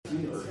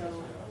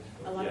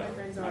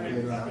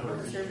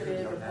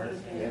conservative,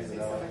 Republican,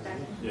 stuff like that.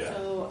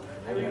 So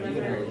I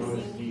remember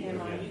seeing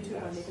him on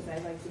YouTube one day because I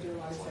like to do a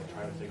lot of stuff.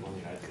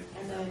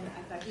 And then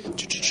I thought he was...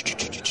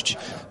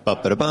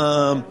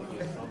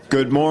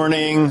 Good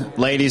morning,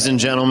 ladies and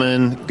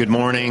gentlemen. Good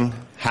morning.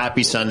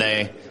 Happy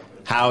Sunday.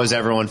 How is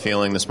everyone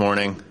feeling this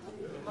morning?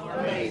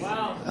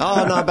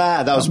 Oh, not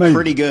bad. That was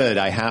pretty good,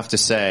 I have to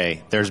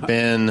say. There's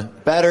been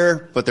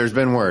better, but there's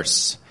been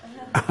worse.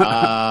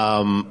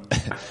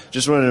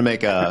 Just wanted to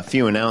make a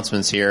few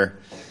announcements here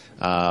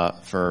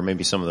for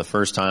maybe some of the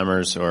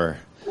first-timers or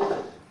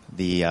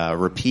the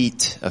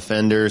repeat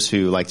offenders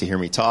who like to hear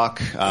me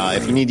talk.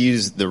 If you need to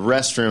use the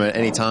restroom at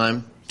any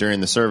time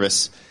during the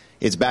service,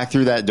 it's back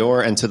through that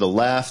door and to the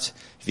left.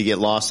 If you get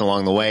lost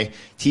along the way,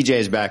 TJ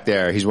is back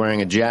there. He's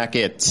wearing a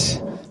jacket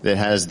that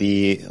has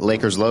the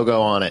Lakers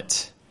logo on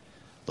it.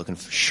 Looking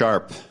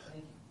sharp.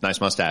 Nice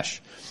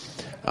mustache.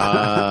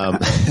 Like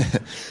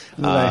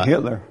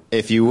Hitler.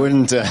 If you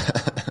wouldn't,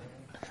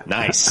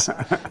 nice.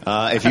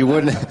 If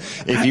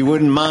you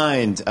wouldn't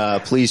mind,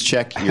 please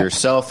check your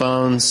cell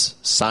phones.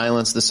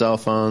 Silence the cell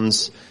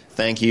phones.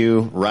 Thank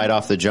you. Right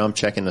off the jump,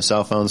 checking the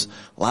cell phones.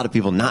 A lot of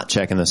people not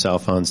checking the cell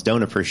phones.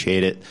 Don't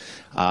appreciate it.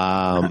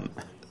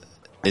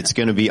 It's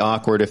going to be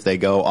awkward if they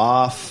go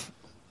off.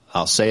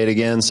 I'll say it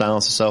again.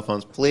 Silence the cell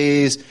phones,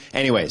 please.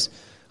 Anyways,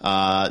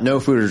 no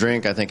food or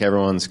drink. I think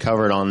everyone's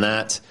covered on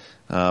that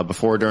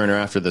before, during, or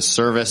after the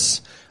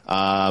service.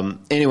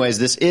 Anyways,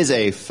 this is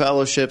a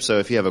fellowship, so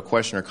if you have a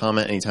question or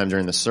comment anytime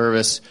during the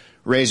service,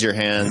 raise your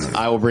hand.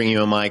 I will bring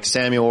you a mic.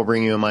 Samuel will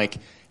bring you a mic.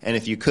 And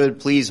if you could,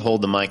 please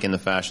hold the mic in the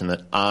fashion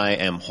that I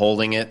am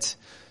holding it,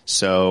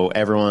 so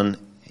everyone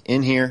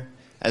in here,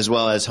 as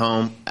well as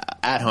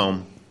at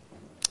home,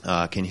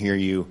 can hear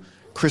you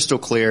crystal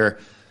clear.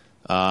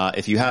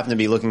 If you happen to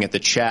be looking at the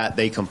chat,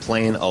 they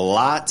complain a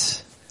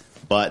lot,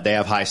 but they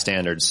have high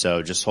standards,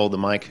 so just hold the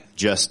mic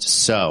just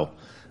so.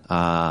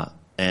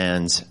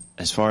 And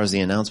as far as the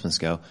announcements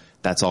go,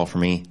 that's all for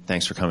me.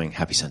 Thanks for coming.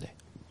 Happy Sunday.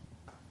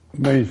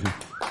 Amazing.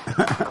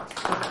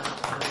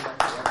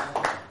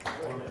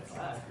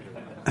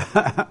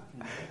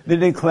 Did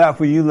they clap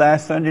for you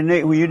last Sunday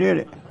night when you did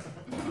it?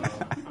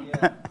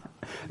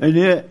 They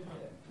did?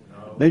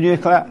 They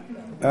did clap?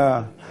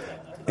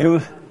 It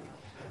was,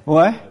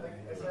 what?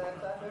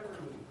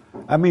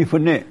 I mean for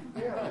Nick.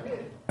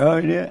 Oh,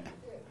 you did?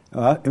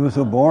 It was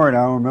so boring,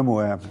 I don't remember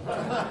what happened.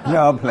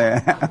 No, I'm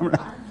playing.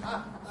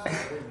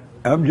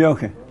 I'm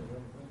joking.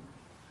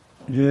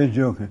 Just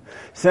joking.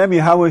 Sammy,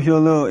 how was your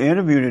little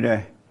interview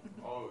today?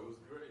 Oh, it was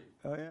great.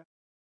 Oh, yeah?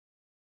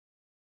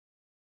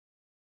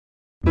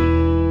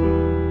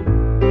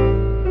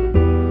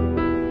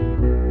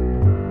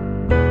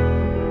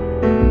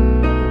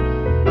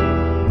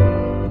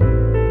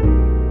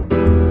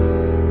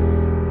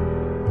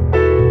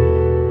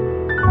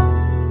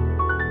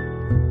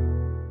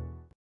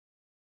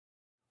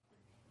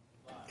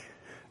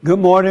 Good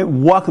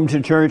morning. Welcome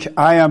to church.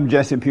 I am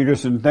Jesse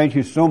Peterson. Thank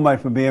you so much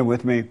for being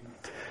with me.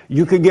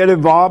 You can get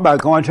involved by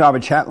going to our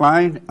chat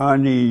line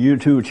on the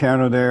YouTube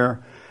channel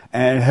there,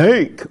 and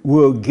Hank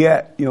will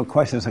get your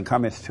questions and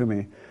comments to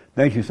me.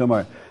 Thank you so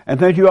much. And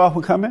thank you all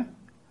for coming.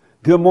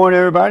 Good morning,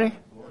 everybody.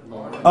 Good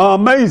morning.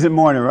 Amazing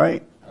morning,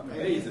 right?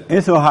 Amazing.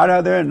 It's so hot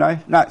out there. Nice.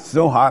 Not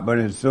so hot, but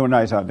it's so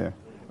nice out there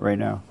right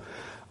now.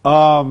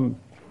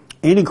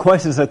 Any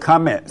questions or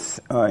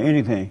comments or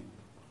anything?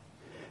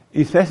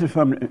 Especially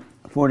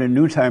for the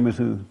new timers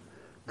who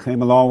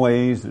came a long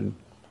ways. And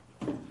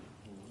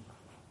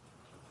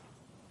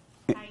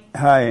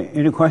hi.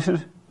 Any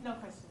questions? No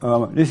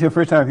questions. This is your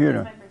first time here,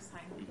 though? This is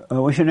my first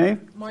time. What's your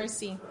name?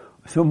 Marcy.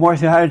 So,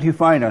 Marcy, how did you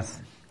find us?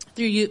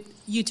 Through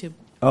YouTube.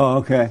 Oh,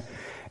 okay.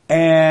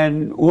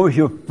 And what was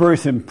your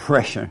first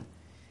impression?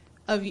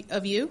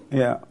 Of you?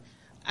 Yeah.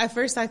 At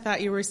first I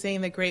thought you were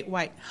saying the great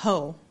white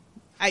hoe.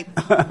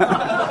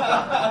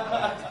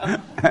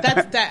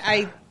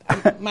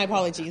 My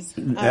apologies.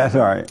 That's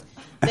all right.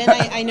 Then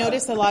I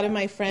noticed a lot of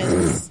my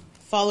friends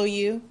follow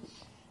you,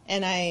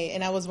 and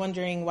I was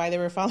wondering why they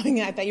were following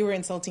you. I thought you were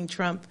insulting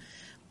Trump,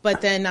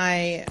 but then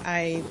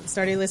I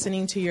started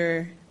listening to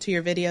your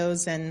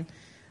videos, and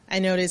I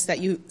noticed that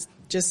you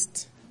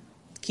just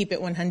keep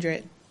it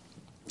 100.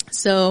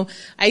 So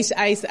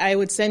I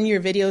would send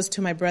your videos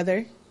to my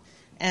brother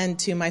and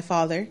to my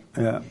father,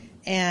 yeah,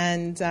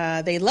 and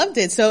they loved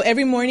it. So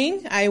every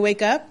morning I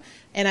wake up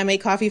and I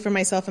make coffee for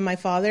myself and my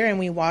father, and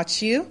we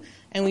watch you,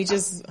 and we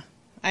just.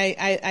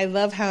 I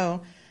love how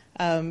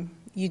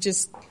you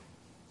just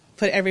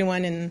put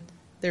everyone in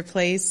their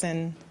place,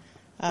 and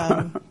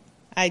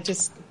I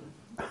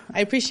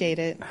appreciate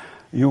it.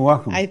 You're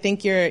welcome. I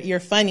think you're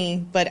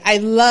funny, but I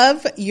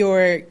love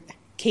your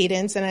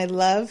cadence, and I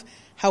love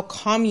how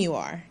calm you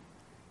are,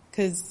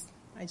 because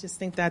I just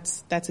think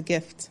that's a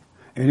gift.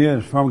 It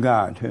is from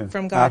God too.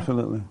 From God,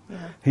 absolutely.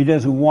 Yeah. He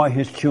doesn't want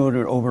his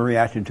children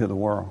overreacting to the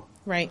world.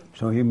 Right.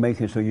 So he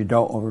makes it so you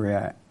don't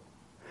overreact.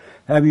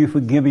 Have you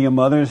forgiven your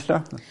mother and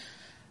stuff?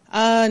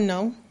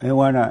 No. And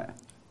why not?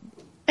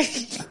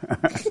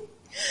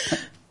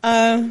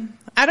 I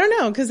don't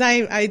know, because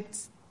I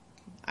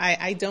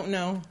don't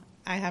know.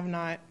 I have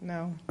not,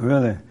 no.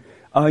 Really?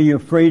 Are you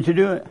afraid to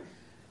do it?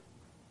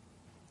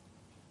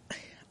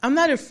 I'm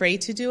not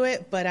afraid to do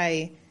it, but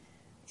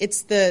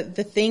it's the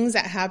things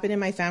that happen in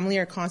my family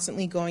are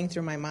constantly going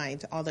through my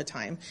mind all the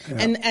time. Yeah.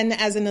 And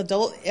as an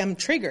adult, I'm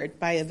triggered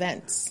by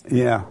events.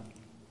 Yeah.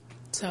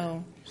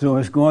 So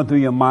it's going through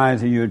your mind,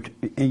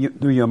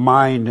 through your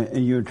mind,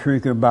 and you're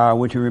triggered by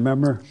what you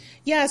remember?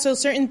 yeah, so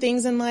certain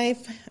things in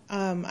life,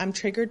 I'm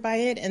triggered by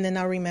it, and then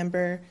I'll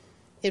remember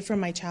it from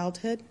my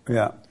childhood.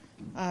 Yeah.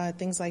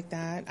 Things like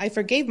that. I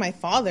forgave my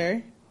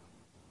father,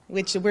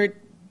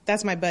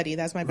 that's my buddy.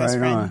 That's my best Right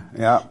friend. on.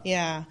 Yeah.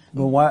 Yeah.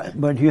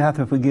 But you have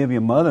to forgive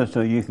your mother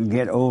so you can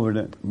get over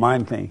the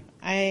mind thing.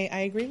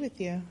 I agree with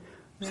you.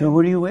 So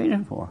what are you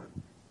waiting for?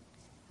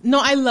 No,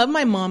 I love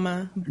my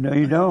mama. No,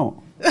 you don't.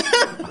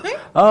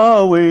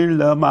 Oh, we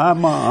love my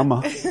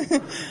mama.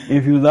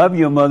 If you love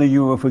your mother,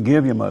 you will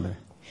forgive your mother.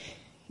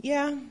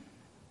 Yeah.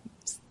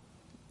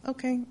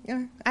 Okay.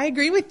 Yeah. I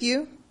agree with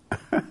you.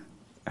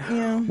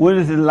 Yeah. What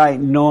is it like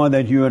knowing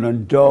that you're an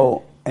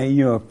adult and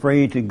you're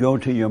afraid to go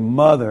to your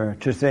mother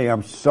to say,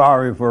 I'm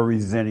sorry for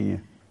resenting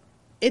you?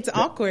 It's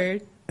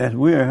awkward. That's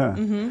weird, huh?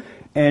 Mm-hmm.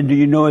 And do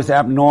you know it's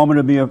abnormal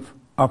to be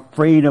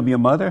afraid of your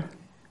mother?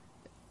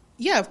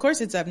 Yeah, of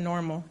course it's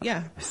abnormal.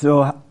 Yeah.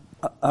 So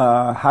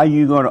how are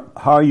you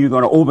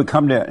gonna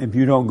overcome that if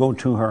you don't go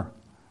to her?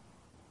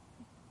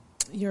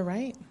 You're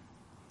right.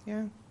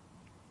 Yeah.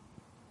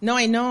 No,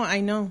 I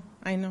know.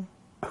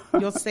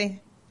 You'll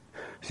say.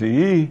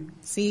 See?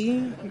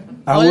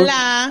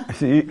 Hola.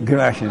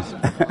 Gracias.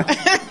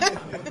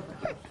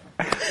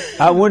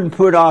 I wouldn't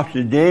put off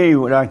today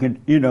what I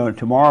could,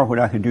 tomorrow what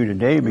I could do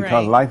today because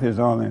Right. life is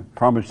only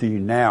promised to you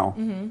now.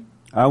 Mm-hmm.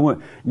 I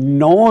would,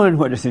 knowing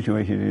what the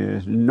situation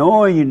is,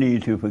 knowing you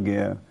need to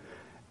forgive,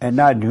 and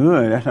not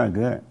doing it, that's not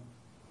good.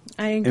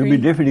 I It agree. would be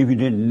different if you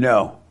didn't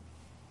know.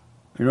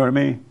 You know what I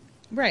mean?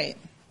 Right.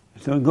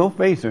 So go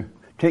face her.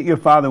 Take your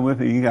father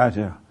with you. You guys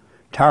are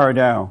tie her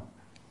down.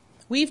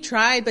 We've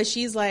tried, but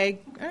she's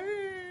like,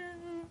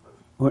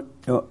 What,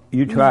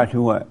 you try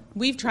to what?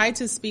 we've tried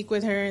to speak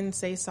with her and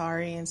say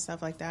sorry and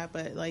stuff like that,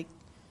 but like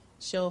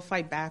she'll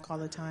fight back all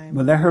the time.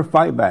 But let her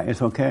fight back.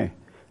 It's okay.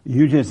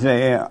 You just say,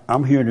 hey,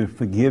 I'm here to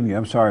forgive you.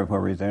 I'm sorry for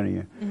resenting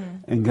you.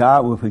 Mm-hmm. And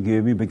God will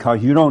forgive you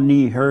because you don't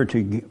need her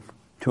to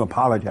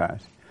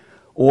apologize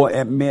or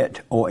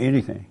admit or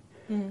anything.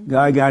 Mm-hmm.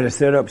 God got it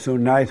set up so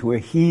nice where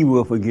he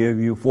will forgive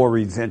you for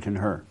resenting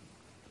her.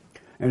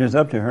 And it's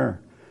up to her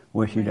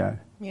what she does.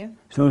 Yeah.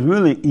 So it's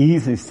really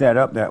easy set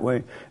up that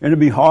way. It'd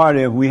be hard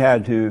if we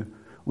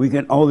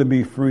can only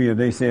be free if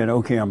they said,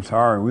 okay, I'm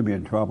sorry, we'd be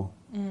in trouble.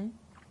 Mm-hmm.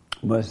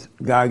 But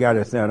God got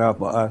it set up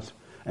for us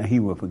and he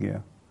will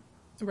forgive.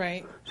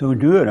 Right. So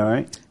do it, all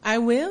right? I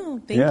will.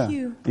 Thank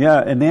you. Yeah,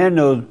 and then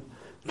those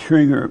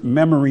trigger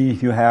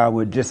memories you have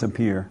would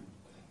disappear.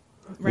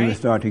 They would Right.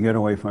 start to get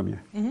away from you.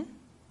 Mm-hmm.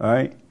 All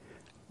right?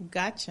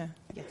 Gotcha.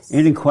 Yes.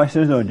 Any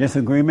questions or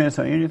disagreements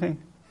or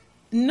anything?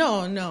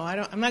 No, I'm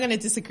not going to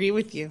disagree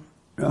with you.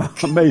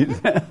 Amazing.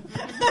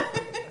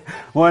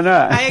 Why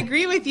not? I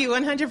agree with you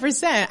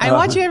 100%. I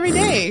watch you every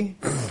day.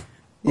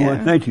 Well,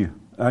 Yeah. thank you.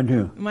 I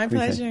do. My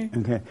Appreciate it.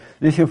 pleasure. Okay.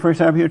 This your first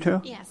time here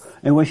too? Yes.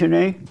 And what's your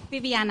name?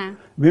 Viviana.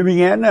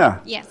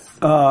 Viviana. Yes.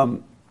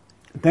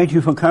 Thank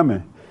you for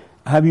coming.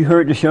 Have you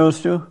heard the shows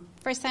too?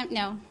 First time?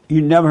 No.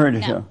 You never heard the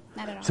No, show?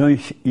 not at all. So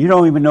you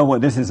don't even know what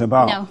this is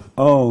about? No.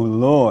 Oh,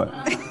 Lord.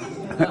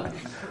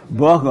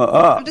 Buckle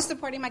up. I'm just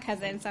supporting my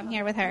cousin, so I'm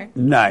here with her.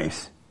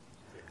 Nice.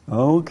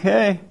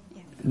 Okay.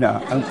 Yes.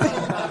 No.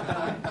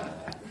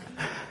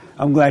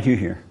 I'm glad you're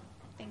here.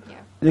 Thank you.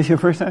 This your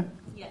first time?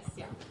 Yes.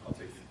 Yeah.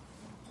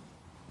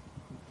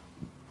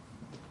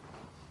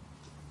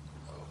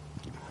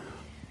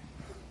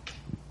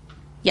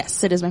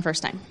 Yes, it is my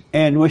first time.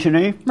 And what's your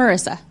name?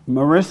 Marissa.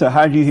 Marissa,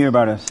 how did you hear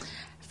about us?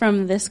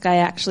 From this guy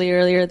actually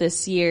earlier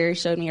this year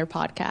showed me your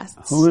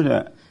podcasts. Who is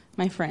that?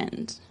 My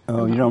friend.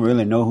 Oh, you don't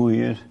really know who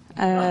he is?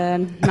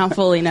 Not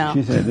fully, no.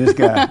 She said, this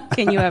guy.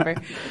 Can you ever?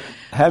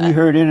 Have you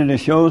heard any of the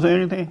shows or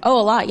anything? Oh,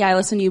 a lot. Yeah, I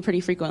listen to you pretty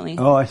frequently.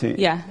 Oh, I see.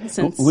 Yeah.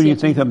 Since What do you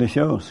think of the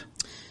shows?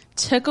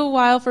 Took a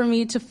while for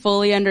me to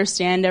fully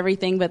understand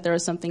everything, but there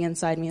was something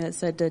inside me that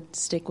said to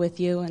stick with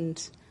you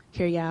and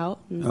hear you out.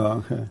 And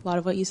Oh, okay. a lot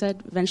of what you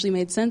said eventually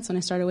made sense when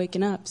I started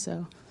waking up.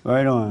 So,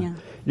 Right on. Yeah.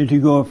 Did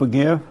you go and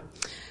forgive?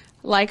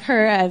 like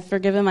her, I've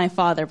forgiven my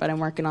father, but I'm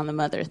working on the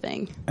mother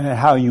thing. And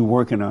how are you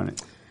working on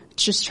it?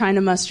 Just trying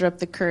to muster up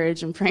the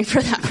courage and praying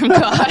for that from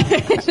God.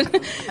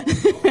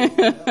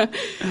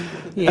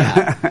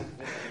 Yeah.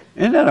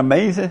 Isn't that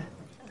amazing?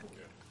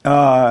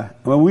 Well,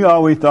 we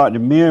always thought the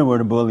men were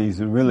the bullies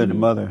and really the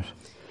mothers.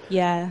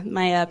 Yeah,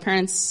 my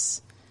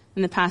parents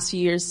in the past few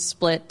years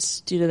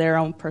split due to their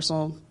own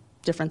personal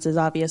differences,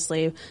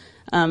 obviously.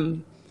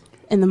 In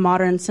the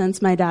modern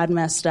sense, my dad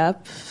messed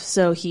up,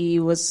 so he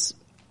was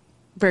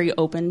very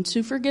open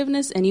to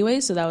forgiveness anyway,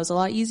 so that was a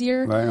lot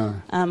easier. Right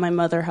on. My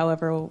mother,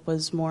 however,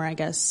 was more, I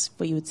guess,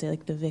 what you would say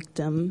like the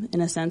victim in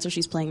a sense, or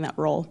she's playing that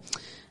role.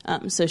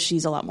 So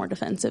she's a lot more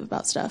defensive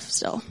about stuff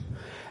still.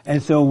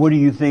 And so what do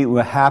you think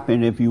will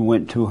happen if you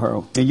went to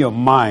her? In your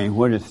mind,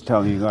 what is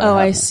telling you going to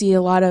happen? I see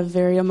a lot of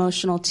very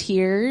emotional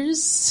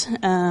tears,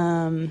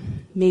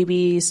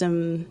 maybe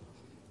some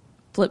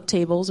flip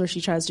tables where she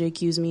tries to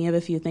accuse me of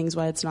a few things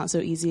why it's not so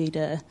easy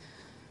to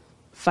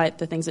fight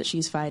the things that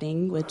she's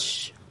fighting,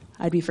 which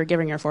I'd be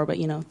forgiving her for, but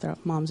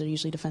moms are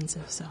usually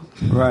defensive, so.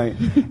 Right.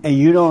 And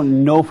you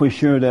don't know for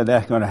sure that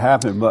that's going to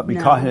happen, but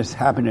because it's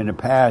happened in the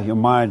past, your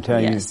mind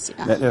tells you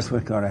that that's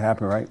what's going to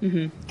happen, right?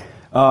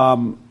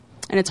 Mm-hmm.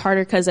 And it's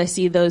harder because I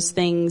see those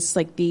things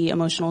like the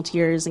emotional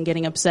tears and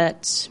getting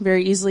upset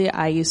very easily.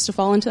 I used to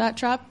fall into that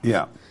trap.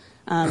 Yeah.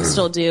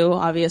 Still do,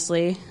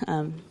 obviously,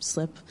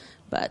 slip.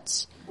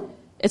 But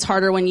it's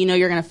harder when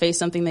you're going to face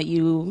something that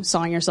you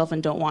saw in yourself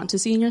and don't want to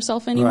see in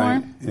yourself anymore.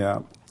 Right, yeah.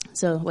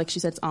 So, like she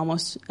said, it's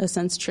almost a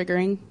sense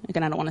triggering.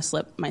 Again, I don't want to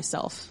slip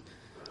myself.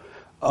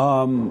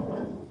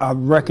 I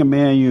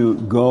recommend you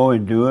go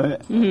and do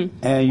it.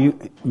 Mm-hmm.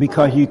 And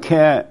because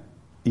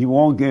you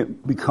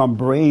won't become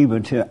brave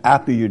until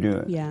after you do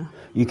it. Yeah.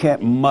 You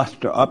can't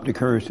muster up the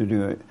courage to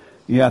do it.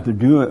 You have to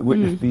do it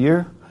with the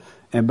fear,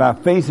 and by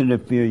facing the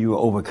fear, you will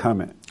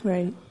overcome it.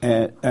 Right.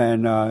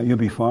 And you'll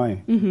be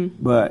fine.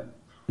 Mm-hmm. But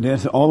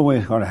there's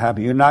always going to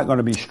happen. You're not going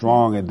to be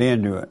strong and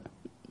then do it.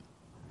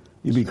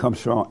 You become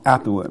strong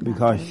afterward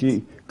because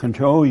she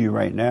controls you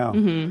right now.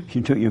 Mm-hmm.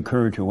 She took your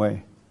courage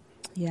away.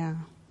 Yeah.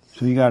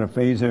 So you got to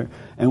face her.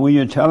 And when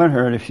you're telling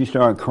her, if she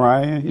started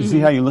crying, you see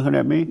how you're looking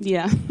at me?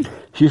 Yeah.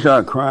 She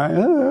started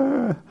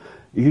crying.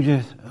 You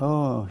just,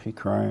 she's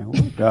crying.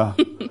 What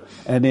the?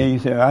 And then you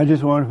say, I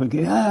just want to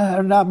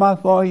forget. Not my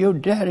fault. Your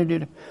daddy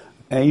did it.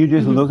 And you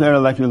just look at her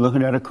like you're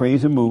looking at a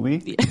crazy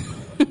movie. Yeah.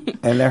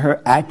 And let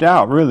her act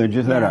out, really.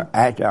 Just let her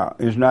act out.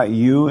 It's not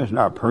you. It's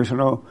not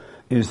personal.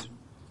 It's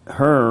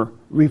her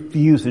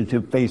refusing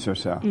to face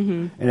herself.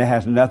 Mm-hmm. And it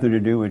has nothing to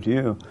do with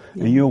you.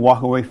 Yeah. And you'll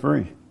walk away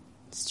free.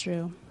 It's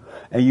true.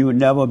 And you will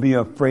never be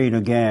afraid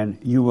again.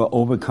 You will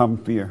overcome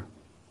fear.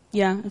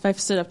 Yeah, if I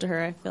stood up to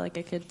her, I feel like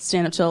I could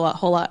stand up to a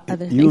whole lot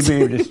other things. You'll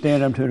be able to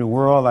stand up to the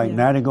world like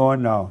now they're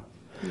going now.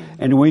 Yeah.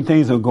 And the way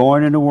things are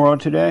going in the world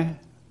today,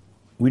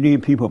 we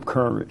need people of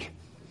courage.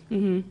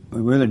 Mm-hmm.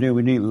 We really do.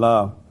 We need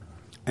love.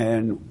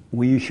 And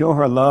when you show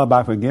her love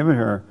by forgiving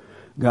her,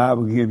 God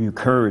will give you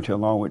courage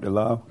along with the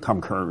love.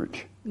 Come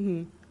courage.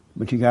 Mm-hmm.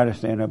 But you got to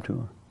stand up to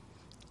her.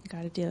 You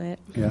got to do it.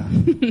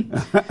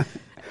 Yeah.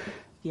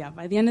 Yeah,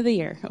 by the end of the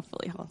year,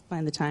 hopefully, I'll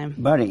find the time.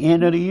 By the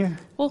end of the year?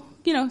 Well,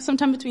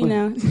 sometime between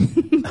now.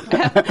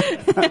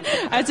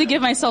 I have to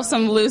give myself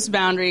some loose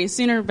boundaries,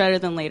 sooner better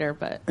than later,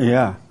 but...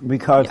 Yeah,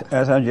 because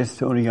as I just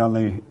told a young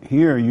lady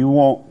here,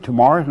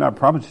 tomorrow's not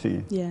promised to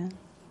you. Yeah.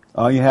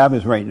 All you have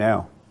is right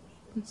now.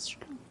 That's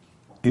true.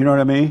 You know what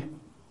I mean?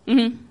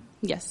 Mm-hmm.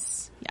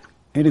 Yes, yeah.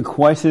 Any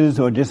questions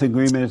or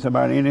disagreements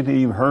about anything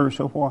you've heard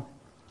so far?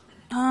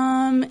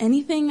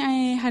 Anything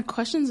I had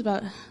questions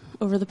about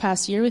over the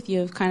past year with you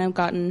have kind of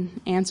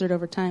gotten answered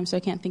over time, so I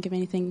can't think of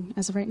anything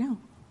as of right now.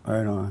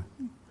 Right on.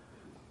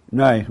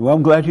 Nice. Well,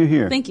 I'm glad you're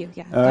here. Thank you.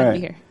 Yeah, glad to be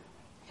here.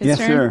 Yes,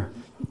 sir.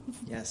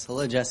 Yes.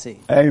 Hello,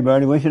 Jesse. Hey,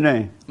 buddy. What's your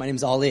name? My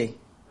name's Ali.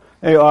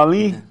 Hey,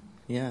 Ali.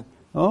 Yeah.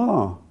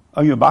 Oh,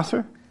 are you a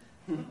boxer?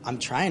 I'm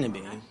trying to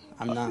be.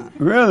 I'm not.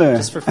 Really?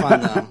 Just for fun,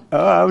 though.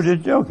 Oh, I was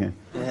just joking.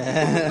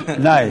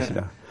 Nice.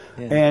 Though.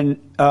 Yeah. And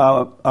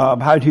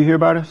how did you hear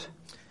about us?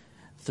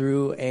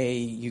 Through a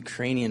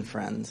Ukrainian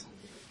friend.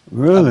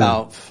 Really?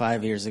 About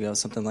 5 years ago,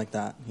 something like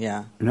that.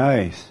 Yeah.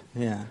 Nice.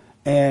 Yeah.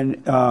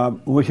 And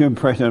what's your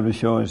impression of the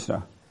show and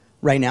stuff?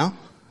 Right now,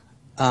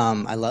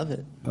 I love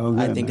it. Oh,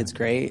 good, I think man. it's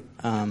great.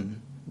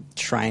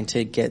 Trying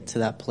to get to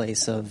that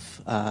place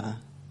of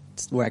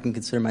where I can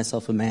consider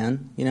myself a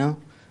man,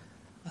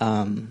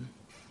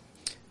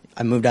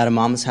 I moved out of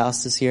Mama's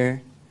house this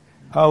year.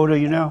 How old are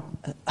you now?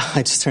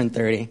 I just turned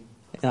 30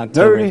 in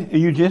October. 30?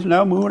 And you just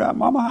now moved out of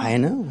Mama's house? I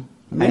know.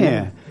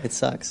 Man. It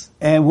sucks.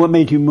 And what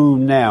made you move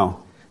now?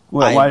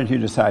 Well, why did you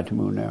decide to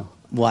move now?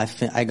 Well,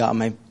 I got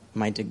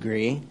my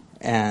degree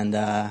and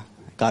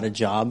got a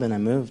job and I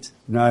moved.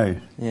 Nice.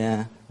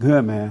 Yeah.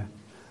 Good, man.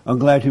 I'm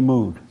glad you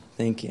moved.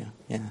 Thank you.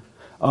 Yeah.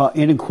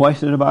 Any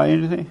questions about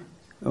anything?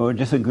 Or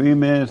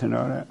disagreements and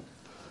all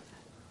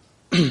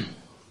that?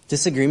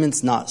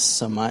 Disagreements, not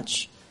so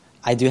much.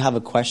 I do have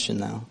a question,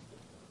 though.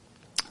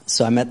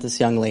 So I met this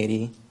young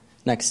lady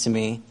next to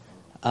me.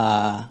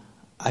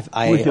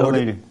 Who's your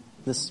lady?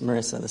 This is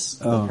Marissa. This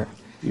is Oh, her.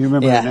 you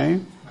remember her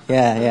name?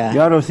 Yeah.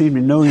 Y'all don't seem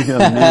to know each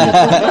other's names.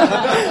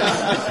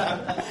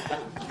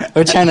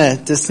 We're trying to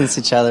distance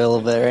each other a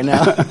little bit right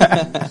now.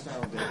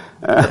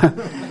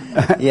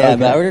 Yeah,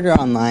 but I ordered her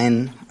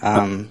online,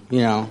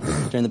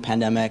 during the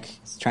pandemic,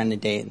 trying to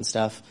date and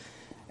stuff.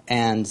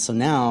 And so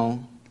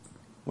now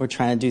we're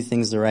trying to do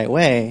things the right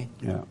way.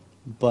 Yeah.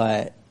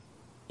 But,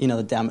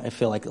 I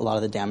feel like a lot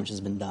of the damage has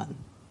been done.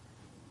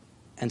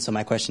 And so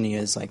my question to you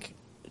is,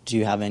 do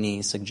you have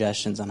any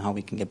suggestions on how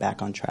we can get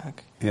back on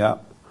track? Yeah.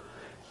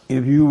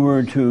 If you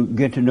were to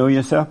get to know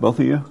yourself, both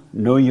of you,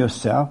 know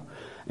yourself,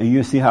 and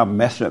you see how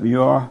messed up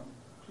you are,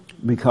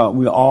 because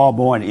we're all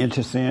born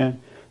into sin,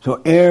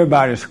 so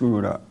everybody's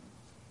screwed up.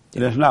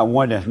 There's not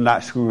one that's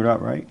not screwed up,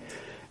 right?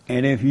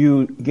 And if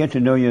you get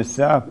to know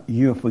yourself,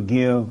 you'll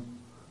forgive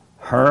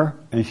her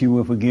and she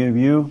will forgive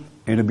you.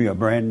 It'll be a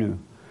brand new.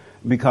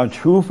 Because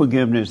true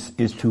forgiveness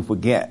is to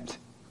forget.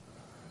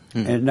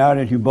 And now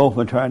that you both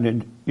are trying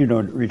to,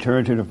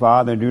 return to the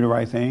Father and do the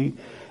right thing,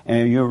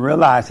 and you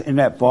realize in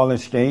that fallen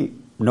state,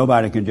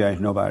 nobody can judge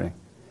nobody.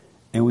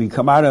 And when you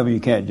come out of it, you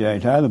can't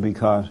judge either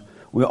because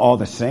we're all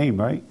the same,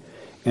 right?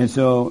 And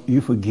so you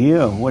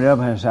forgive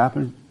whatever has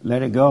happened,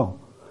 let it go.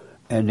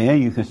 And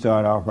then you can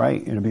start off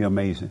right. It'll be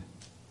amazing.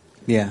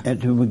 Yeah.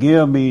 And to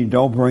forgive means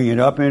don't bring it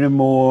up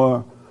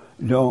anymore.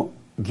 Don't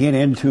get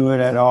into it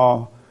at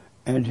all.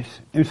 And just,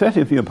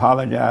 especially if you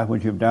apologize for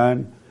what you've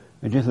done,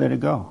 and just let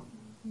it go.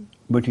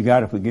 But you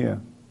got to forgive.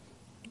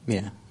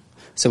 Yeah.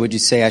 So would you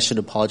say I should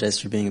apologize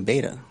for being a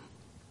beta?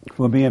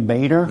 For being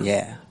beta?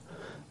 Yeah.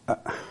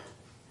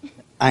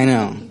 I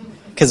know.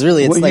 Because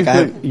really it's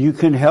you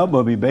couldn't help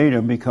but be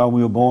beta because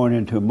we were born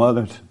into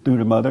mothers through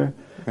the mother.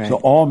 Right. So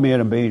all men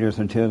are betas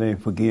until they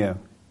forgive.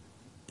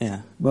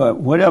 Yeah. But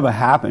whatever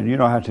happened, you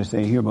don't have to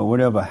say here, but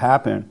whatever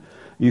happened,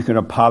 you can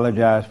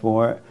apologize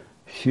for it.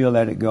 She'll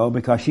let it go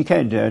because she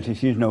can't judge it.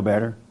 She's no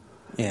better.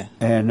 Yeah.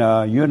 And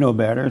you're no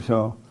better,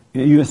 so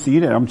you'll see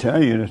that. I'm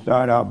telling you, to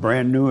start out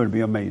brand new, it'll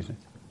be amazing.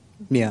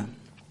 Yeah.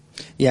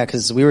 Yeah,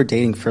 because we were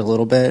dating for a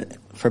little bit,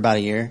 for about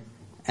a year,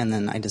 and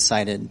then I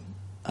decided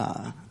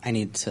I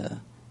need to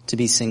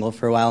be single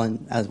for a while,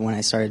 and when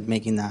I started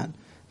making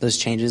those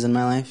changes in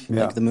my life,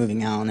 like the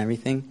moving out and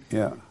everything.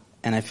 Yeah.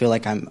 And I feel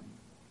like I'm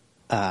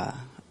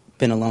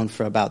been alone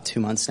for about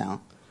 2 months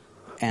now.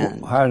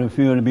 And how does it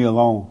feel to be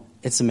alone?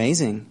 It's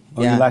amazing.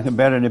 Oh, yeah. You like it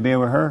better than being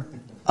with her?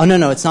 Oh,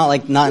 no, it's not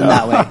in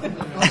that way.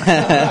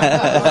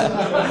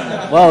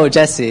 Whoa,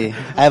 Jesse,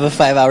 I have a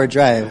 5-hour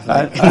drive.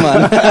 Come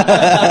on.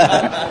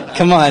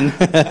 Come on.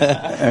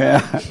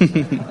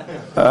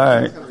 All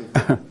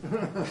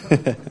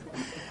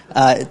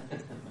right.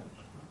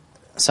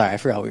 Sorry, I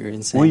forgot what you were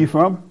going to say. Where are you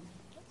from?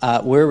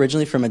 We're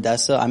originally from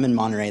Odessa. I'm in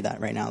Monterey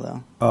right now,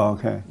 though. Oh,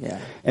 okay. Yeah.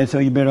 And so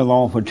you've been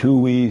alone for 2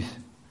 weeks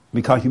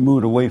because you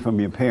moved away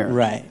from your parents.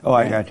 Right. Oh,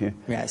 I got you.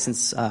 Yeah,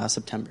 since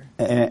September.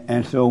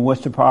 And so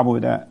what's the problem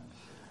with that?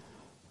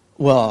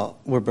 Well,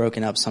 we're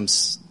broken up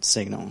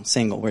single.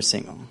 We're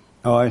single.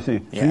 Oh, I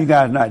see. Yeah. So you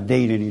guys not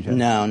dating each other?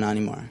 No, not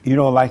anymore. You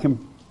don't like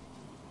him?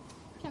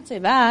 Can't say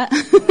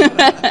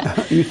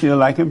that. You still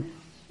like him?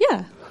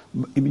 Yeah.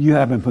 You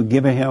haven't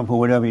forgiven him for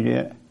whatever he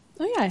did?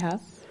 Oh, yeah, I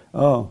have.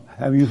 Oh,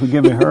 have you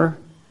forgiven her?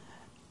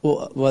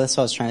 Well, that's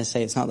what I was trying to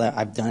say. It's not that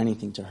I've done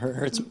anything to hurt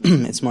her.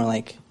 It's more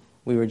like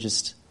we were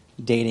just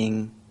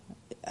dating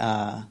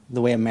the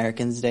way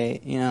Americans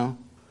date,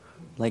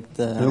 like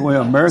the way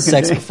Americans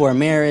sex date? before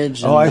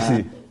marriage. And, I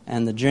see.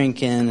 And the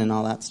drinking and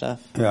all that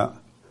stuff. Yeah.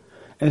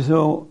 And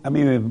so, I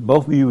mean, if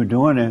both of you were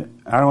doing it,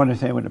 I don't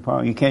understand what the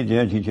problem. You can't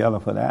judge each other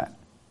for that.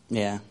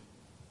 Yeah.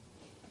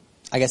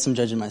 I guess I'm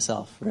judging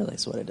myself, really,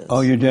 is what it is.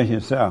 Oh, you're judging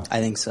yourself? I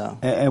think so.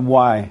 And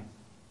why?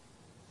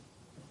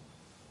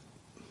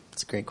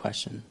 It's a great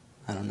question.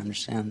 I don't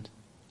understand.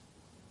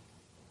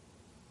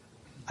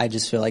 I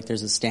just feel like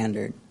there's a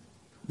standard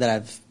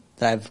that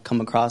I've come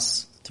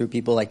across through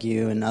people like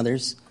you and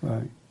others,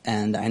 Right.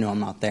 and I know I'm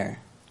not there.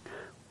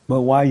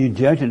 But why are you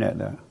judging that,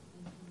 though?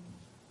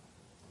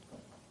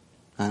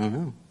 I don't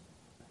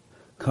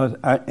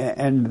know.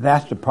 And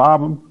that's the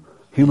problem.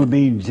 Human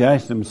beings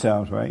judge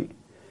themselves, right?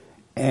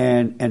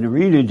 And the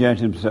reason they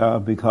judge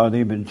themselves because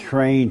they've been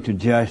trained to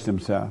judge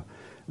themselves.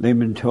 They've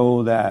been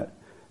told that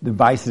the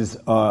vices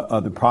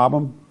are the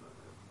problem,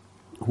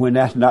 when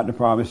that's not the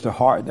problem. It's the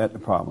heart that's the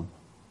problem.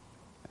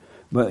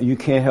 But you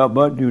can't help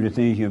but do the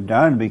things you've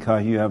done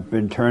because you have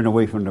been turned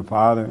away from the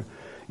Father.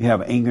 You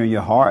have anger in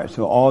your heart.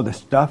 So all the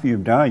stuff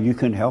you've done, you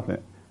couldn't help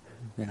it.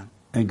 Yeah.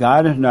 And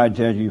God is not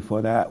judging you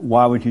for that.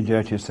 Why would you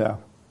judge yourself?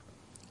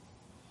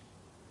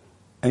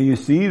 And you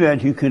see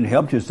that you couldn't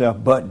help yourself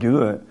but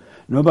do it.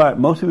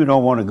 Most people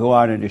don't want to go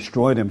out and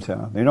destroy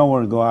themselves. They don't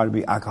want to go out and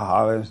be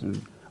alcoholics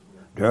and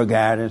drug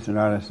addicts and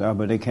all that stuff,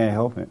 but they can't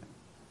help it.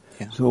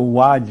 Yeah. So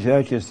why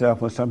judge yourself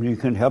for something you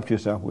couldn't help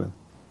yourself with?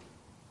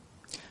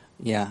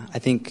 Yeah, I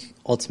think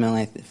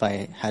ultimately, if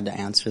I had to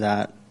answer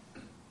that,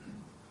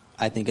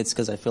 I think it's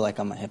because I feel like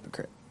I'm a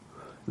hypocrite.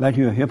 Like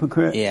you're a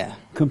hypocrite? Yeah.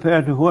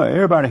 Compared to what?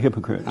 Everybody a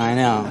hypocrite. I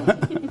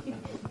know.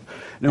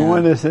 No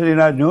one that said they're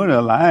not doing it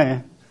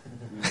lying.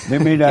 They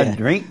may not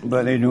drink,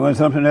 but they're doing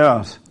something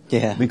else.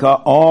 Yeah.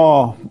 Because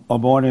all are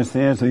born in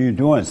sin, so you're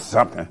doing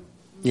something.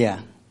 Yeah.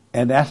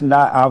 And that's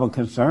not our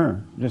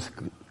concern.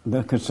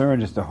 The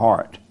concern is the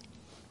heart.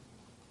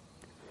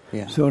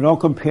 Yeah. So don't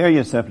compare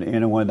yourself to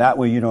anyone. That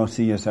way you don't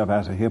see yourself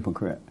as a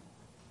hypocrite.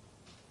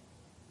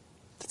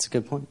 That's a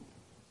good point.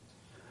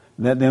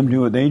 Let them do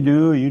what they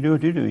do, you do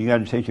what you do. You got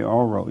to take your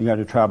own road. You got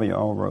to travel your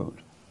own road.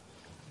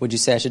 Would you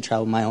say I should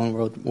travel my own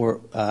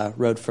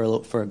road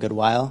for a good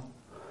while?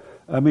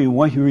 I mean,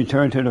 once you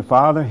return to the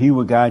Father, He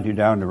will guide you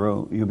down the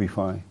road. You'll be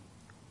fine.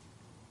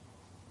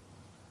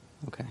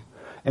 Okay.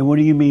 And what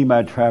do you mean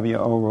by travel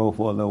your own road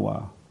for a little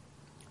while?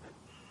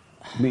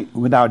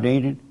 Without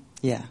dating?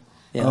 Yeah.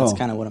 Yeah, that's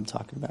kind of what I'm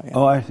talking about. Yeah.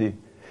 Oh, I see.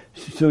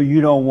 So you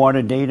don't want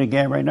to date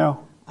again right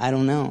now? I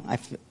don't know.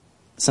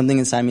 something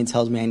inside me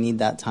tells me I need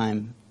that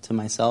time to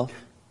myself.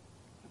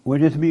 Well,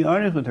 just be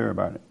honest with her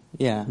about it.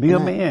 Yeah. Be a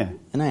and man.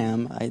 And I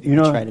am. I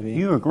try to be.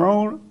 You're a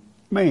grown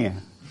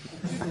man.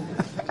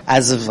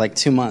 As of like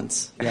 2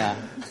 months. Yeah.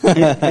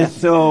 And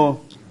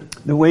so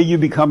the way you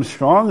become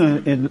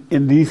strong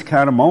in these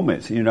kind of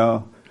moments,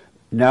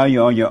 now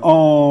you're on your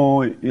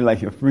own, you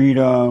like your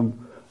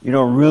freedom, you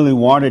don't really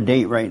want to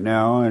date right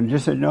now, and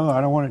just say, no,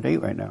 I don't want to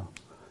date right now.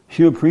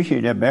 She'll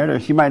appreciate that better.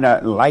 She might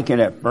not like it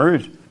at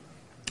first,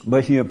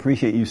 but she'll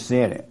appreciate you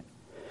said it.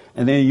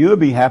 And then you'll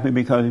be happy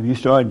because if you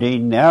start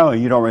dating now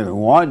and you don't really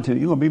want to,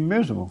 you're going to be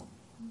miserable.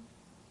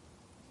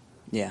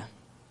 Yeah.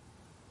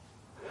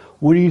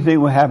 What do you think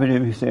will happen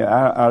if you say,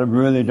 I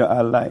really do,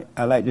 I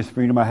like this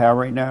freedom I have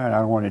right now and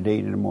I don't want to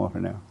date anymore for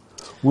now?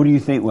 What do you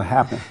think will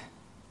happen?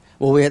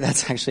 Well,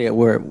 that's actually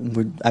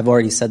I've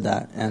already said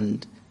that,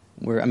 and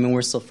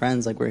we're still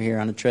friends. Like, we're here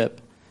on a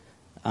trip,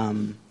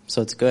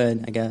 so it's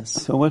good, I guess.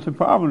 So what's the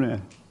problem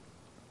then?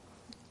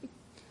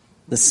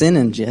 The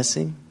sinning,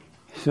 Jesse.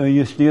 So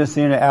you're still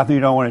sinning after you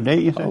don't want to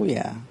date, you say? Oh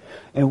yeah.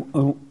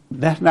 And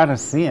that's not a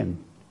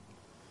sin.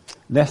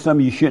 That's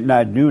something you should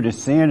not do. The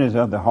sin is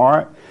of the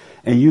heart,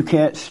 and you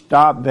can't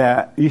stop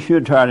that. You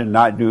should try to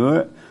not do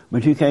it,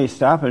 but you can't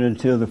stop it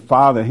until the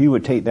Father, He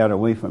would take that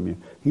away from you.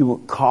 He will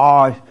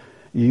cause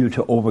you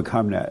to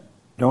overcome that.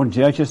 Don't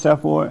judge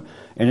yourself for it.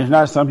 And it's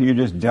not something you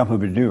just jump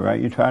up and do, right?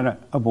 You're trying to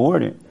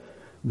avoid it.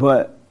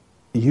 But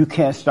you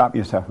can't stop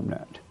yourself from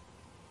that.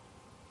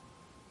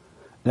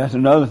 That's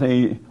another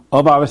thing.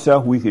 Of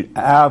ourselves, we could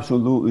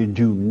absolutely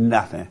do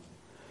nothing.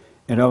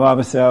 And of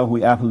ourselves,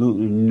 we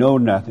absolutely know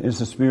nothing.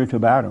 It's a spiritual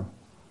battle.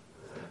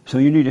 So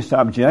you need to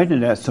stop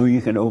judging that so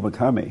you can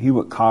overcome it. He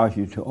would cause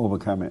you to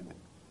overcome it.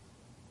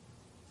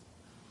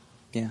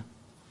 Yeah.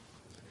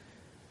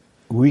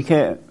 We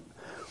can't.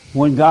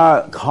 When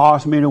God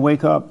caused me to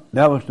wake up,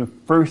 that was the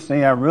first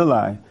thing I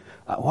realized.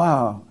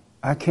 Wow,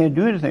 I can't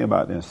do anything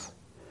about this.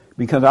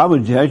 Because I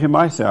was judging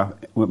myself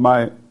with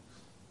my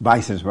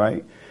vices,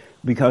 right?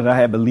 Because I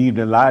had believed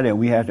a lie that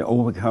we had to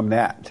overcome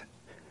that.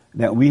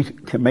 That we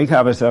can make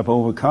ourselves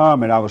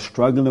overcome, and I was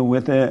struggling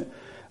with it.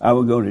 I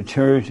would go to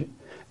church,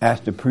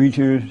 ask the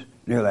preachers.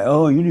 They were like,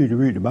 oh, you need to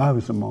read the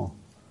Bible some more.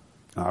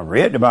 I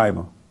read the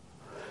Bible.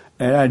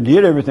 And I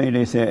did everything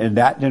they said, and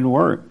that didn't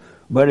work.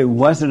 But it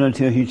wasn't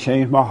until He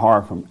changed my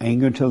heart from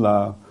anger to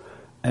love.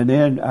 And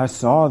then I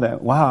saw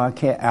that, wow, I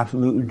can't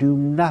absolutely do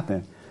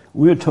nothing.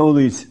 We're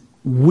totally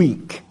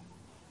weak.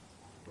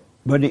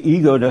 But the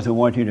ego doesn't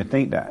want you to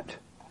think that.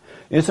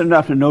 It's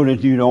enough to know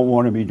that you don't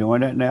want to be doing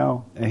that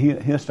now, and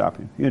He'll stop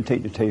you. He'll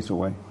take the taste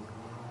away.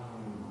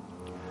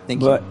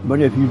 Thank you.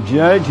 But if you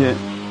judge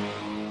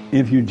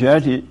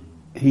it,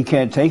 He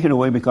can't take it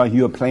away because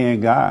you're playing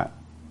God.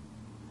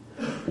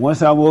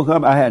 Once I woke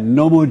up, I had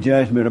no more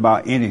judgment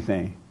about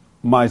anything.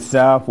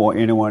 Myself or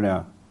anyone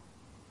else.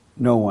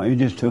 No one. He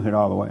just took it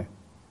all away.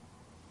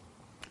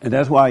 And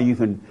that's why you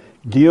can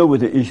deal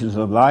with the issues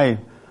of life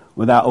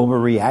without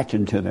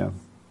overreacting to them.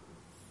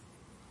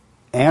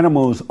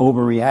 Animals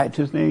overreact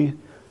to things.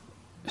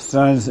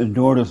 Sons and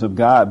daughters of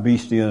God be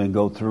still and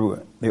go through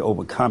it. They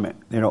overcome it.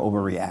 They don't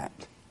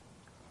overreact.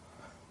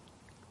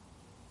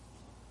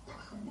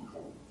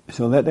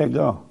 So let that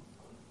go.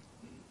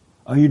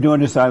 Are you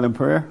doing the silent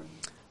prayer?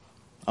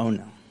 Oh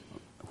no.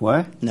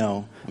 What?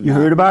 No. You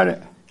heard about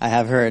it? I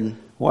have heard.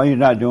 Why are you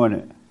not doing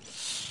it?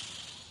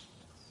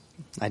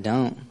 I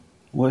don't.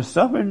 Well,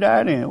 suffering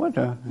died in. What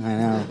the? I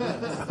know.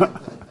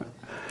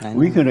 I know.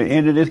 We could have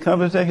ended this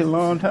conversation a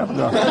long time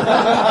ago.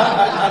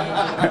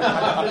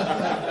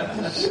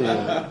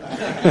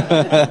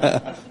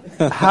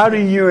 How do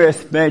you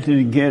expect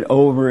to get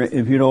over it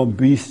if you don't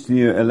be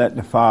still and let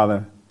the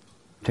Father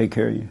take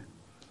care of you?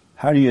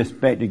 How do you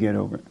expect to get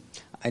over it?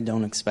 I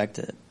don't expect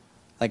it.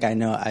 Like, I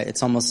know,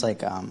 it's almost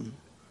like I'm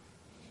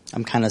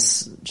kind of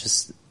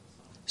just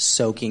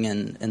soaking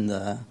in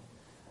the,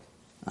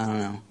 I don't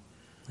know,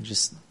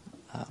 just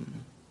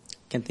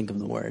can't think of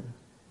the word.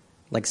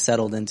 Like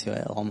settled into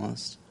it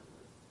almost.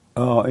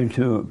 Oh,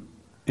 into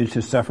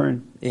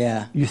suffering?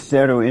 Yeah. You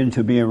settle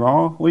into being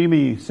wrong? What do you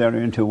mean you settle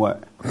into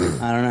what?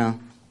 I don't know.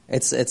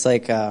 It's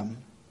like I've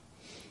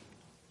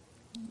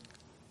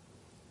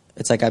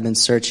been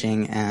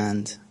searching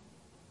and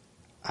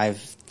I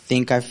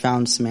think I've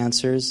found some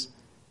answers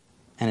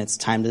and it's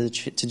time to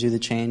do the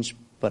change,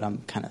 but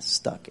I'm kind of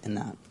stuck in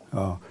that.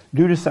 Oh,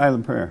 do the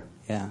silent prayer.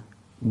 Yeah.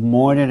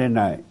 Morning and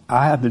night.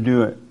 I have to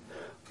do it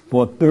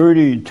for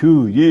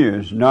 32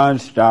 years,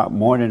 nonstop,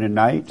 morning and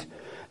night,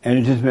 and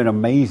it's just been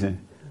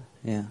amazing.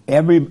 Yeah.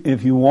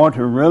 If you want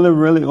to really,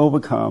 really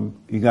overcome,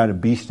 you got to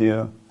be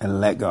still and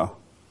let go.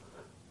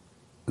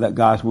 Let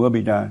God's will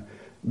be done.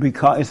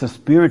 Because it's a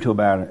spiritual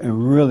battle,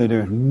 and really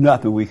there's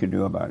nothing we can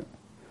do about it.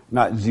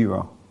 Not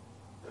zero.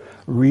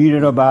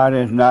 Reading about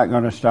it is not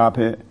going to stop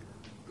it.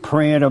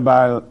 Praying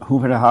about it,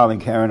 hooping and hollering,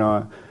 carrying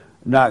on,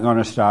 not going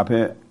to stop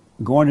it.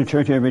 Going to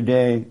church every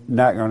day,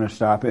 not going to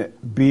stop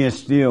it. Being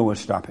still would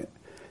stop it.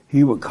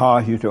 He would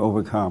cause you to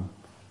overcome.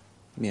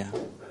 Yeah.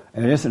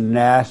 And it's a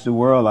nasty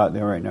world out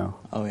there right now.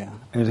 Oh, yeah.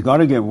 And it's going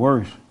to get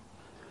worse.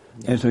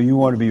 Yeah. And so you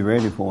want to be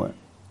ready for it.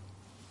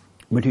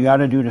 But you got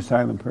to do the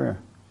silent prayer.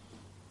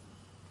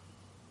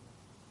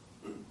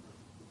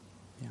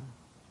 Yeah.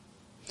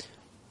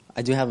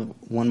 I do have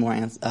one more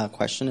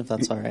question, if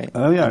that's all right.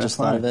 Oh yeah, I just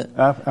thought of it.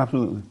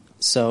 Absolutely.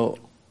 So,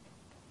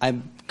 I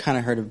kind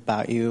of heard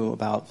about you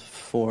about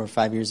 4 or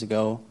 5 years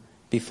ago.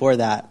 Before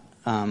that,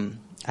 I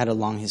had a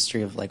long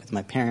history of like with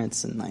my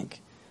parents, and like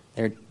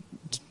they're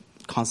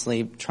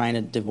constantly trying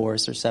to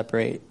divorce or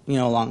separate.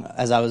 Along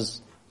as I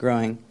was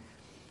growing,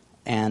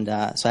 and so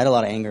I had a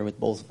lot of anger with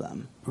both of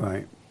them.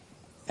 Right.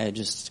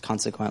 Just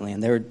consequently,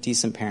 and they were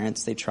decent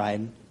parents. They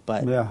tried,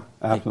 but yeah,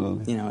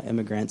 absolutely. Like,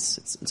 immigrants,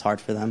 it's hard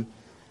for them.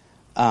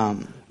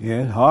 Yeah,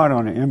 it's hard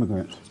on the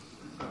immigrants.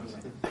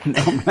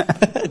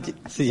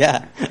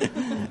 Yeah.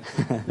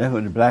 That's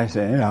what the blacks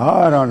say. It's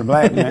hard on the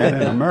black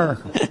man in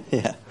America.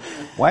 Yeah.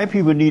 White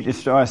people need to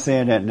start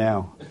saying that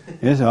now.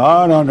 It's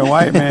hard on the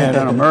white man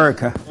in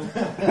America.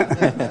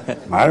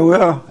 Might as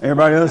well.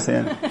 Everybody else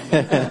saying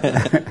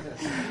it.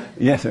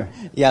 Yes, sir.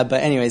 Yeah,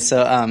 but anyway,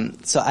 so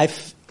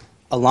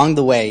along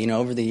the way,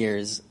 over the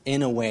years,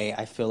 in a way,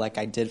 I feel like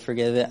I did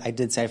forgive it. I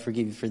did say I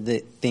forgive you for the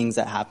things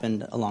that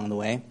happened along the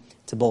way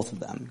to both of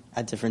them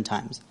at different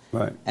times.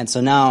 Right. And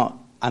so now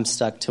I'm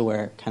stuck to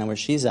where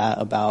she's at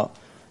about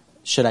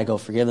should I go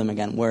forgive them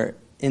again? Where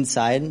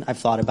inside I've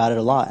thought about it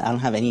a lot. I don't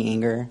have any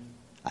anger.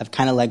 I've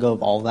kind of let go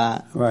of all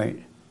that.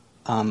 Right.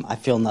 I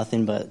feel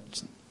nothing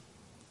but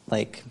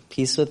like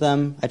peace with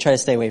them. I try to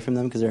stay away from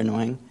them because they're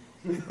annoying.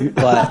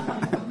 But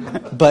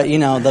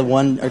the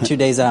 1 or 2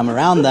 days that I'm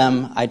around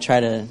them,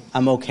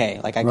 I'm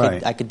okay. Like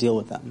I could deal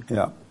with them.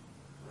 Yeah.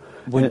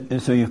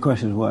 So your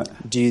question is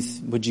what? Do you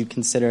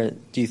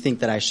think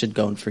that I should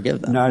go and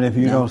forgive them? Not if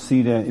you don't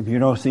see that. If you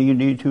don't see you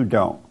need to,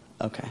 don't.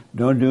 Okay.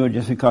 Don't do it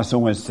just because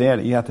someone said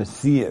it. You have to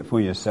see it for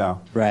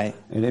yourself. Right.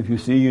 And if you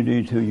see you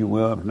need to, you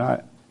will. If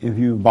not, if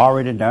you've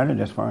already done it,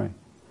 that's fine.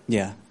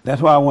 Yeah.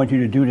 That's why I want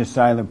you to do the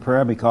silent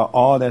prayer, because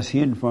all that's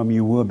hidden from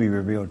you will be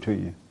revealed to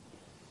you.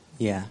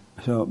 Yeah.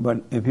 So,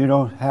 but if you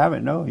don't have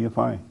it, no, you're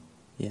fine.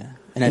 Yeah.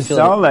 And it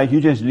sounds like you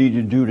just need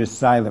to do the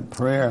silent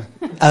prayer.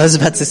 I was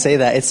about to say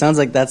that. It sounds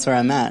like that's where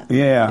I'm at.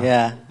 Yeah.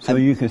 Yeah. So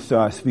you can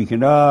start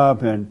speaking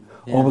up and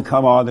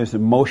overcome all this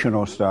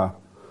emotional stuff.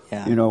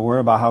 Yeah.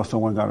 Worry about how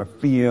someone got to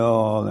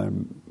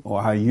feel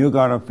or how you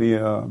got to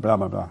feel, blah,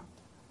 blah, blah.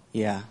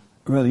 Yeah.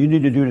 Really, you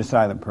need to do the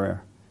silent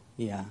prayer.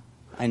 Yeah.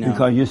 I know.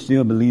 Because you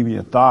still believe in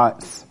your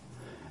thoughts.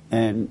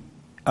 And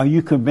are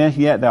you convinced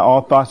yet that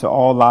all thoughts are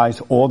all lies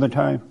all the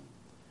time?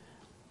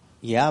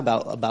 Yeah,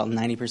 about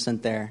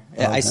 90% there.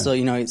 Okay. I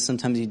still,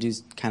 sometimes you do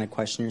kind of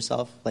question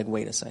yourself, like,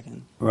 wait a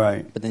second.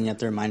 Right. But then you have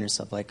to remind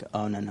yourself, like,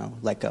 oh, no,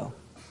 let go.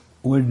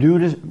 Well,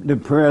 do the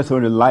prayer so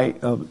the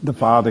light of the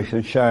Father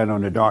should shine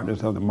on the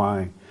darkness of the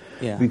mind.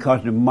 Yeah.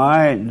 Because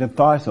the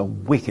thoughts are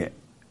wicked.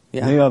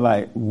 Yeah. They are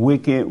like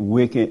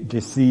wicked,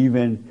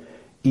 deceiving,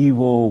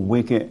 evil,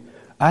 wicked.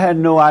 I had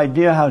no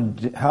idea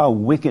how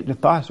wicked the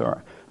thoughts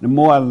are. The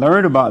more I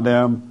learned about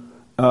them,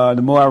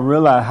 the more I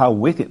realized how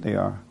wicked they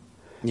are.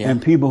 Yeah.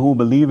 And people who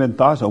believe in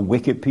thoughts are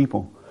wicked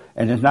people.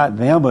 And it's not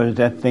them, but it's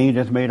that thing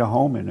that's made a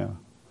home in them.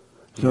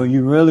 So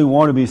you really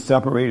want to be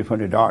separated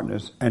from the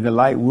darkness. And the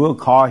light will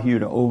cause you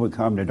to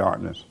overcome the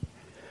darkness.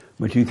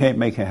 But you can't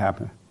make it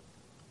happen.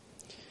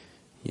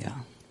 Yeah.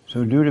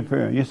 So do the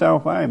prayer. You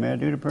sound fine, man.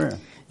 Do the prayer.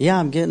 Yeah,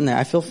 I'm getting there.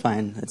 I feel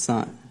fine. This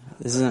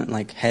isn't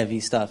like heavy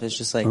stuff. It's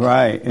just like,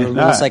 right. It's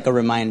almost like a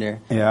reminder.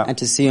 Yeah. And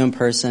to see you in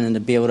person and to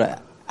be able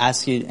to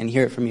ask you and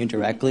hear it from you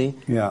directly.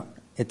 Yeah.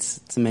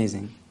 It's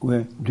amazing.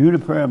 Well, do the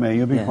prayer, man.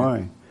 You'll be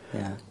fine.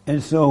 Yeah.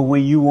 And so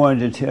when you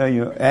wanted to tell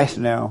your ex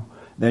now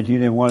that you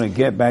didn't want to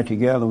get back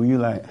together, were you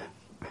like,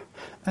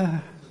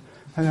 I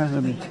got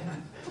something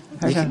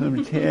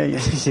to tell you.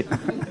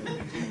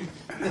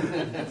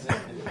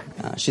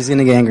 She's going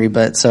to get angry,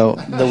 but so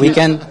the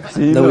weekend.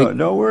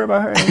 Don't worry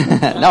about her.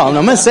 No, I'm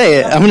going to say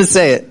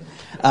it.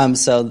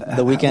 So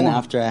the weekend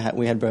after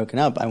we had broken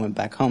up, I went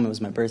back home. It was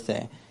my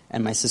birthday,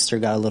 and my sister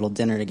got a little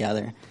dinner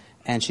together.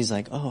 And she's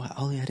like, "Oh,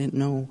 Ollie, I didn't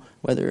know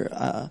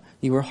whether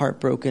you were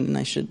heartbroken and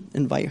I should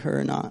invite her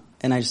or not."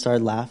 And I just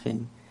started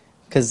laughing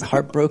because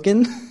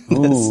heartbroken. That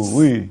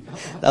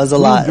was a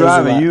lot. Who's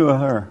driving, you or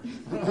her?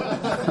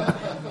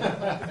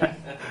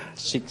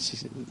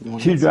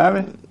 She's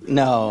driving?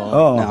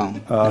 No.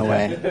 No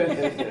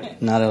way.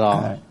 Not at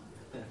all.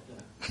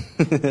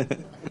 Right.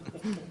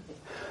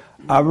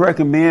 I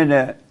recommend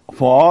that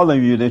for all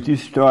of you that you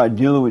start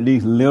dealing with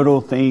these little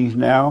things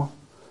now.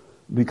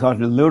 Because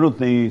the little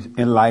things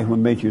in life will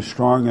make you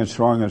stronger and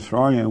stronger and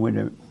stronger. And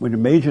when the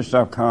major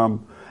stuff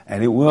comes,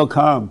 and it will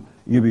come,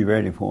 you'll be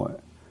ready for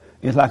it.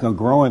 It's like a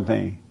growing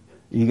thing.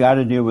 You got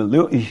to deal with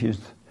little issues.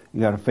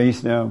 You got to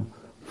face them,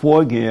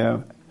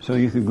 forgive, so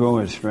you can grow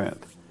in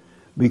strength.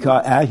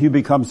 Because as you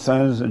become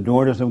sons and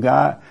daughters of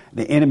God,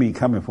 the enemy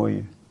coming for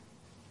you.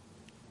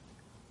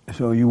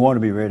 So you want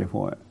to be ready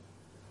for it.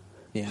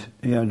 Yeah.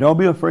 Yeah. Don't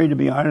be afraid to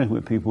be honest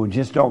with people.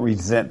 Just don't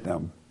resent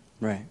them.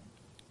 Right.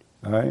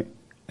 All right.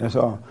 That's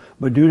all.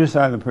 But do the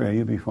silent prayer.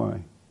 You'll be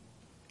fine.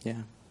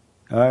 Yeah.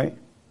 All right?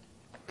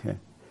 Okay.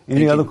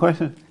 Any other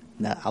questions?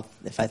 No,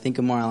 if I think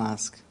of more, I'll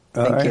ask.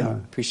 Thank you.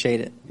 Appreciate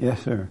it.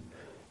 Yes, sir.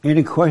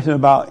 Any question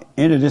about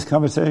any of this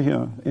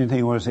conversation? Anything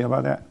you want to say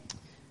about that?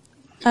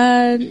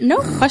 No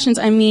questions.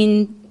 I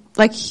mean,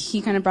 like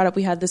he kind of brought up,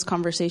 we had this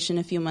conversation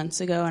a few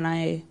months ago, and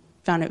I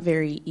found it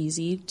very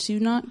easy to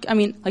not. I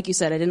mean, like you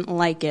said, I didn't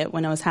like it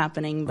when it was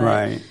happening, but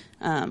Right.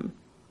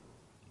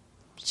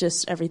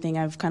 Just everything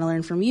I've kind of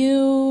learned from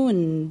you,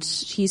 and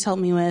he's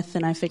helped me with,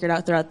 and I figured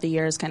out throughout the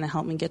years, kind of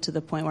helped me get to the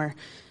point where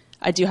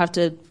I do have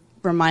to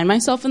remind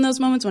myself in those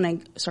moments when I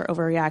start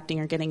overreacting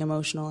or getting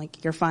emotional,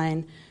 like, you're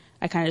fine.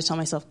 I kind of just tell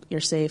myself, you're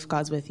safe,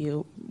 God's with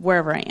you,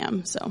 wherever I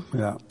am. So,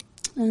 Yeah.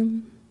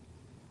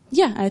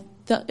 yeah, I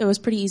thought it was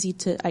pretty easy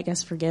to, I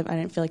guess, forgive. I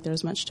didn't feel like there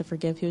was much to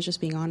forgive. He was just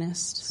being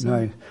honest. So.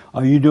 Nice.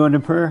 Are you doing the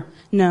prayer?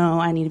 No,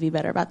 I need to be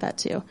better about that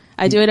too.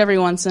 I do it every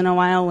once in a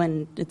while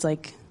when it's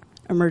like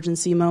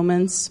emergency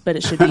moments, but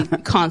it should be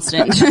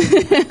constant.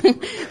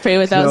 Pray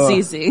without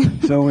ceasing.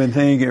 So when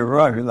things get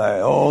rough, you're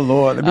like, oh,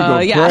 Lord, let me go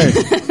Yeah.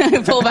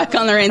 pray. Pull back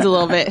on the reins a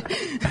little bit.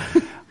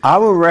 I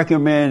would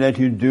recommend that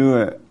you do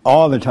it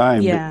all the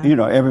time. Yeah. You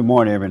know, every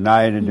morning, every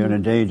night, and during the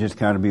day, just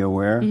kind of be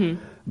aware.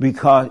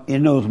 Because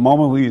in those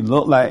moments where you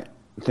look like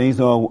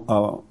things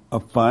are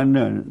fun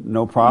and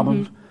no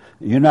problems,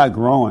 you're not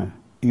growing.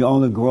 You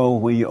only grow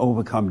when you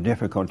overcome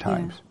difficult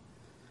times. Yeah.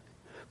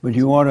 But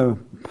you want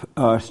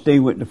to stay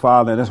with the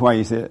Father. That's why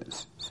he said,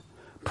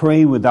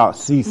 pray without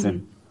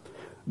ceasing.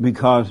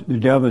 Because the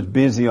devil is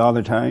busy all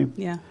the time.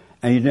 Yeah.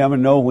 And you never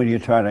know when you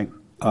try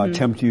to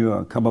tempt you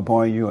or come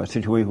upon you, or a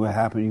situation will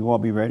happen. You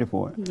won't be ready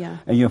for it. Yeah.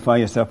 And you'll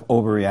find yourself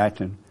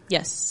overreacting.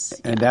 Yes.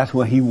 And that's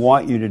what he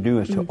wants you to do,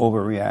 is to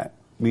overreact,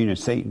 meaning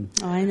Satan.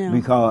 Oh, I know.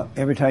 Because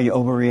every time you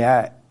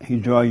overreact, he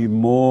draws you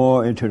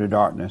more into the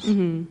darkness.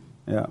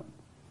 Yeah.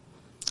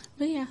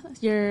 But yeah,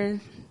 your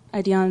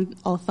idea on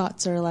all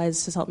thoughts are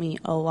lies has helped me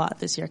a lot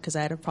this year because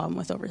I had a problem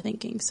with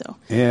overthinking. So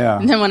Yeah.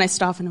 and then when I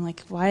stop and I'm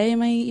like, why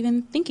am I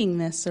even thinking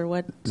this, or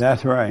what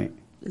That's right.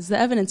 is the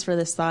evidence for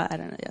this thought? I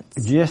don't know.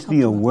 It's Just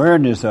the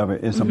awareness of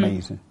it is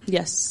amazing.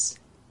 yes,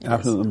 it is.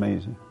 Absolutely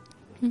amazing.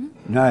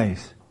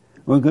 Nice.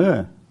 Well,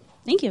 good.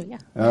 Thank you. Yeah.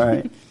 All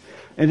right.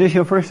 Is this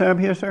your first time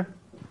here, sir?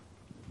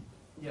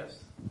 Yes.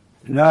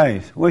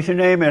 Nice. What's your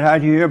name and how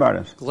did you hear about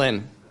us?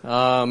 Glenn,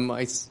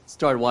 I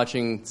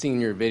started seeing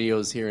your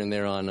videos here and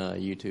there on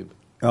YouTube.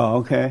 Oh,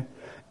 okay.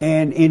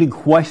 And any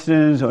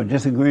questions or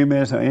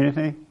disagreements or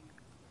anything?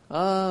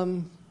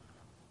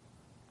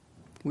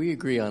 We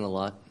agree on a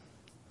lot.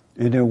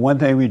 Is there one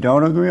thing we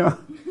don't agree on?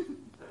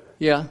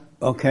 Yeah,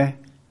 Okay.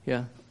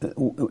 yeah.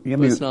 You But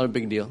mean, it's not a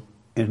big deal.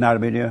 it's not a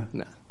big deal?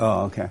 No,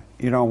 Oh, okay.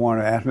 You don't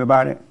want to ask me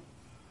about it?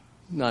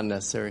 not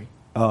necessary.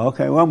 Oh,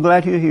 okay. Well, I'm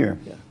glad you're here.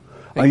 Yeah.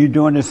 Are you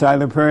doing the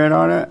silent prayer and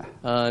all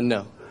that?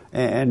 No.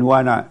 And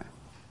why not?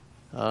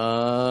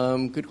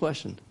 Good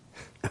question.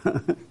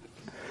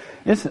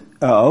 It's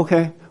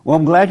okay. Well,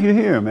 I'm glad you're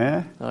here,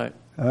 man. All right.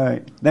 All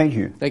right. Thank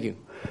you. Thank you.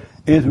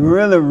 It's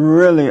really,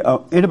 really,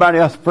 anybody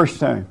else first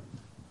time?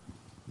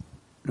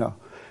 No.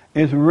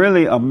 It's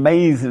really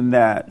amazing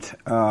that,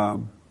 that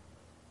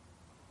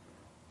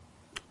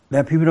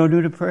people don't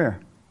do the prayer.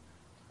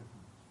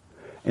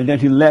 And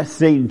that you let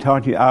Satan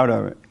talk you out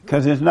of it.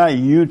 Because it's not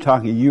you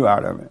talking you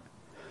out of it.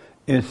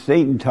 It's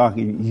Satan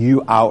talking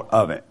you out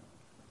of it.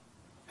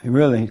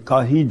 Really,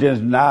 because he does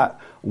not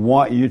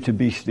want you to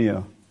be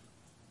still.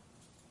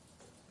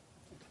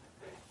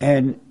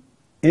 And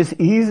it's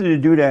easy to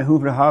do that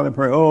hoop and holler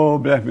prayer. Oh,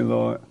 bless me,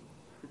 Lord.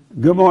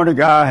 Good morning,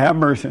 God. Have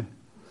mercy.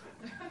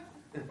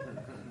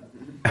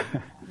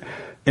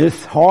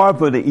 It's hard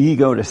for the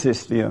ego to sit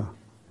still.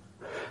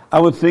 I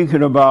was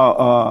thinking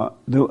about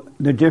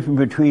the difference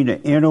between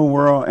the inner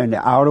world and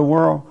the outer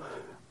world.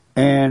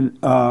 And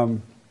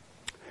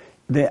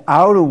the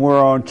outer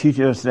world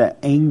teaches us that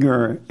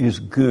anger is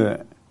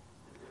good,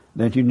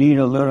 that you need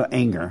a little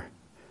anger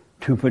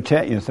to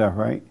protect yourself,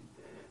 right?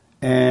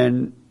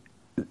 And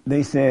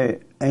they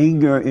said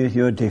anger is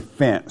your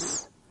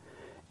defense.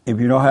 If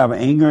you don't have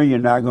anger, you're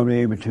not going to be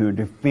able to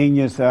defend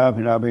yourself,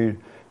 you're not going to be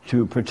able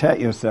to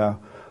protect yourself.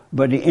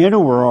 But the inner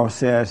world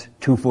says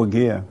to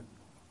forgive.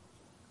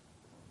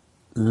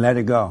 Let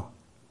it go.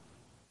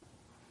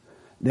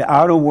 The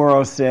outer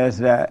world says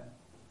that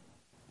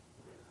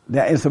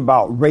it's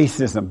about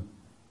racism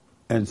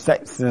and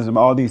sexism,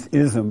 all these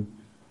isms.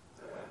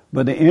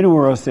 But the inner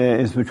world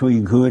says it's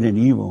between good and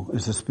evil.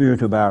 It's a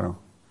spiritual battle.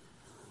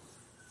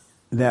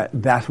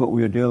 That's what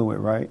we're dealing with,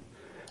 right?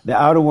 The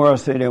outer world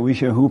says that we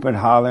should hoop and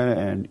holler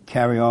and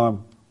carry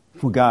on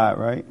for God,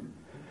 right?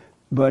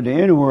 But the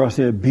inner world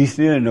says, be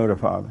still and know the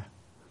Father.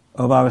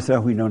 Of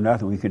ourselves we know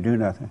nothing, we can do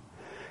nothing.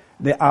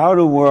 The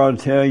outer world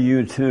tell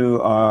you to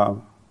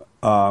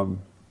that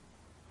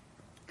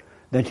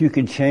you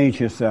can change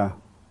yourself.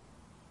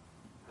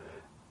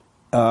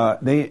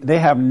 They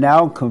have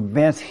now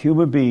convinced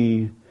human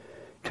beings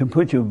to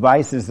put your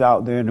vices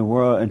out there in the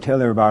world and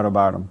tell everybody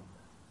about them.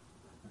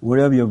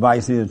 Whatever your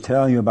vice is,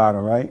 tell you about it,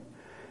 right?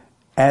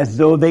 As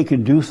though they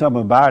can do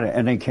something about it,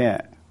 and they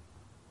can't.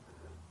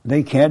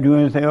 They can't do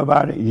anything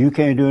about it. You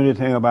can't do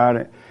anything about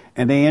it.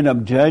 And they end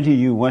up judging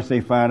you once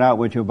they find out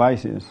what your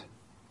vice is.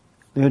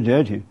 They'll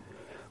judge you.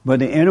 But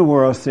the inner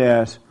world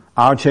says,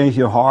 I'll change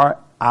your heart,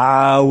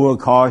 I will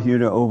cause you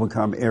to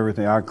overcome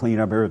everything. I'll clean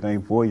up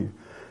everything for you.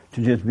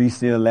 To just be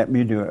still, let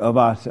me do it. Of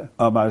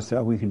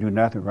ourselves, we can do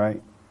nothing,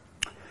 right?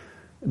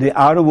 The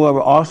outer world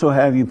will also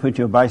have you put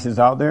your vices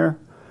out there,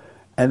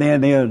 and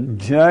then they'll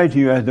judge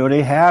you as though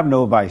they have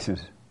no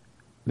vices.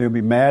 They'll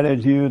be mad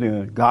at you,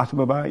 they'll gossip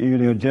about you,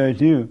 they'll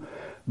judge you,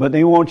 but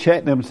they won't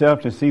check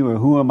themselves to see, well,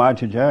 who am I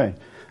to judge?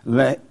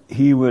 Let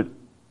he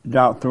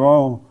without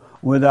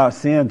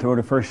sin throw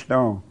the first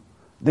stone.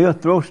 They'll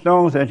throw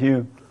stones at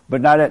you,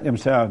 but not at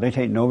themselves. They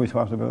take no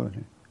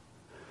responsibility.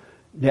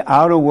 The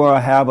outer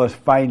world have us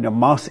fighting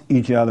amongst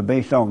each other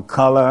based on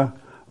color,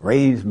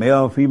 race,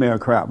 male, female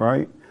crap,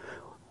 right?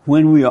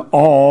 When we are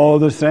all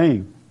the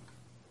same.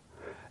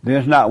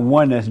 There's not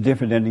one that's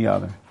different than the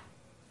other.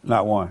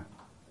 Not one.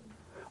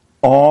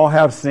 All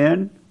have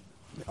sinned.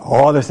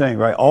 All the same,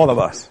 right? All of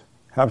us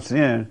have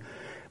sinned.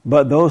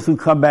 But those who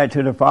come back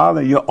to the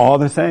Father, you're all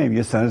the same.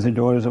 You're sons and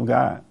daughters of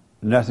God.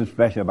 Nothing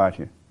special about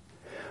you.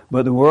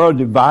 But the world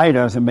divide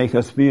us and make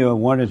us feel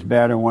one is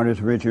better, one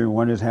is richer,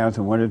 one is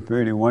handsome, one is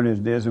pretty, one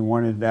is this and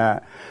one is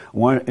that.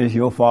 One is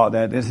your fault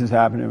that this is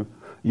happening,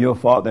 your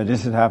fault that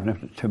this is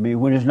happening to me,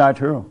 when it's not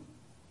true.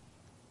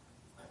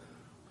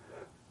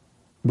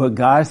 But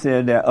God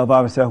said that of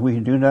ourselves we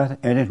can do nothing,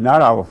 and it's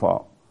not our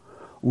fault.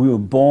 We were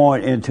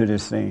born into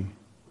this thing.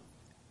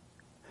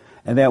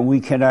 And that we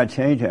cannot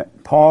change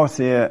it. Paul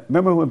said,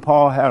 remember when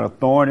Paul had a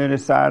thorn in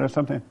his side or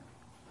something?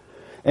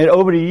 And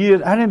over the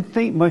years, I didn't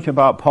think much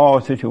about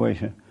Paul's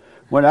situation.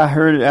 When I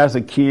heard it as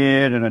a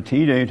kid and a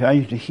teenager, I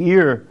used to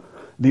hear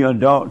the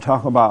adult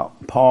talk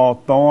about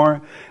Paul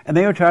thorn, and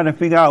they were trying to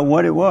figure out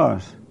what it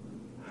was.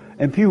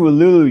 And people were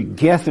literally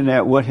guessing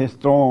at what his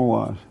thorn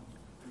was.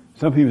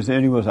 Some people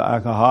said he was an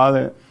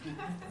alcoholic.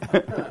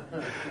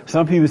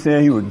 Some people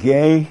said he was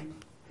gay.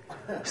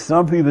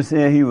 Some people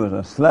said he was a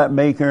slut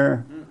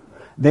maker.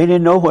 They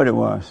didn't know what it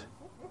was.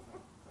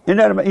 You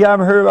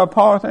ever heard about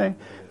Paul's thing?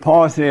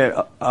 Paul said,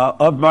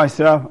 of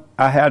myself,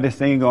 I have this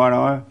thing going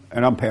on,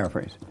 and I'm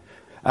paraphrasing.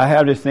 I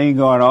have this thing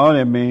going on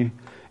in me,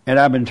 and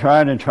I've been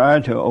trying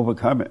to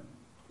overcome it.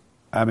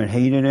 I've been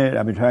hating it.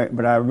 I've been trying,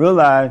 but I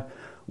realized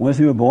once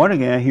he was born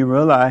again, he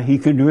realized he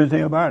couldn't do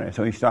anything about it,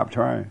 so he stopped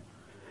trying,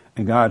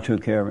 and God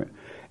took care of it.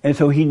 And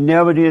so he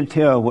never did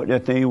tell what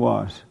that thing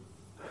was.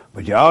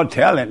 But y'all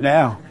tell it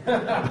now.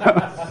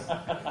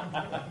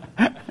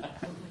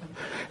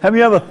 Have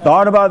you ever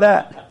thought about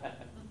that?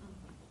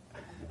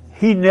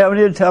 He never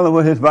did tell her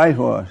what his vice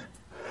was.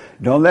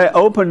 Don't let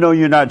Oprah know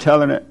you're not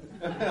telling it.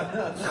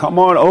 Come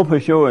on,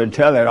 Oprah show and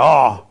tell it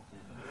all.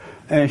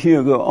 And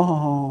she'll go,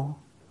 oh,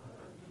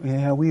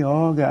 yeah, we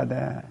all got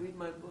that. Read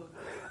my book.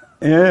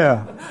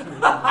 Yeah.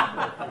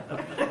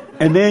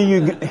 And then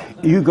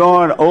you go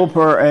on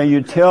Oprah and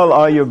you tell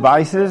all your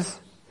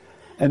vices,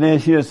 and then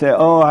she'll say,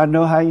 oh, I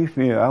know how you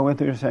feel. I went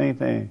through the same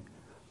thing.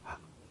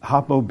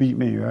 Hoppo beat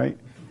me, right?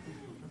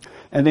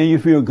 And then you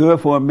feel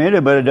good for a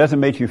minute, but it doesn't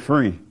make you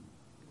free.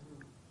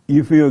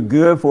 You feel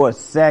good for a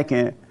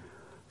second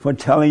for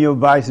telling your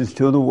vices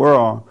to the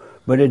world,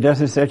 but it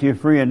doesn't set you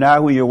free. And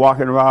now when you're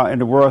walking around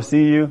and the world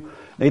see you,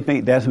 they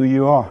think that's who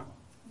you are.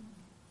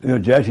 They'll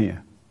judge you.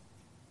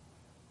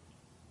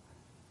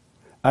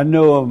 I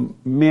know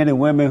of men and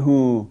women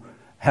who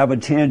have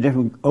attended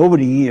different, over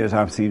the years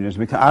I've seen this,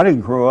 because I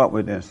didn't grow up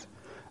with this.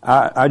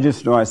 I just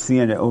started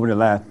seeing it over the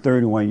last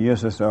 31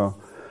 years or so.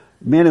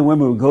 Men and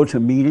women would go to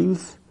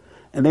meetings,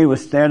 and they would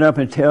stand up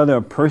and tell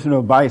their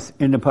personal vice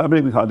in the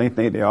public because they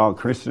think they're all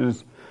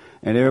Christians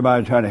and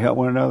everybody trying to help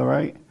one another,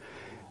 right?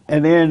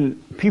 And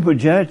then people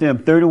judge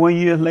them 31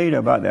 years later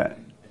about that.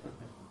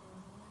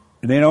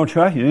 They don't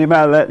trust you. They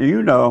might not let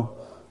you know,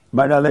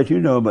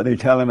 but they're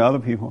telling other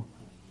people.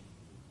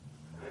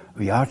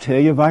 Y'all tell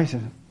your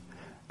vices.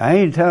 I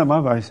ain't telling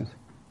my vices.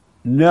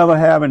 Never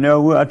have and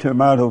never will. I turn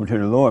mine over to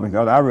the Lord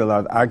because I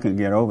realized I couldn't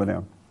get over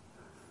them.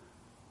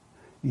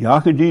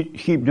 Y'all can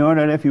keep doing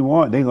that if you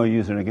want. They're going to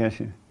use it against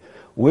you.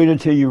 Wait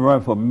until you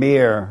run for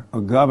mayor or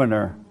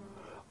governor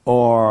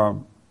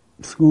or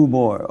school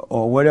board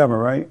or whatever,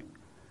 right?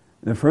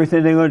 The first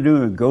thing they're going to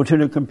do is go to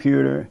the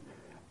computer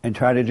and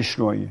try to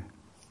destroy you.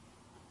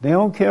 They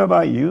don't care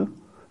about you.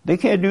 They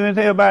can't do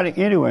anything about it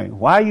anyway.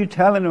 Why are you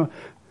telling them?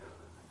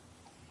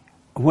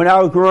 When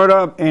I was growing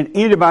up and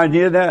anybody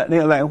did that, they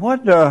were like,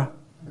 what the?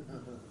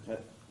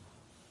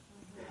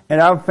 And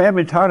our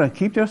family taught us,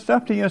 keep your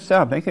stuff to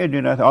yourself. They can't do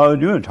nothing. All they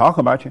do is talk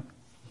about you.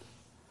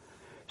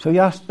 So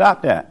y'all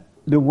stop that.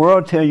 The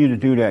world tell you to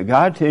do that.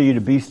 God tell you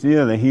to be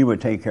still and he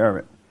would take care of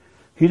it.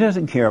 He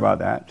doesn't care about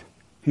that.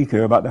 He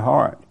cares about the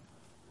heart.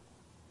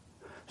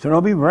 So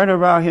don't be running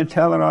around here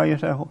telling all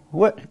yourself,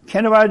 what?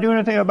 Can't nobody do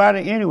anything about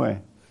it anyway?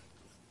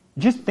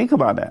 Just think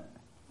about that.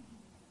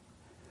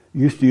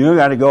 You still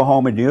got to go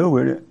home and deal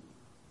with it.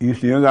 You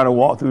still got to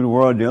walk through the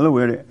world dealing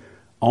with it.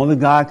 Only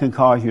God can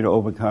cause you to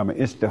overcome it.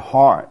 It's the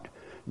heart,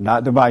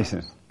 not the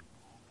vices.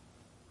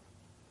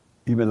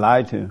 You've been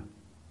lied to.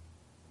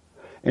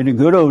 In the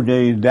good old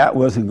days, that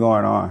wasn't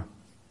going on.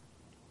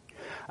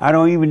 I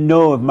don't even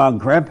know if my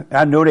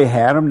I know they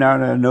had them now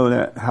that I know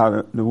that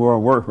how the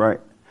world works,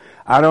 right?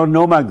 I don't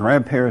know my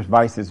grandparents'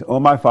 vices,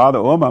 or my father,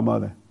 or my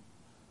mother,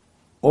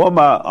 or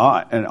my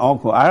aunt and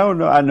uncle. I don't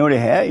know. I know they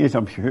had it.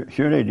 I'm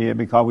sure they did,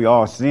 because we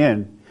all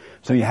sinned,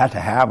 so you have to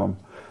have them.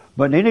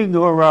 But they didn't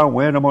go around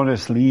wearing them on their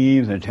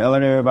sleeves and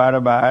telling everybody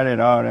about it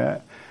and all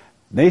that.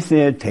 They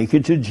said, take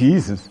it to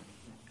Jesus.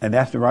 And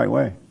that's the right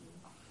way.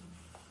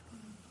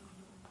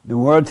 The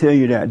world tell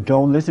you that.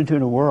 Don't listen to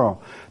the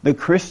world. The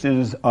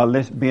Christians are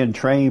being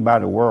trained by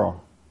the world.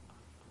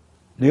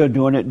 They're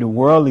doing it the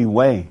worldly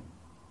way.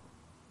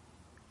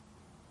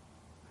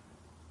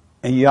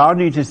 And y'all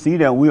need to see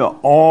that we are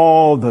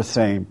all the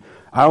same.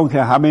 I don't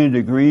care how many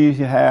degrees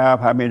you have,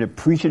 how many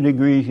preaching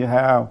degrees you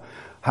have,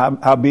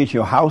 how big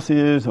your house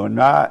is or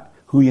not,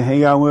 who you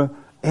hang out with.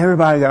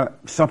 Everybody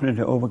got something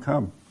to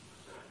overcome.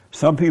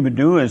 Some people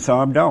do and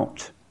some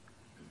don't.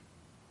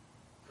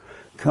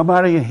 Come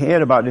out of your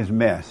head about this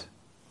mess.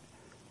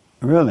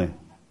 Really.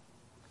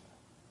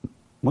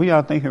 What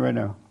y'all thinking right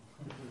now?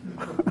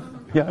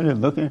 Y'all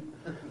just looking?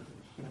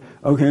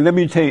 Okay, let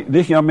me take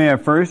this young man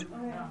first,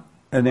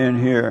 and then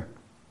here.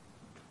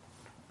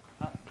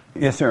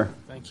 Yes, sir.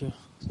 Thank you,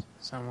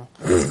 Samuel.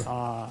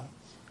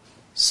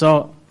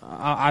 So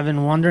I've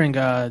been wondering,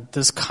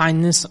 does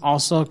kindness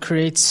also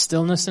create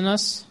stillness in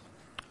us?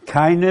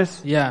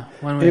 Kindness? Yeah.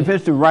 If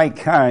it's the right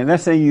kind,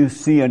 let's say you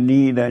see a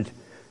need that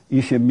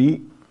you should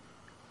meet,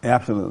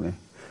 absolutely.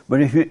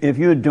 But if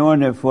you're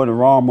doing it for the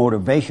wrong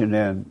motivation,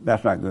 then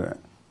that's not good.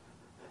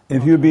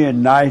 If you're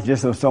being nice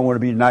just so someone to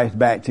be nice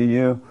back to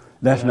you,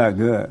 that's not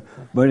good.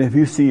 But if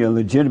you see a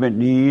legitimate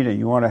need and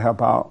you want to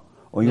help out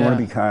or you want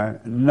to be kind,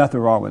 nothing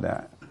wrong with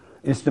that.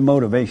 It's the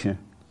motivation.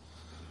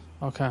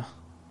 Okay.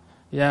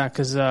 Yeah,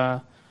 because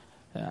I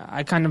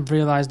kind of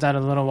realized that a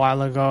little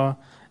while ago,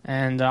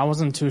 and I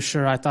wasn't too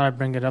sure. I thought I'd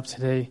bring it up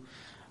today.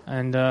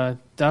 And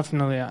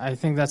definitely, I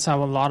think that's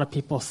how a lot of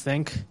people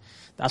think.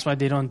 That's why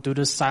they don't do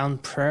the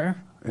silent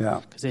prayer. Yeah.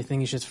 Because they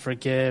think you should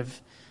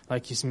forgive,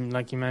 like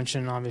you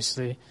mentioned,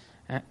 obviously.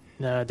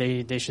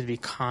 They should be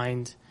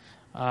kind.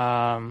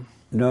 No,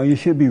 you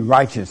should be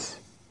righteous.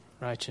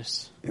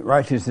 Righteous.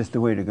 Righteous is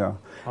the way to go.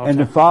 Okay. And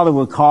the Father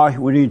will cause,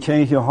 when He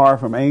change your heart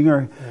from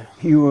anger,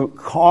 He will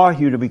cause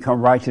you to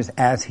become righteous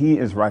as He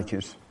is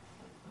righteous.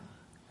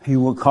 He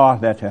will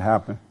cause that to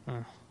happen.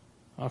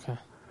 Okay.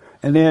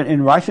 And then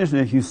in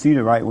righteousness, you see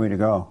the right way to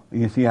go.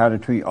 You see how to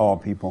treat all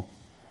people.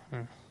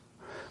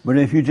 But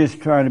if you're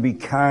just trying to be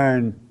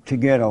kind to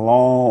get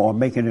along or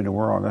make it in the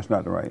world, that's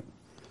not the right.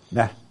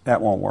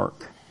 That won't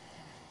work.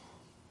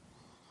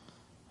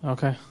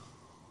 Okay.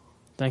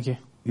 Thank you.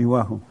 You're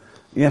welcome.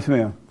 Yes,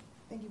 ma'am.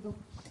 Thank you, Bill.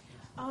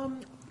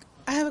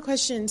 I have a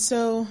question.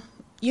 So,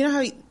 you know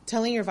how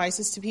telling your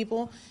vices to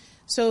people?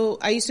 So,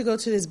 I used to go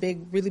to this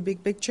really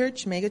big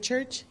church, mega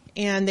church,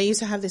 and they used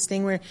to have this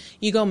thing where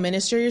you go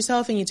minister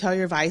yourself and you tell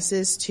your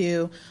vices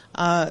to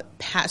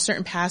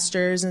certain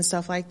pastors and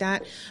stuff like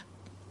that.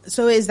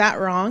 So, is that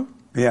wrong?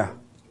 Yeah.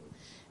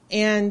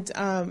 And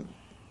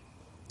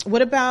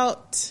what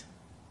about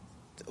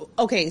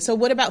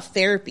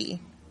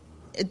therapy?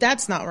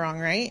 That's not wrong,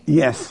 right?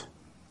 Yes.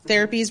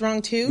 Therapy is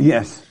wrong too?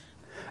 Yes.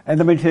 And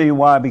let me tell you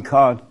why,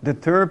 because the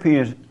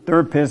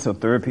therapists or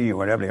therapy or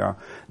whatever they are,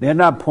 they're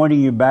not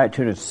pointing you back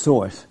to the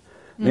source.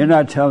 They're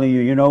not telling you,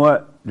 you know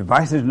what, the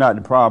vice is not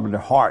the problem, the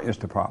heart is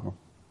the problem.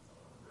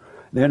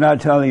 They're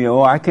not telling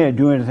you, I can't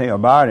do anything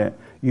about it.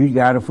 You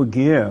got to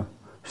forgive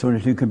so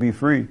that you can be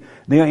free.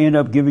 They'll end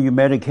up giving you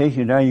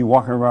medication. Now you're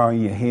walking around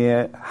in your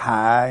head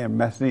high and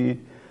messy.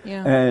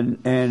 Yeah.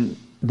 And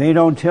they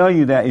don't tell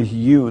you that it's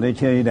you. They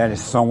tell you that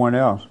it's someone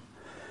else.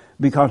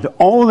 Because the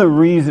only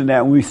reason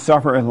that we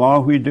suffer as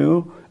long as we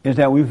do is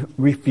that we've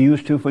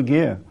refused to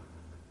forgive.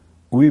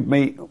 We've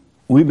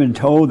been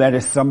told that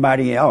it's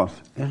somebody else.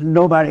 There's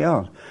nobody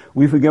else.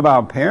 We forgive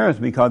our parents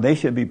because they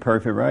should be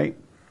perfect, right?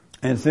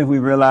 And since we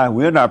realize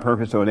we're not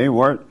perfect, so they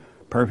weren't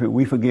perfect,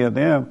 we forgive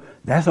them.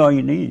 That's all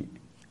you need.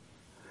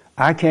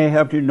 I can't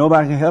help you.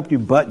 Nobody can help you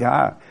but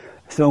God.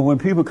 So when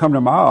people come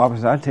to my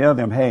office, I tell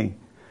them, hey,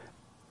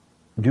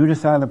 do the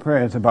silent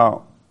prayer. It's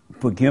about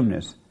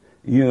forgiveness.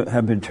 You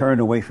have been turned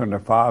away from the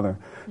Father.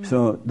 Mm-hmm.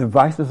 So the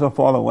vices will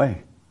fall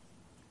away.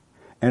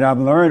 And I've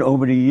learned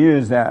over the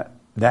years that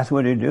that's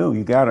what they do.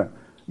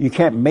 You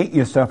can't make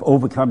yourself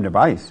overcome the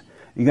vice.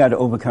 You got to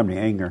overcome the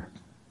anger.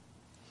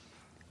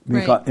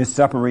 Because it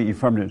separates you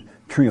from the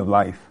tree of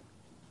life.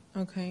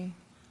 Okay.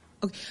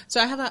 So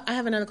I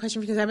have another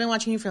question because I've been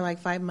watching you for like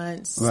 5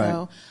 months. Right.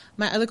 So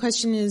my other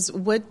question is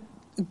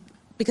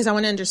because I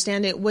want to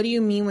understand it. What do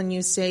you mean when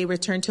you say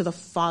return to the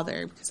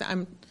Father? Because I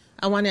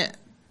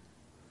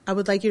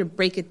would like you to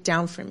break it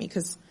down for me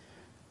because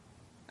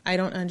I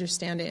don't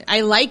understand it.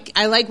 I like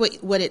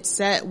what it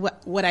said,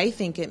 what I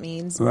think it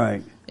means.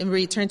 Right. And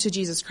return to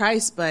Jesus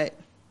Christ, but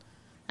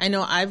I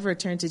know I've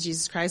returned to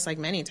Jesus Christ like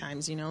many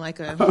times, no,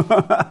 because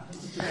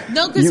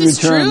it's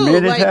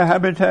true.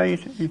 I've been telling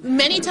you.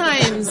 Many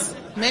times.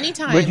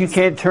 But you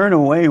can't turn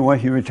away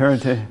once you return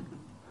to.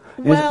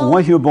 Well,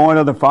 once you're born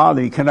of the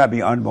Father, you cannot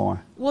be unborn.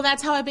 Well,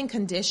 that's how I've been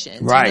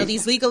conditioned. Right.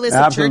 These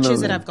legalistic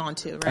churches that I've gone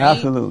to, right?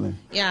 Absolutely.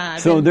 Yeah.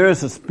 So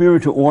there's a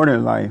spiritual order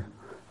in life.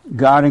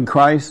 God in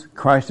Christ,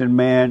 Christ in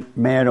man,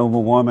 man over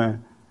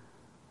woman,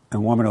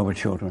 and woman over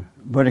children.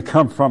 But it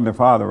comes from the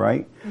Father,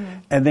 right? Mm-hmm.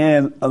 And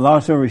then,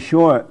 long story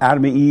short,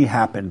 Adam and Eve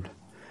happened.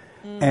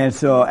 Mm-hmm. And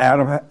so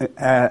Adam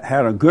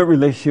had a good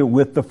relationship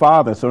with the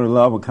Father, so the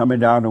love was coming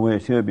down the way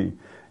it should be.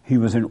 He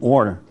was in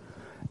order.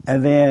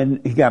 And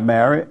then he got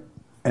married,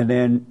 and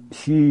then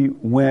she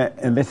went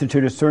and listened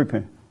to the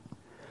serpent.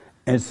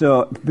 And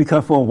so,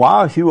 because for a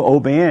while she was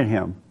obeying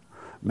him,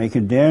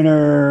 making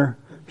dinner,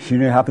 she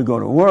didn't have to go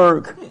to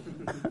work.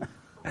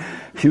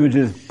 She was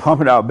just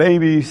pumping out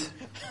babies.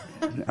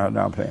 No,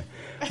 I'm playing.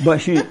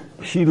 But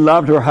she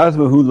loved her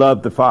husband who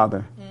loved the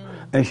Father.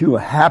 And she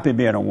was happy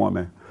being a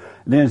woman.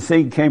 Then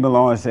Satan came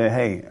along and said,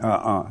 hey,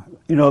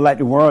 like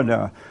the world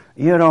does,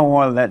 you don't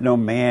want to let no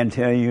man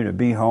tell you to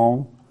be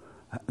home.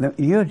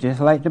 You're just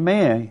like the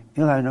man.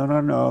 You're like,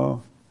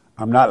 no.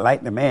 I'm not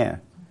like the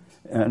man.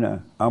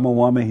 And I'm a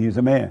woman, he's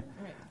a man.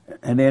 Right.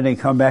 And then they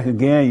come back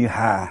again, you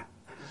high.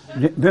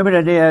 Remember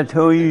that day I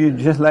told you,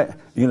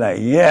 you're like,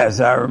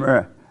 yes, I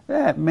remember.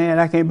 That man,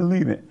 I can't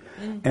believe it.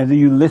 Mm-hmm. And then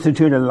you listen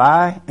to the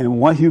lie, and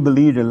once you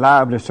believe the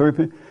lie of the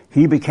serpent,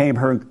 he became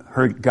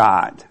her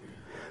God.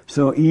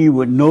 So Eve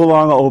would no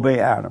longer obey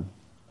Adam.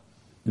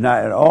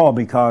 Not at all,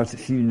 because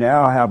she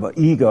now have an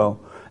ego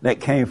that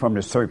came from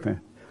the serpent.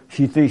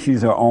 She thinks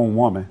she's her own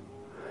woman.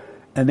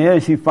 And then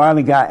she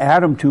finally got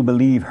Adam to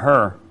believe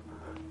her.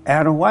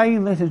 Adam, why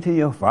you listen to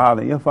your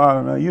father? Your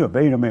father, you're a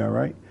beta male,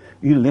 right?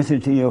 You listen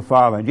to your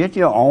father. Get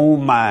your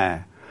own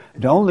mind.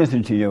 Don't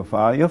listen to your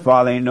father. Your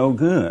father ain't no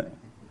good.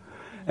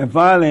 And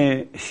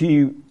finally,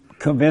 she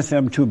convinced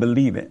him to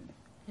believe it.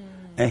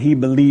 And he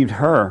believed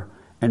her.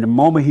 And the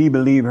moment he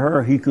believed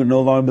her, he could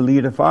no longer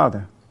believe the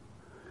Father.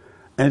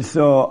 And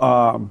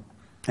so,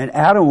 and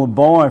Adam was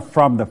born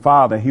from the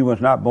Father. He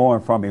was not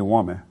born from a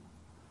woman.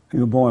 He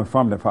was born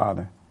from the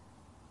Father.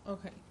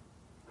 Okay.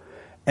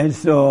 And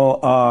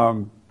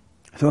so,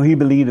 so he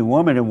believed the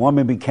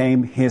woman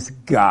became his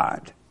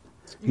God.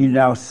 He's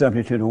now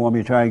subject to the woman.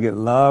 He's trying to get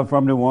love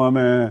from the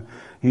woman.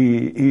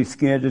 He's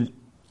scared to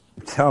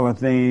tell her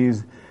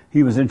things.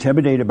 He was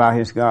intimidated by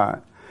his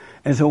God.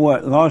 And so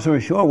long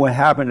story short, what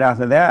happened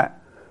after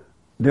that,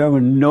 there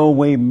was no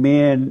way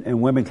men and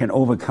women can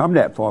overcome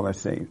that fallen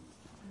state.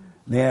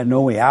 They had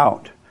no way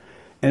out.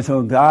 And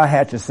so God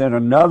had to send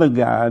another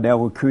God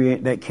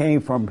that came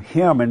from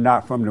him and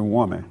not from the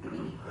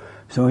woman.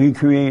 So he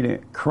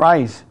created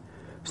Christ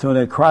so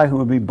that Christ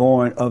would be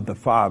born of the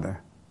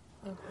Father.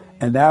 Okay.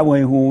 And that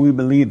way, when we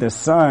believe the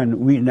Son,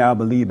 we now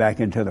believe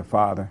back into the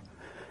Father.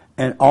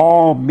 And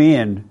all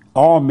men,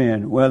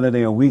 whether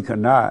they are weak or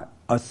not,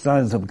 are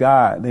sons of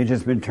God. They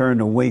just been turned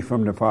away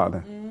from the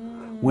Father.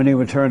 When they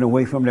were turned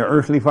away from their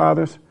earthly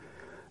fathers,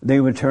 they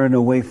were turned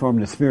away from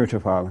the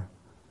spiritual Father.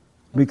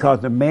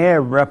 Because the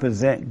man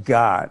represents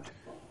God.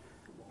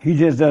 He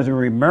just doesn't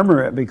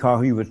remember it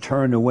because he was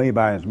turned away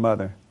by his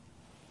mother.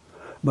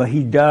 But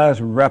he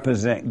does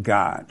represent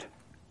God.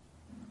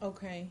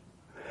 Okay.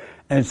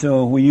 And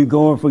so when you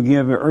go and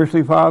forgive your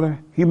earthly father,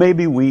 he may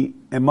be weak,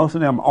 and most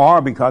of them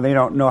are because they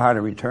don't know how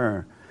to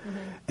return.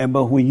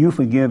 But when you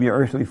forgive your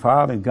earthly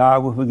father,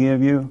 God will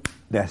forgive you.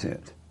 That's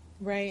it.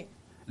 Right.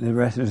 The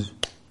rest is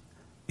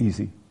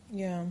easy.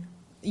 Yeah.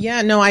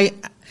 Yeah. No,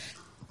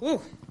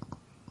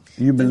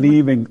 You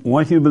believe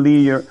once you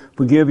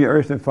forgive your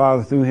earthly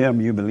father through him,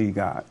 you believe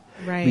God.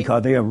 Right.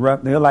 Because they're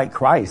like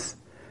Christ.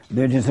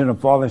 They're just in a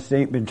fallen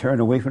state, been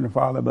turned away from the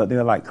Father, but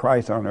they're like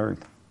Christ on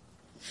earth.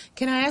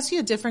 Can I ask you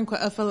a different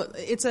question?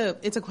 It's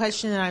a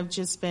question that I've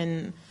just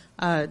been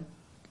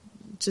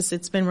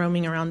it's been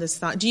roaming around this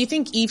thought. Do you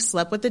think Eve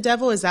slept with the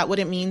devil? Is that what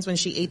it means when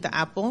she ate the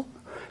apple?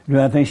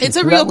 Yeah, I think it's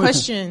a real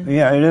question.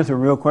 Yeah, it is a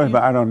real question,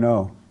 but I don't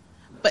know.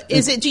 But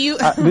is it? Do you?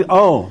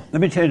 Let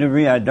me tell you the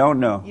reason I don't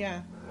know.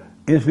 Yeah.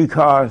 It's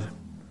because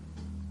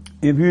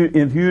if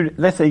you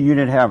let's say you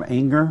didn't have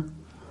anger,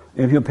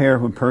 if your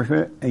parents were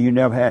perfect and you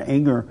never had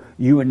anger,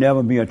 you would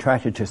never be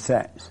attracted to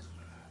sex.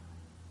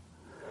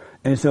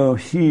 And so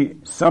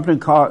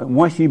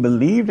once she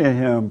believed in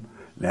him,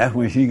 that's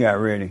when she got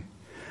ready.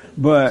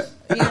 But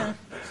yeah.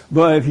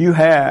 but if you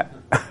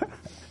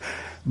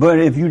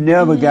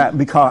never got,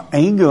 because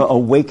anger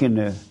awakened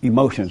the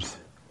emotions.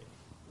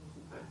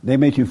 They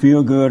make you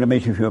feel good or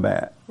make you feel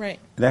bad. Right.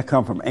 That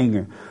comes from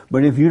anger.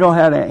 But if you don't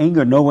have that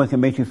anger, no one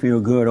can make you feel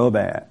good or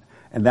bad.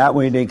 And that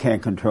way they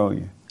can't control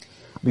you.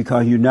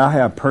 Because you now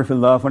have perfect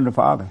love from the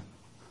Father.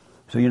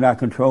 So you're not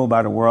controlled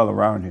by the world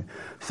around you.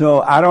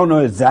 So I don't know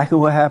exactly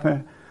what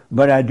happened,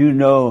 but I do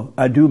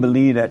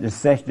believe that the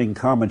sex didn't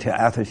come until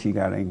after she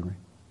got angry.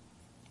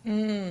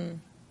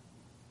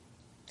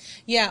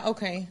 Yeah,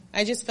 okay.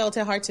 I just felt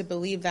it hard to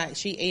believe that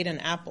she ate an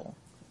apple.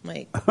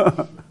 Like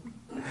apple.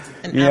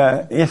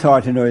 It's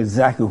hard to know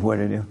exactly what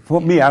it is. For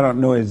me, I don't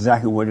know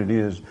exactly what it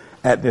is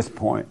at this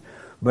point.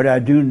 But I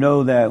do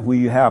know that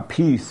when you have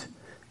peace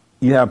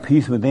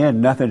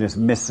within, nothing is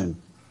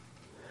missing.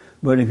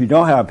 But if you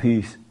don't have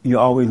peace, you're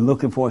always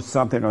looking for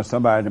something or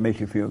somebody to make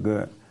you feel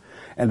good.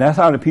 And that's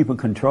how the people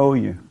control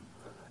you.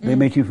 They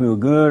make you feel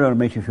good or they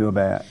make you feel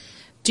bad.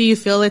 Do you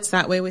feel it's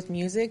that way with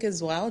music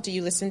as well? Do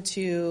you listen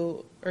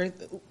to I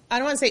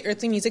don't want to say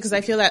earthly music because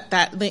I feel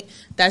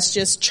that's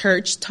just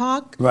church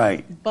talk.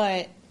 Right.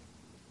 But,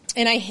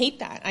 and I hate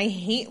that. I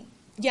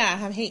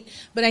have hate.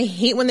 But I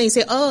hate when they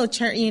say, oh,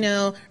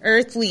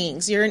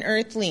 earthlings, you're an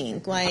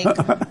earthling. Like,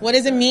 what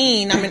does it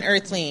mean I'm an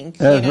earthling?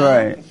 That's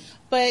right.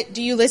 But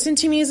do you listen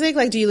to music?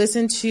 Like, do you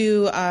listen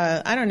to,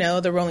 I don't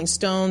know, the Rolling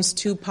Stones,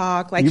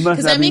 Tupac? Like, You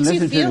must not that be makes you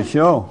listening to feel. the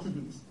show.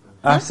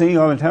 I sing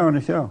all the time on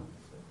the show.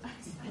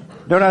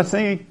 Don't I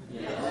sing?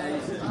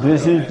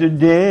 This is the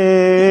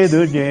day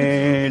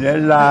that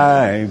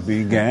life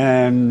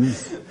began.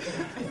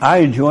 I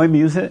enjoy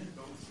music.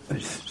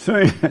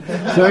 Only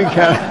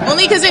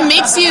because it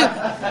makes you.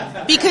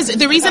 Because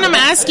the reason I'm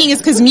asking is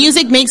because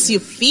music makes you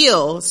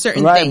feel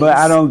certain right, things. but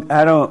I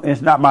don't.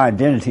 It's not my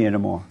identity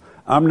anymore.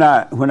 I'm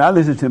not. When I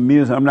listen to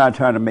music, I'm not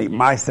trying to make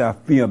myself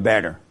feel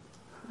better.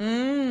 You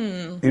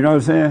know what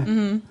I'm saying?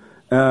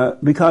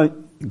 Mm-hmm. Because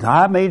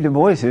God made the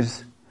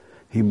voices.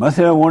 He must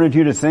have wanted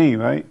you to sing,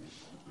 right?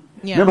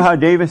 Yeah. Remember how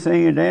David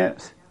sang and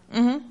danced?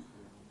 Mm-hmm.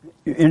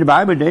 In the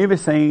Bible, David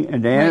sang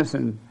and danced,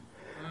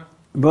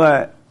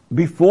 but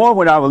before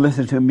when I would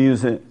listen to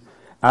music,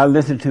 I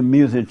listened to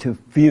music to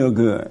feel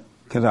good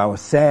because I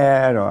was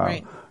sad or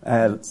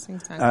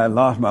I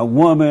lost my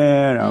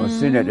woman. I was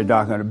sitting at the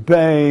dock of the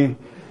bay,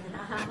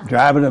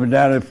 driving up and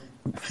down the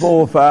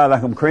 405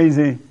 like I'm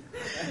crazy,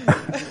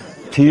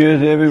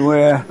 tears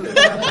everywhere.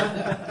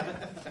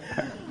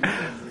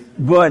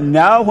 But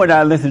now when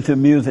I listen to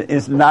music,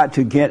 it's not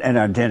to get an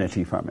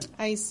identity from it.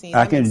 I see.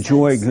 I can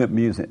enjoy good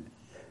music.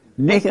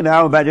 Nick and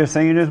I were about just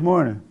singing this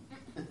morning.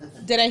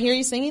 Did I hear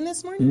you singing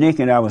this morning? Nick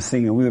and I was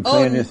singing. We were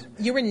playing this.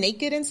 You were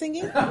naked and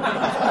singing?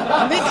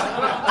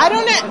 I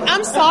don't know.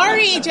 I'm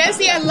sorry,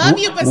 Jesse. I love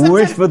you, but sometimes...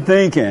 Wishful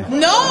thinking.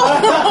 No.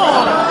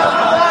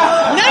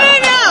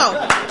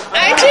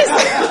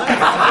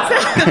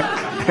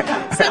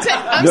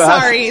 I'm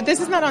sorry. This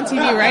is not on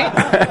TV, right?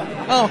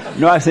 Oh.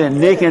 No, I said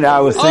Nick and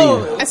I was singing.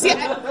 Oh, I see. Nick.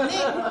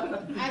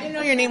 I didn't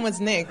know your name was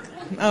Nick.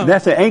 Oh.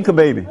 That's an anchor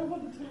baby.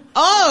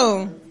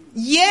 Oh.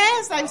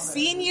 Yes, I've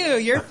seen you.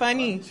 You're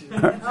funny.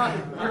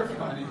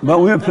 But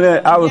we were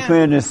playing. I was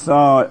playing this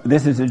song.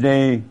 This is the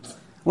day.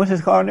 What's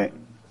this called, Nick?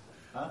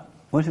 Huh?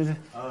 What's it?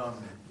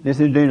 This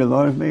is the day the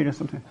Lord has made, or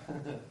something.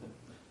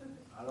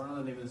 I don't know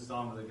the name of the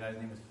song, but the guy's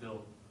name is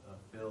Phil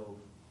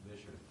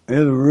Vischer. It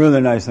was a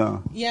really nice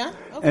song. Yeah.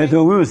 Okay. And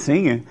so we were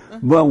singing.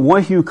 But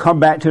once you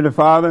come back to the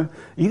Father,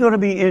 you're going to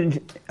be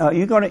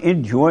you're going to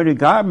enjoy it.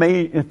 God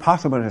made it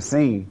possible to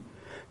sing.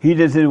 He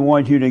doesn't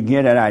want you to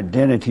get an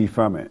identity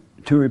from it,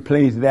 to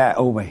replace that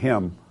over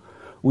Him.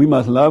 We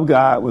must love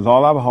God with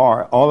all our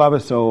heart, all our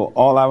soul,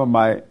 all our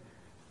might,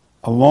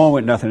 along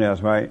with nothing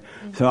else, right?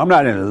 Mm-hmm. So I'm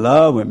not in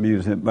love with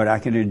music, but I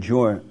can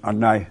enjoy a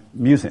nice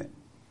music.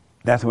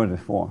 That's what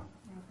it's for. Okay.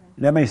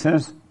 That makes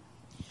sense?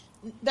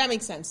 That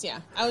makes sense, yeah.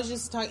 I was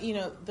just talking,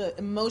 the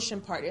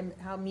emotion part and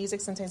how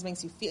music sometimes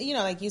makes you feel,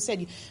 like you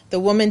said, the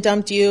woman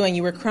dumped you and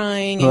you were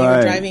crying and you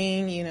were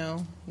driving,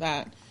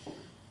 that.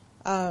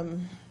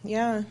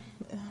 Yeah.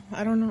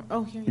 I don't know.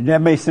 Oh, here.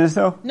 That makes sense,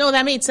 though? No,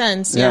 that made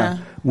sense. Yeah.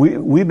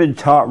 We've been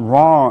taught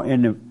wrong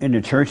in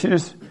the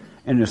churches,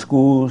 in the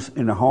schools,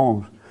 in the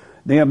homes.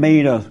 They have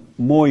made us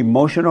more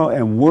emotional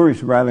and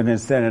worse rather than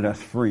setting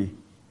us free.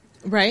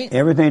 Right.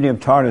 Everything they've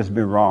taught us has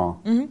been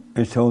wrong.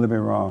 Mm-hmm. It's totally been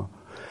wrong.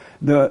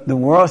 The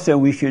world said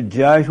we should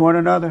judge one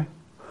another,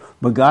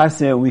 but God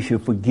said we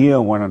should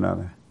forgive one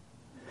another.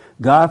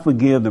 God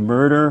forgive the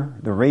murderer,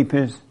 the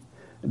rapist,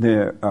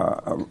 the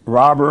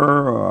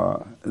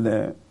robber,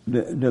 the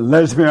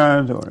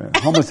lesbians, or the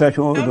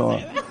homosexuals,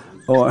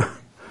 or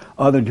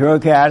the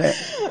drug addict.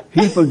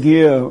 He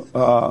forgive.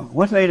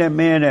 What's the name of that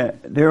man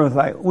that there was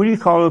like? What do you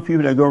call those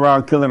people that go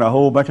around killing a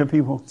whole bunch of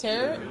people?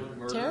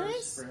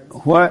 Terrorists?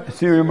 What?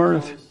 Serial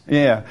murders?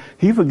 Yeah,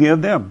 He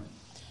forgive them.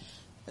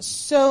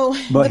 So,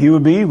 but He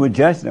would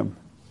judge them.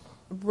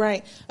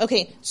 Right.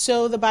 Okay.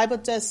 So the Bible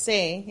does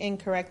say, and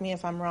correct me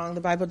if I'm wrong.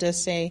 The Bible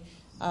does say,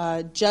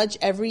 judge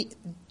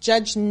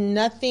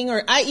nothing,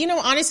 or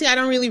honestly, I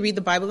don't really read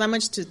the Bible that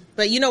much,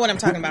 but you know what I'm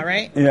talking about,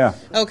 right? Yeah.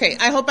 Okay.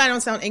 I hope I don't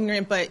sound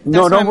ignorant, but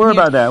no, don't worry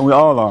about that. We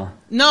all are.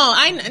 No,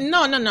 I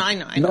know. I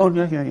know.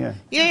 No, yeah.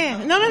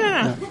 Yeah. No.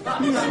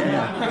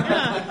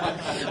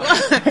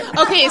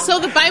 Okay, so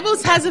the Bible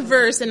has a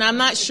verse, and I'm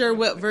not sure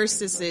what verse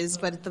this is,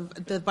 but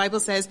the Bible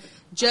says,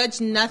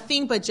 "Judge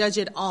nothing, but judge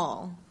it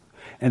all."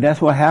 And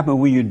that's what happens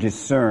when you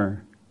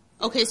discern.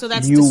 Okay, so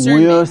that's you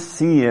discernment. will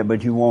see it,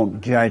 but you won't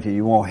judge it.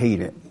 You won't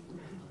hate it.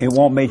 It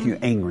won't make you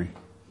angry.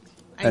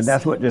 And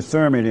that's what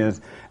discernment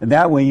is. And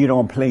that way you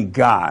don't play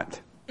God.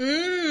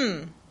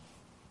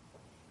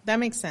 That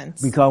makes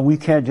sense. Because we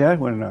can't judge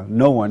one another.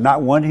 No one.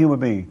 Not one human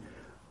being.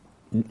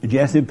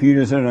 Jesse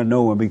Peterson or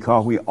no one,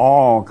 because we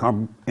all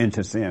come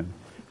into sin.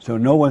 So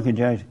no one can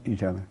judge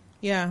each other.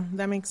 Yeah,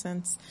 that makes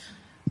sense.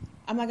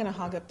 I'm not going to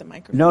hog up the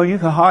microphone. No, you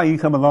can hog. You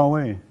come a long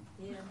way.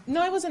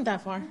 No, it wasn't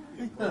that far.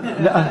 It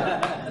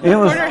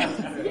was.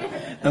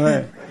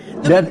 I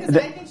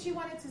think she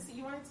wanted to see.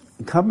 You wanted to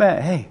see. Come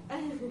back. Hey.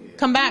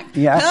 Come back.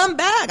 Yeah. Come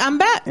back. I'm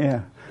back.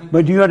 Yeah.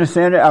 But do you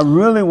understand it? I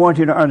really want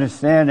you to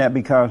understand that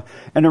because,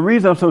 and the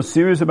reason I'm so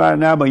serious about it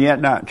now, but yet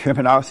not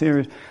tripping out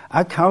serious,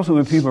 I counsel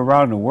with people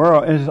around the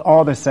world, and it's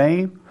all the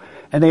same,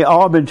 and they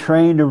all been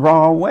trained the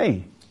wrong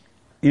way.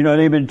 You know,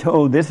 they've been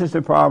told this is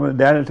the problem,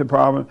 that is the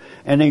problem,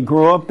 and they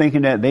grow up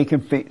thinking that they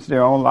can fix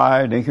their own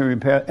life, they can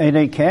repair, and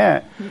they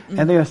can't,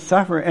 and they're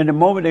suffering. And the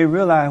moment they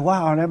realize,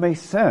 wow, that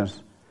makes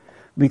sense,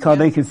 because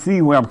they can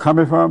see where I'm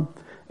coming from,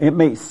 it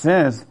makes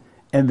sense,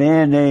 and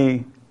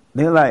then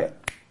they're like,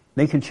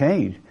 they can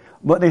change.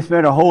 But they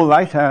spend a whole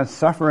lifetime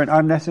suffering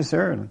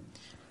unnecessarily.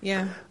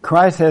 Yeah.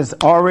 Christ has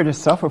already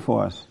suffered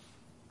for us.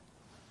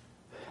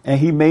 And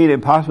he made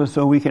it possible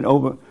so we can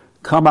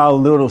overcome our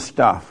little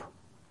stuff.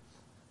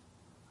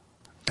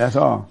 That's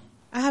all.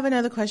 I have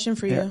another question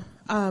for you.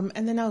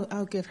 And then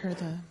I'll give her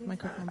the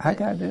microphone. I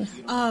got this.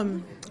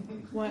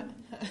 What?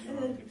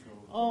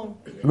 Oh.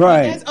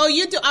 Right.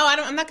 You do. Oh,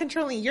 I'm not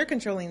controlling. You're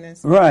controlling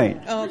this. Right.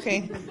 Oh, okay.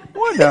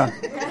 What the?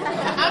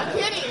 I'm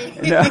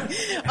kidding. No.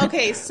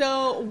 Okay,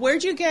 so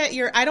where'd you get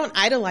I don't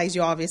idolize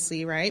you,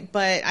 obviously, right?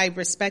 But I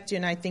respect you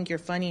and I think you're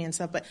funny and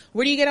stuff. But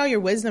where do you get all your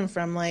wisdom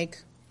from? Like,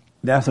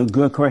 that's a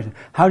good question.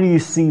 How do you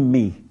see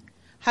me?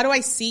 how do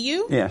I see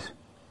you? Yes.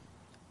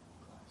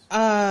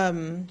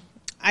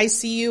 I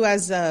see you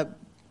as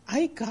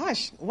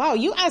wow,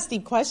 you asked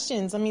deep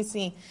questions. Let me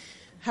see.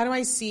 How do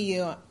I see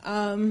you?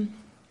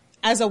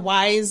 As a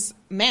wise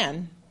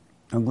man.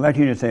 I'm glad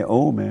you didn't say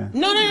old man.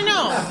 No.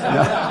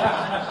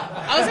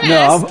 I was going to No,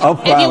 ask I'm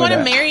fine if you with want to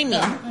that. marry me.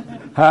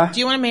 Huh? Do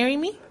you want to marry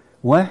me?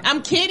 What?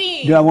 I'm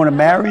kidding. Do I want to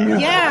marry you?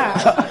 Yeah.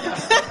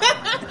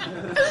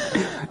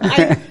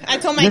 I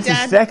told my This is the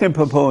dad. second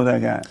proposal I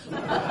got.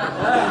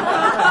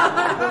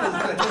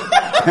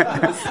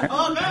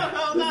 Oh, no,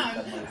 hold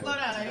on. Slow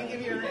down. I didn't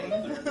give you a ring.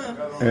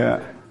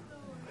 Yeah.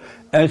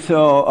 And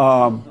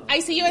so, I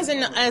see you as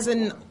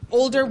an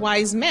older,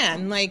 wise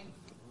man. Like,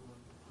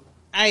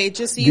 I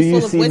just see do you you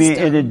full of see wisdom. me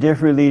any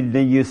differently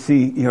than you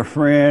see your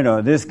friend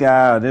or this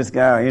guy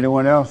or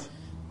anyone else?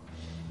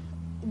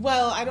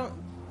 Well, I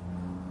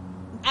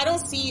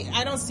don't see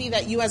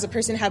that you as a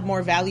person have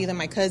more value than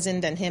my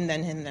cousin, than him.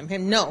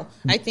 No,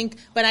 I think,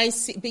 but I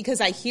see, because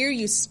I hear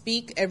you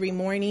speak every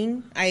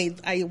morning.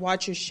 I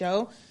watch your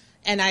show,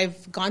 and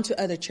I've gone to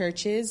other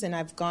churches, and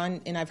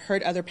I've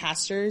heard other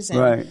pastors, and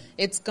Right.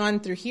 it's gone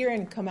through here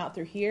and come out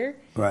through here.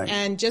 Right.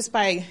 And just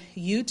by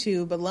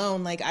YouTube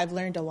alone, like, I've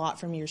learned a lot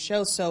from your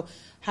show. So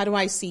how do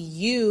I see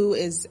you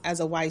as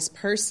a wise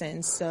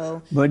person?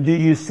 So, But do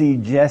you see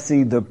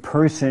Jesse, the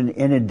person,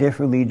 any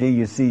differently than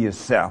you see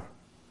yourself?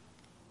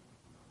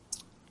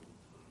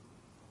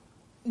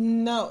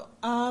 no,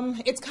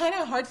 it's kind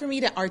of hard for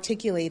me to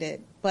articulate it,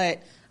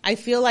 but I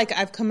feel like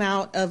I've come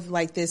out of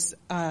like this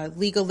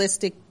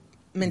legalistic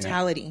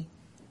mentality,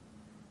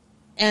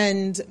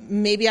 and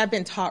maybe I've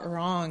been taught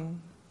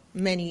wrong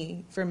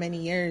for many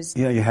years.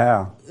 Yeah, you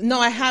have. No,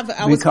 I have.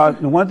 Because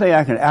the one thing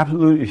I can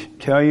absolutely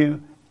tell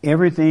you,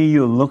 everything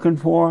you're looking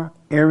for,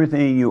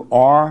 everything you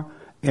are,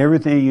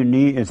 everything you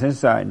need is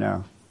inside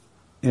now.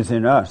 It's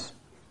in us.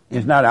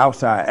 It's not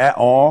outside at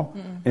all.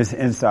 It's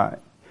inside.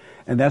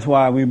 And that's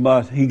why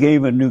he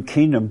gave a new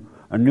kingdom,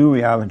 a new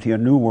reality, a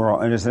new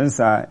world, and it's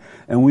inside.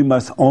 And we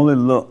must only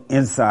look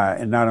inside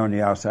and not on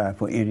the outside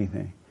for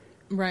anything.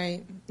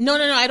 Right. No,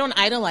 I don't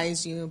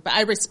idolize you, but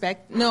I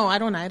respect. No, I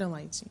don't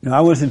idolize you. No,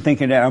 I wasn't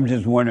thinking that. I'm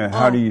just wondering,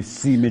 how do you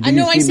see me?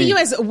 I see you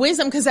as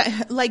wisdom, because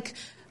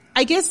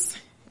I guess,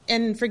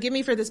 and forgive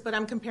me for this, but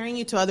I'm comparing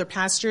you to other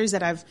pastors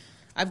that I've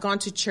gone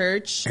to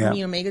church,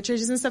 mega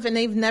churches and stuff, and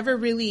they've never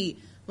really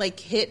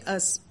like hit a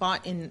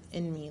spot in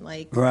me,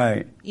 like,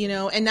 right.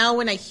 And now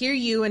when I hear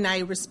you, and I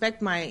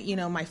respect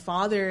my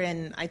father,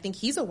 and I think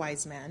he's a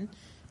wise man,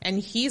 and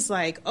he's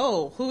like,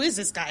 oh, who is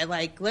this guy?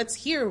 Like, let's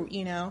hear,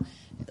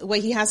 what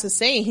he has to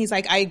say. He's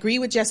like, I agree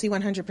with Jesse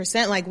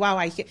 100%. Like,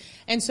 wow,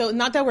 and so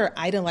not that we're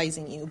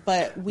idolizing you,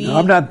 but No,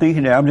 I'm not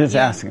thinking that. I'm just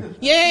asking.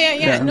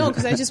 Yeah. No,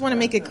 because I just want to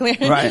make it clear.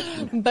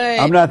 Right. But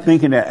I'm not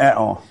thinking that at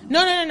all.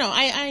 No.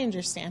 I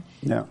understand.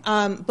 No.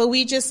 But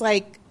we just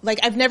like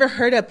I've never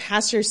heard a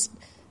pastor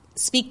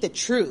speak the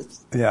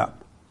truth. Yeah.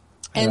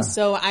 And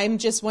so I'm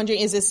just wondering,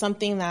 is this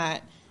something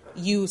that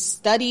you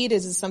studied?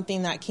 Is it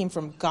something that came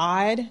from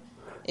God?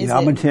 I'm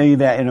going to tell you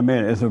that in a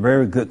minute. It's a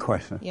very good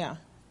question. Yeah.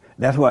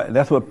 That's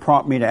what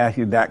prompted me to ask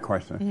you that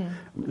question.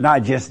 Mm-hmm.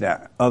 Not just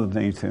that, other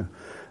things too.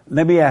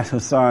 Let me ask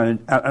Hassan,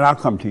 and I'll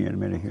come to you in a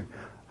minute here.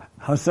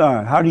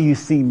 Hassan, how do you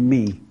see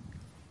me?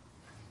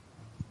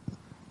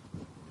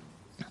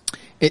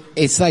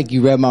 It's like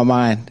you read my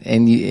mind,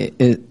 and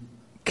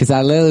because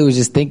I literally was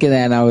just thinking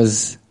that, and I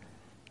was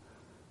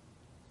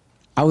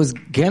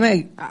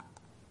gonna.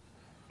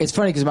 It's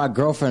funny because my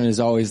girlfriend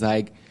is always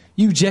like,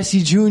 "You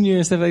Jesse Jr."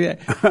 and stuff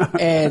like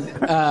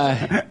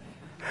that,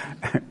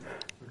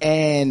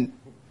 and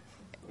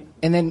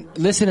then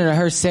listening to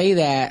her say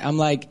that, I'm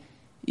like,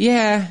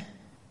 yeah,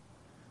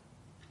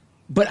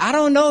 but I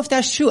don't know if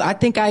that's true. I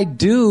think I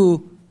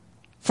do.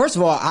 First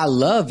of all, I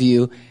love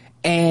you,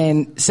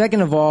 and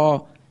second of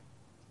all,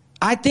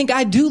 I think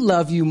I do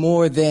love you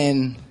more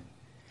than,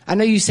 I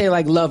know you say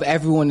like love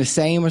everyone the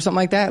same or something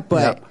like that,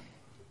 but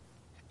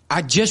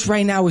I just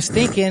right now was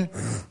thinking,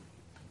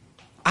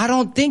 I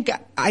don't think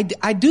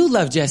I do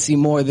love Jesse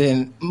more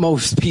than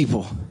most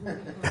people.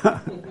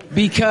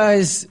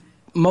 Because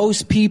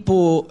most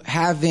people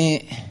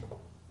haven't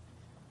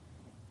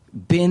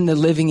been the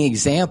living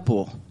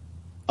example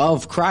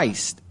of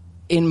Christ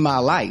in my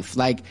life.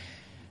 Like,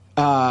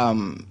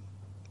 so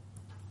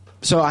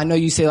I know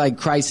you say like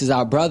Christ is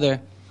our brother.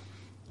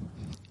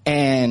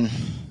 And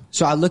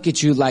so I look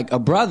at you like a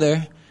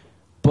brother,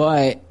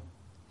 but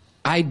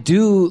I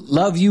do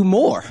love you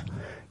more.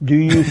 Do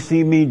you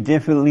see me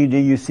differently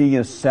than you see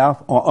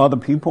yourself or other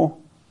people?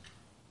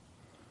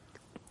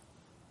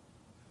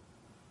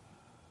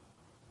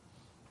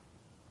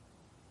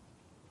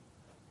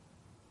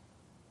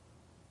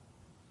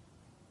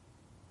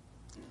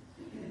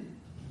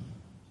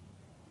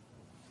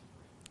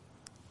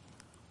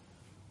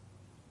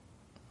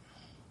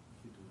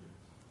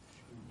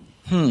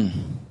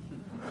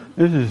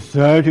 This is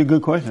such a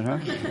good question, huh?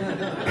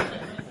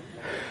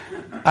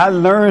 I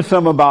learned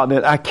something about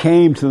this. I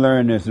came to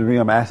learn this, the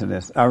reason I'm asking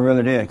this. I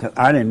really did, because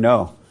I didn't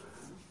know.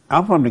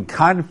 I'm from the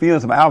cotton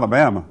fields of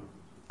Alabama.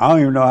 I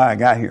don't even know how I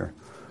got here.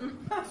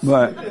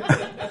 But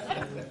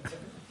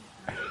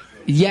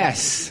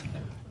yes.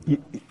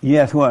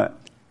 Yes, what?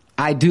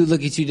 I do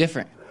look at you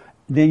different.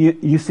 Then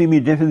you see me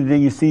differently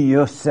than you see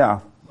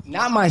yourself.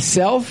 Not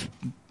myself.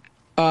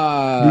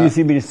 Do you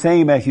see me the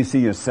same as you see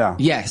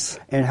yourself? Yes.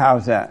 And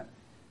how's that?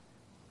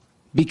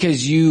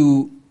 Because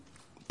you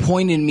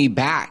pointed me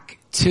back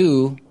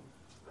to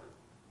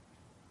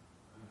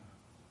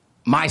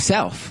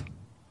myself.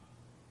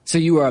 So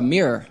you were a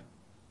mirror.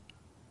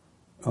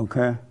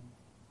 Okay.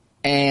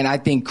 And I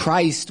think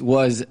Christ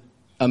was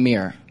a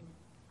mirror.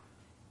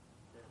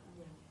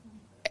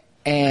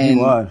 And he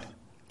was.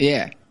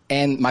 Yeah.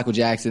 And Michael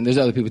Jackson. There's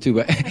other people too,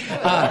 but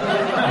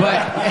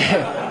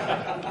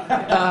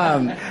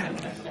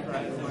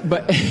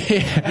but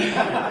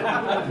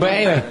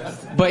anyway,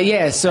 but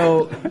yeah,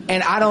 so,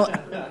 and I don't,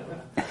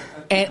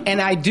 and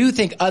I do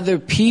think other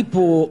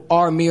people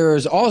are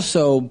mirrors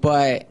also,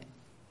 but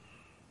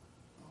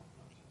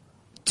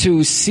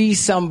to see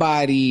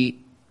somebody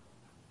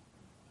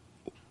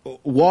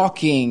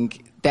walking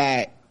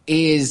that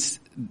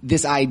is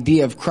this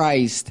idea of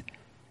Christ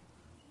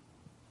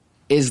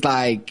is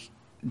like,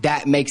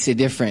 that makes it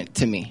different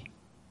to me.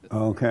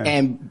 Okay.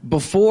 And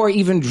before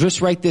even just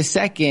right this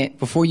second,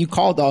 before you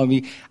called on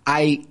me,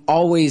 I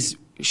always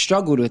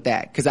struggled with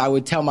that because I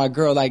would tell my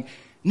girl like,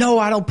 no,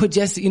 I don't put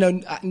Jesse,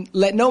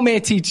 let no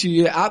man teach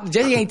you.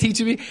 Jesse ain't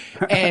teaching me.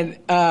 And,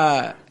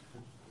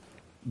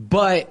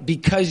 but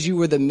because you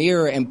were the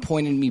mirror and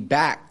pointed me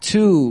back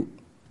to,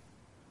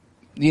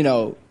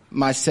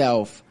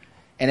 myself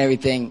and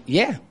everything.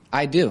 Yeah,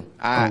 I do.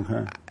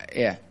 Okay.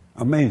 Yeah.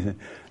 Amazing.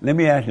 Let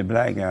me ask you,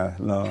 black guy,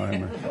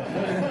 Lord.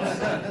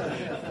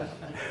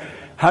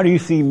 How do you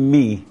see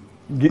me?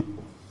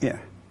 Yeah.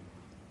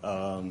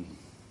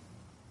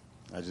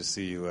 I just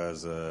see you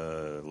as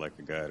like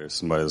a guide or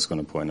somebody that's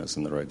going to point us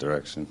in the right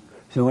direction.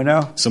 So what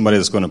now? Somebody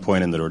that's going to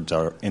point in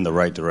the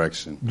right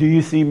direction. Do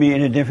you see me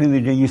any differently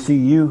than you see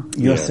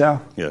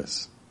yourself? Yeah.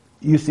 Yes.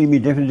 You see me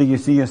differently than you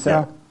see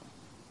yourself? Yeah.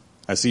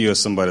 I see you as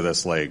somebody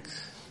that's like,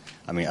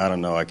 I don't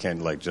know, I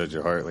can't like judge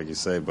your heart like you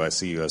say, but I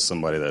see you as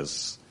somebody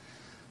that's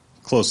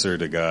closer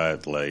to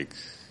God. Like,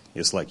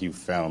 it's like you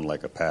found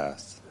like a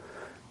path.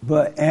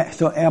 But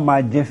so am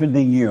I different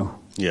than you?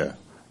 Yeah.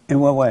 In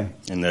what way?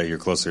 In that you're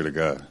closer to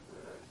God.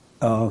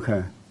 Oh,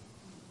 okay.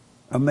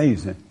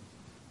 Amazing.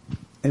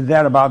 Is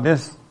that about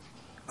this?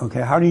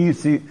 Okay. How do you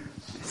see?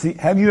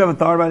 Have you ever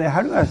thought about that?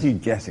 How do I see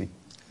Jesse?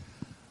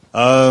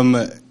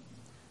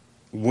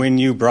 When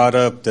you brought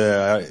up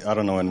I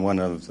don't know, in one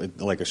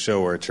of like a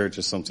show or a church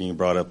or something, you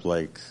brought up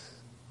like,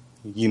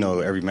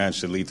 every man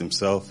should lead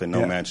himself and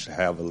no man should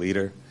have a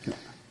leader. Yeah.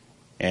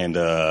 And,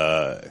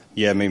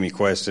 it made me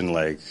question,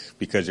 like,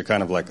 because you're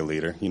kind of like a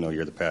leader.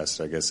 You're the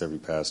pastor. I guess every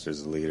pastor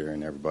is a leader,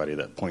 and everybody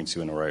that points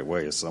you in the right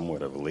way is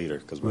somewhat of a leader,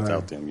 because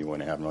without them, you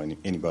wouldn't have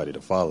anybody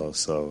to follow.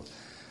 So,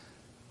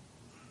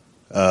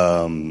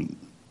 I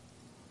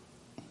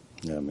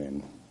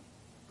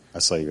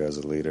saw you as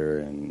a leader,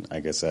 and I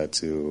guess I had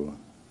to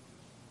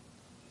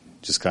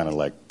just kind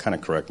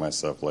of correct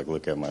myself, like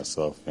look at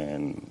myself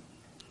and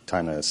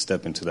kind of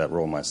step into that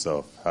role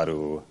myself. How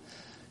do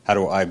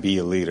I be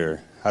a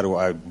leader? How do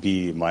I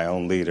be my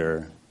own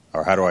leader?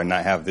 Or how do I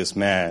not have this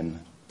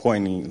man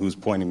who's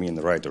pointing me in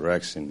the right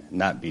direction,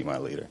 not be my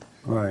leader?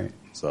 Right.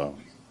 So.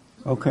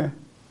 Okay.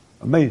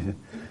 Amazing.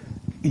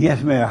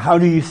 Yes, ma'am. How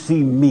do you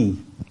see me?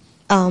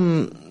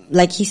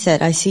 Like he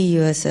said, I see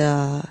you as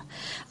I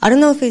don't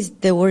know if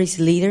the word is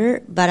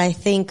leader, but I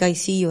think I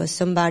see you as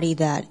somebody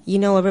that,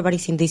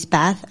 everybody's in this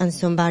path and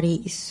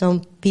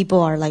some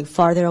people are like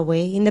farther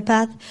away in the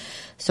path.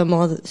 Some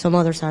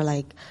others are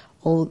like,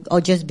 or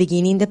just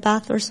beginning the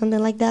path or something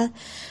like that.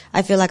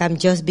 I feel like I'm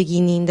just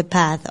beginning the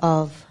path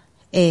of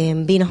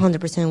being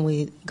 100%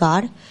 with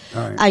God.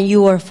 Right. And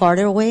you are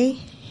farther away,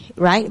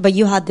 right? But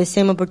you had the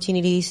same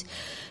opportunities.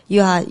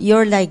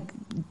 You're like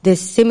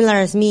similar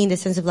as me in the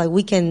sense of like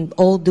we can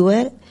all do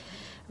it,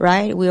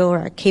 right? We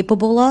are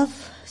capable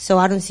of. So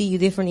I don't see you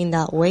different in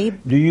that way.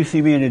 Do you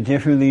see me any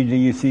differently than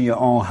you see your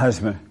own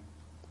husband?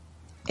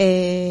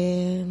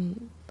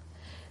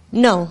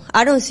 No,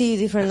 I don't see you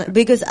different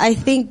because I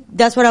think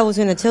that's what I was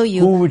going to tell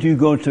you. Who would you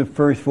go to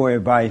first for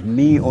advice,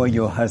 me or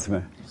your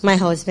husband? My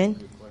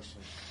husband.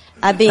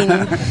 I've been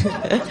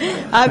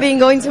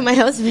going to my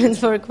husband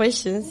for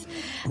questions.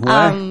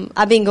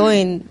 I've been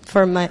going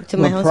to my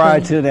husband.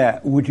 Prior to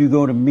that, would you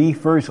go to me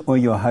first or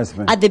your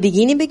husband? At the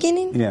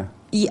beginning? Yeah.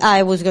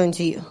 I was going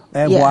to you.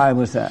 And why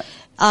was that?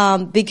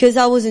 Because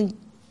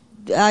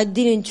I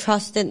didn't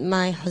trust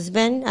my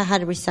husband. I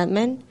had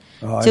resentment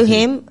to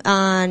him,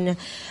 and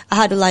I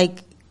had to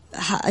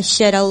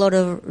shed a lot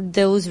of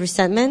those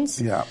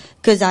resentments. Yeah.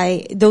 Because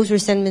those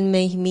resentments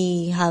made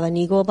me have an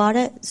ego about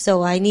it.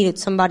 So I needed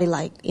somebody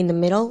in the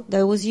middle,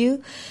 that was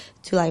you,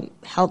 to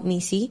help me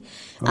see.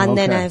 And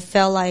then I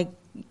felt like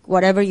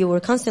whatever you were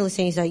constantly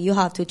saying is that you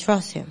have to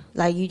trust him.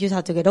 You just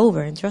have to get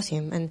over and trust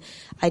him. And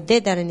I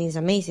did that, and it's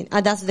amazing.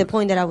 And that's the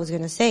point that I was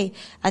going to say.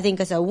 I think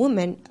as a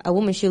woman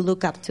should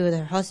look up to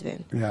their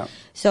husband. Yeah.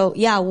 So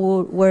yeah,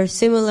 we're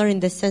similar in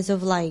the sense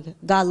of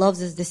God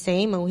loves us the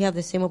same, and we have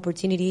the same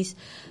opportunities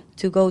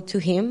to go to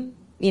him,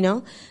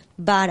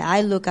 But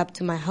I look up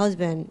to my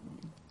husband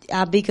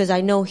because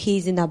I know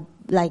he's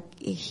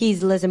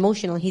he's less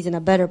emotional. He's in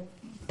a better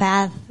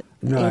path.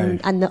 Nice.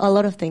 And a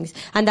lot of things.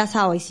 And that's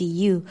how I see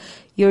you.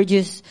 You're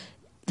just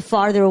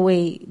farther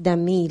away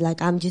than me.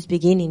 I'm just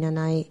beginning, and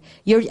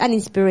you're an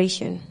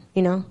inspiration,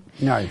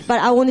 Nice. But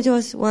I wanted to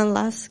ask one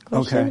last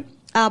question. Okay.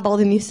 About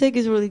the music.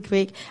 Is really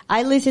quick.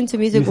 I listen to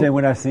music. You say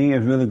what I sing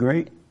is really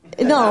great?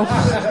 No.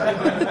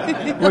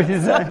 What'd you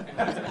say?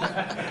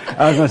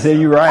 I was going to say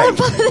you're right.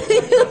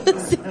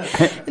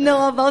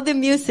 No, about the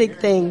music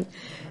thing.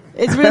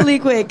 It's really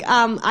quick.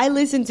 I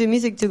listen to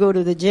music to go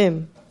to the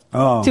gym.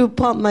 Oh. To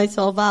pump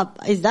myself up.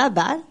 Is that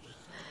bad?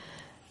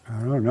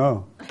 I don't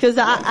know. Because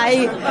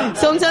I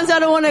sometimes I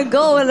don't want to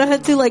go, and I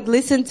have to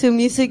listen to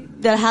music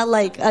that had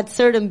a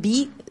certain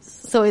beat,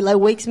 so it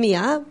wakes me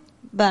up.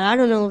 But I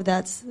don't know if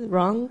that's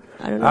wrong.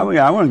 I don't know.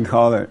 I wouldn't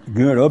call it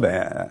good or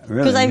bad.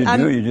 Really,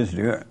 you just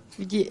do it.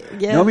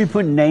 Yeah. Don't be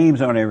putting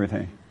names on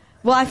everything.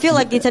 Well, I feel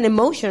like it's an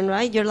emotion,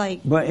 right? You're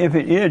But if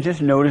it is,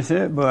 just notice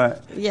it.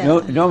 But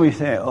don't be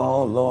saying,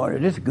 "Oh Lord,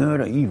 is this good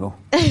or evil?"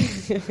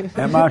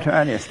 Am I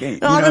trying to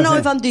escape? No, I don't know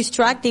if I'm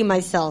distracting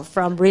myself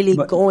from really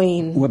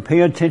going. Well, pay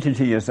attention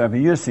to yourself,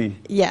 and you'll see.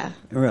 Yeah.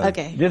 Really.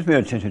 Okay. Just pay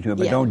attention to it,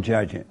 but don't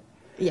judge it.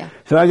 Yeah.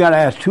 So I got to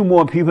ask 2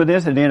 more people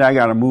this, and then I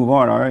got to move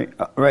on. All right,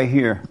 right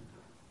here.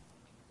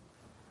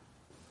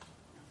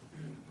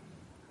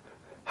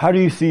 How do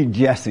you see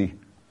Jesse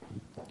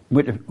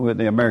with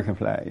the American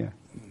flag? Yeah.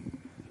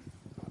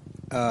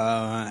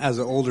 As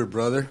an older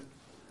brother,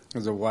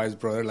 as a wise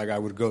brother, I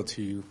would go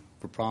to you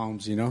for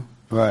problems,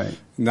 Right.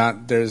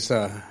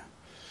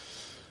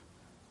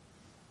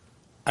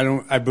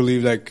 I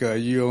believe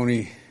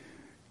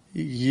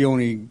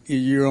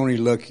you're only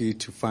lucky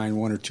to find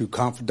 1 or 2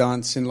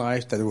 confidants in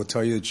life that will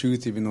tell you the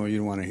truth, even though you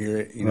don't want to hear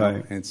it.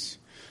 Right. And it's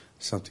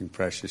something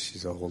precious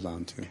to hold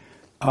on to.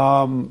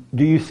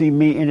 Do you see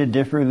me any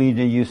differently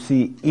than you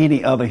see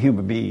any other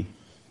human being?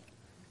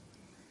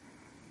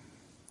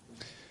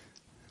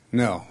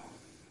 No.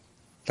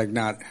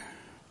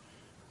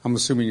 I'm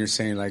assuming you're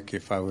saying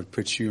if I would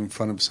put you in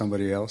front of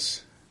somebody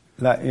else?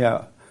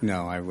 Yeah.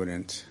 No, I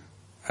wouldn't.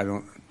 I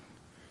don't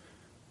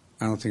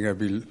think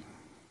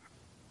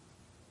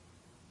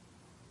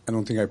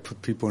I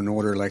put people in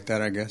order like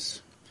that, I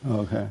guess.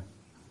 Okay.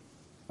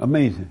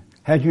 Amazing.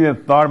 Had you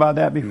ever thought about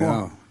that before?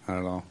 No, not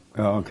at all.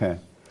 Oh, okay.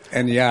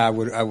 And yeah,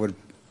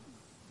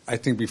 I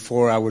think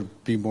before I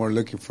would be more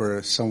looking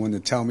for someone to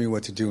tell me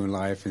what to do in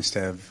life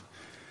instead of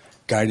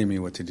guiding me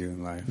what to do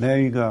in life. There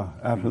you go.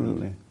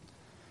 Absolutely.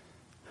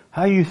 Mm-hmm.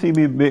 How you see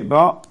me, Big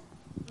Bump?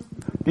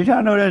 Did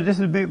y'all know that this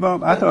is Big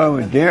Bump? I thought it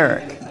was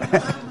Derek.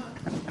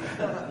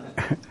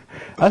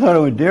 I thought it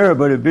was Derek,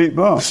 but it's Big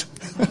Bump.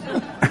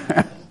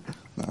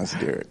 No, it's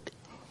Derek.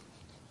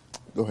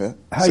 Go ahead.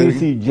 How you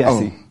see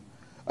Jesse?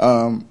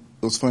 It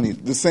was funny.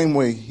 The same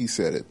way he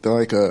said it. They're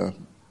like a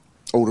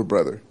older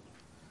brother.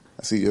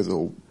 I see you as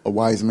a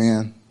wise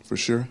man, for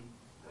sure.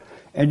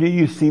 And do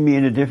you see me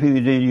any differently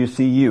than you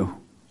see you?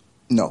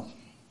 No.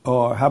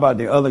 Or how about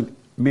the other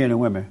men and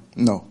women?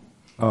 No.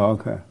 Oh,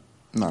 okay.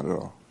 Not at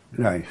all.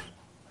 Nice.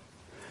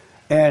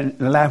 And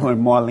the last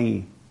one,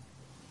 Marlene.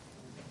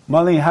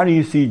 Marlene, how do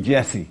you see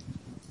Jesse?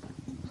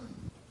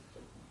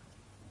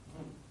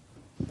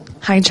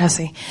 Hi,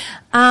 Jesse.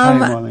 Hi,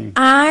 Marlene.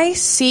 I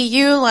see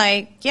you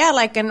like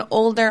an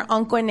older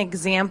uncle, an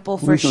example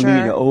for sure. We can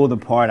leave the older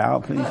part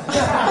out, please.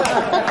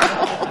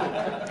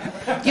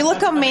 You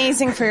look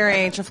amazing for your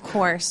age, of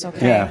course,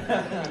 okay?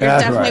 Yeah. You're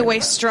definitely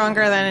way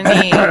stronger than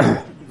any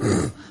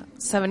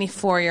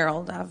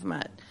 74-year-old I've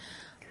met.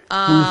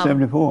 Who's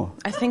 74?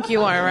 I think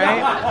you are,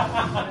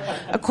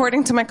 right?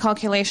 According to my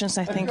calculations,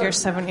 I think you're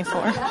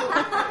 74.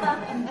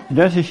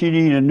 Doesn't she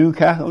need a new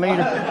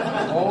calculator?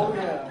 Oh,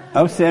 yeah.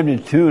 I'm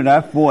 72,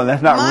 not 4.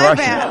 That's not My Russian.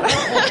 Bad.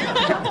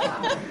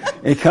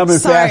 It's coming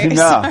fast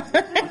enough.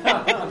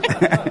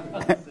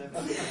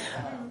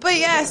 But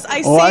yes,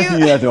 I Oh, I see see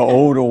you. you as the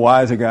older,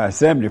 wiser guy,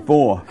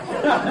 74.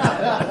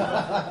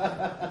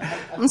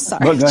 I'm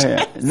sorry. But go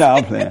ahead. No,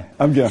 I'm playing.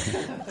 I'm joking.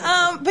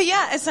 But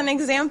yeah, it's an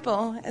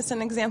example. It's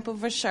an example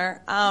for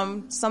sure.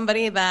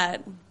 Somebody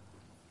that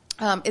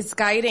is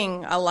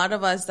guiding a lot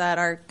of us that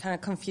are kind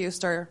of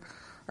confused or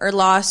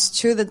lost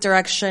to the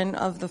direction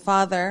of the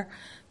Father.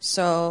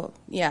 So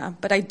yeah,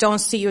 but I don't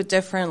see you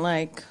different,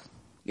 like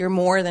you're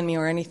more than me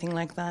or anything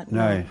like that.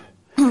 Nice.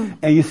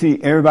 And you see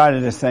everybody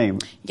the same.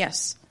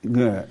 Yes.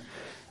 Good.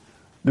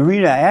 The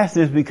reason I ask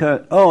this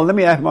because, let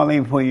me ask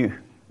Marlene for you.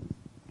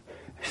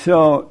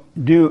 So,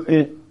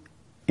 do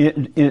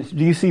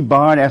you see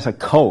Bond as a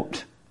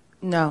cult?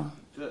 No.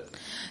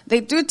 They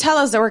do tell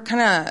us that we're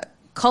kind of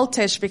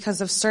cultish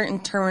because of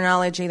certain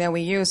terminology that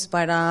we use,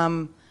 but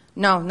no,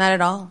 not at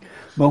all.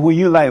 But when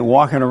you like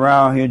walking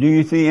around here, do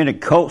you see any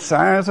cult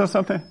signs or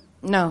something?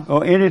 No.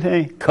 Or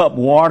anything? Cup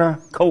water,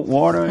 Coke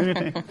water,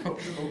 anything?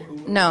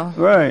 No.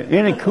 Right.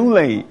 Any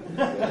Kool-Aid?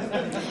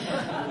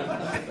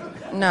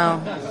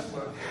 No.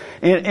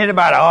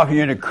 Anybody offer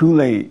you any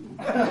Kool-Aid?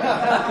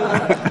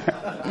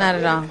 Not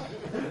at all.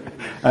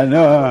 I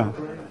know.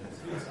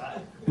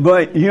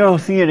 But you don't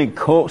see any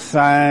cult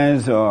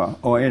signs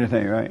or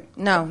anything, right?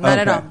 No, not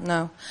at Okay. all.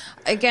 No.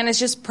 Again, it's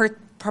just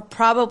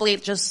probably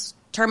just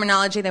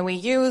terminology that we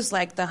use,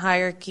 like the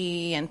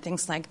hierarchy and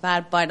things like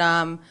that. But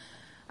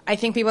I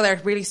think people that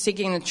are really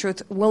seeking the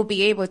truth will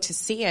be able to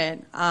see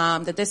it,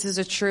 that this is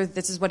the truth,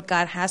 this is what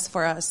God has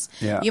for us.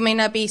 Yeah. You may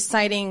not be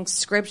citing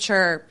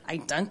scripture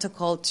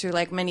identical to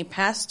like many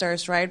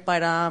pastors, right?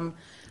 But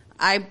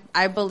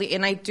I believe,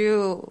 and I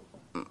do,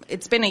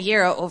 it's been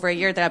over a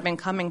year that I've been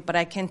coming, but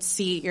I can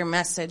see your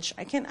message.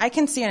 I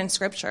can see it in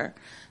scripture.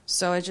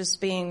 So it's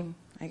just being,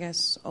 I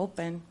guess,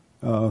 open.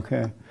 Oh,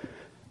 okay.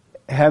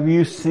 Have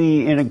you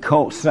seen any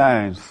cult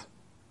signs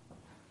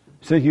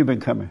since you've been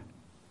coming?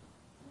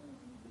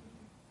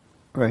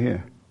 Right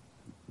here.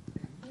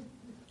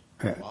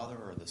 The Father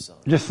or the Son?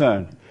 The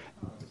Son.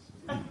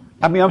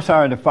 I'm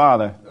sorry, the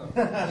Father.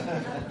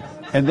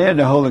 And then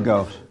the Holy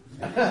Ghost.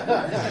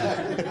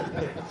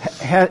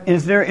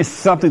 Is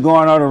something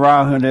going on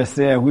around here that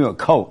said we're a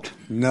cult?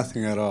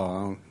 Nothing at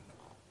all.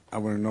 I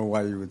wouldn't know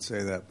why you would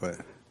say that, but...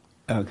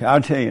 Okay, I'll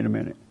tell you in a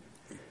minute.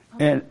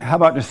 And how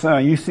about the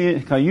Son? You see it?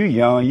 Because you're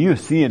young. You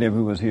see it if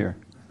it was here.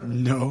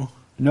 No.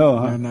 No,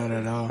 huh? No, not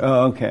at all.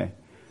 Oh, okay.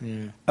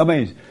 Yeah.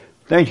 Amazing.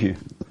 Thank you.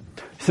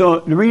 So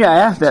the reason I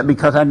asked that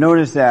because I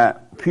noticed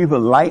that people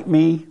like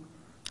me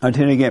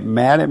until they get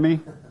mad at me.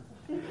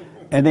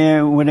 And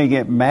then when they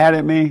get mad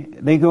at me,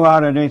 they go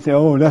out and they say,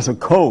 oh, that's a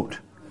cult.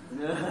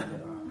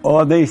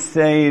 Or they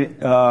say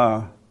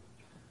all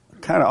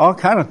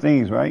kind of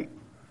things, right?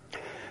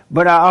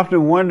 But I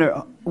often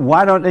wonder,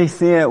 why don't they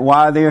say it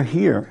while they're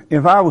here?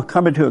 If I was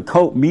coming to a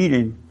cult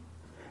meeting,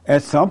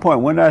 at some point,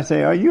 wouldn't I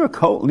say, are you a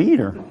cult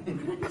leader?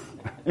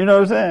 You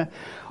know what I'm saying?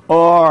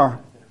 Or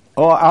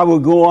I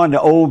would go on the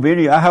old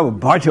video. I have a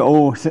bunch of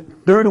old,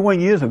 31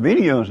 years of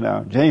videos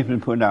now, James been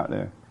putting out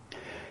there.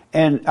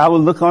 And I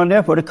would look on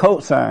there for the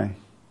cult sign.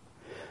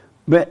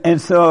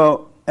 And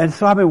so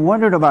I've been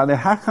wondering about that.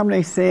 How come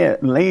they say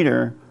it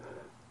later,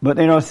 but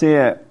they don't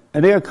say it,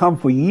 and they'll come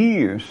for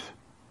years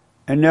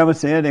and never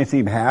say it. They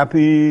seem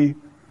happy.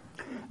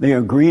 They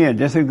agree and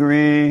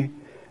disagree.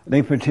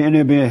 They pretend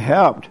they're being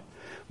helped.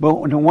 But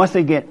once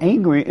they get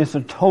angry, it's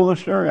a total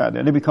story out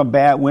there. They become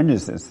bad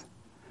witnesses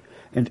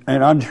and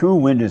untrue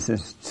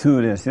witnesses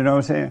to this. You know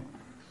what I'm saying?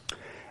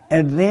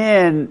 And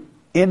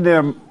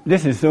then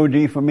this is so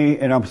deep for me,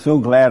 and I'm so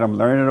glad I'm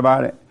learning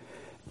about it.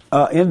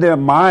 In their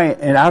mind,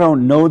 and I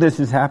don't know this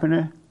is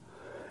happening,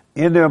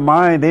 in their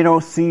mind, they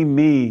don't see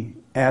me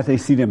as they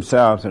see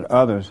themselves and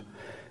others.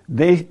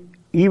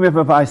 Even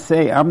if I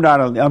say,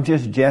 I'm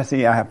just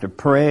Jesse, I have to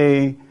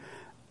pray,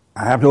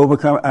 I had to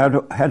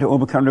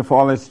overcome the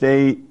fallen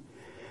state,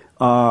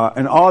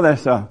 and all that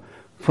stuff.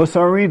 For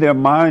some reason, their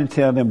mind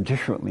tells them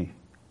differently.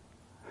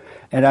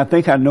 And I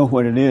think I know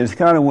what it is. It's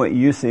kind of what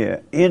you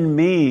said. In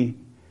me,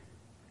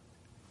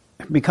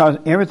 because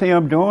everything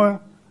I'm doing,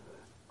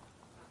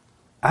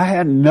 I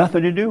had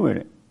nothing to do with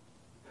it.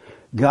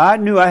 God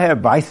knew I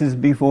had vices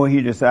before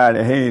he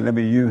decided, hey, let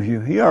me use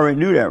you. He already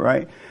knew that,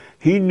 right?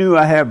 He knew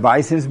I had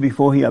vices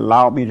before he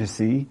allowed me to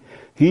see.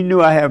 He knew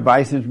I had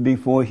vices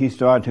before he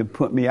started to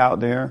put me out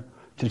there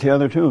to tell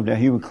the truth, that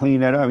he would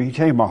clean that up. He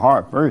changed my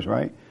heart first,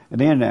 right? And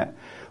then that.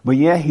 But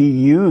yeah, he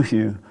used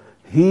you.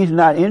 He's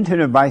not into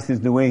the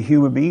vices the way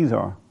human beings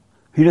are.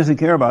 He doesn't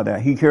care about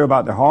that. He cares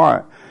about the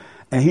heart.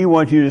 And he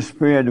wants you to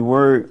spread the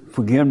word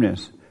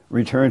forgiveness,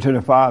 return to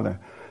the Father.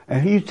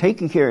 And he's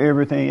taking care of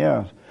everything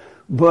else.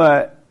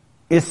 But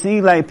it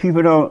seems like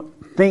people don't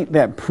think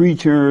that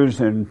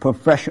preachers and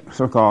professional,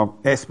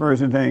 so-called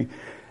experts and things,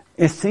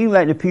 it seems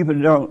like the people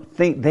don't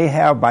think they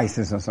have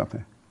vices or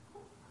something.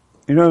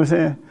 You know what I'm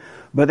saying?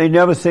 But they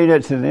never say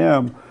that to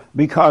them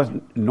because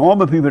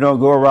normal people don't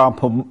go around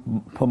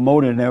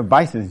promoting their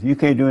vices. You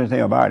can't do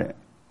anything about it.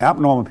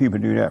 Abnormal people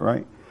do that,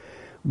 right?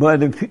 But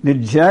the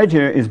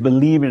judger is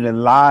believing the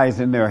lies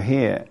in their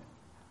head.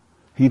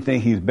 He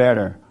thinks he's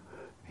better.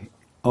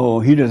 Oh,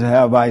 he doesn't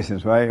have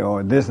vices, right?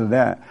 Or this or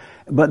that.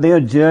 But they'll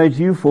judge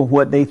you for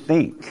what they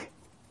think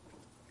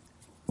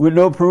with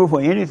no proof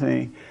or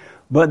anything.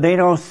 But they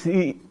don't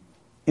see,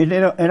 and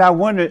I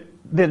wonder,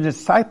 the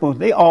disciples,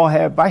 they all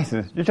had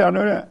vices. Did y'all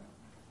know that?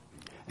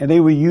 And they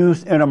were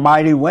used in a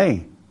mighty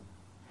way.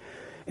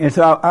 And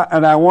so,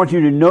 I want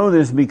you to know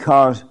this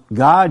because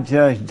God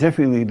judged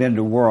differently than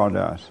the world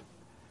does.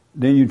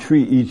 Then you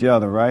treat each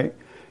other, right?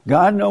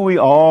 God knows we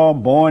all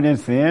born in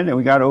sin and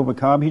we got to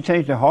overcome. He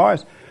changed their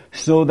hearts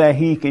so that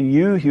he can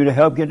use you to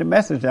help get the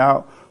message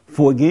out.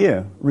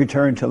 Forgive,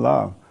 return to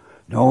love.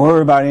 Don't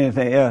worry about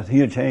anything else.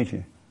 He'll change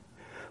you.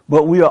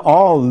 But we are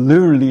all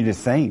literally the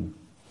same.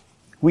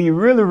 When you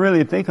really,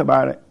 really think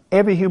about it,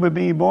 every human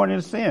being born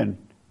in sin.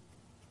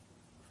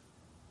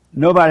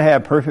 Nobody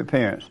had perfect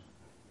parents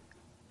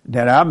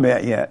that I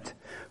met yet.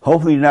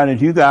 Hopefully now that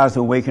you guys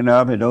are waking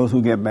up and those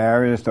who get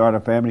married and start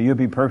a family, you'll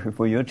be perfect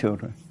for your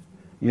children.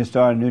 You'll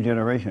start a new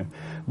generation.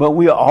 But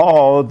we are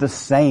all the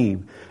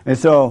same. And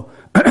so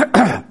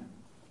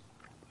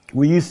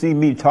when you see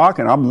me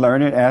talking, I'm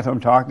learning as I'm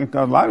talking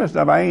because a lot of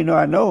stuff I ain't know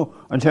I know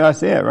until I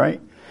say it, right?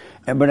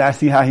 But I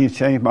see how he's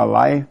changed my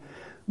life.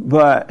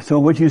 But so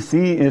what you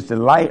see is the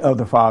light of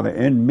the Father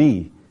in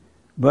me.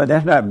 But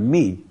that's not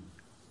me.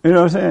 You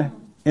know what I'm saying?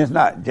 It's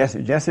not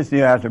Jesse. Jesse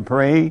still has to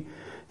pray.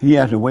 He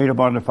has to wait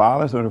upon the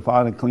Father so the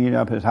Father clean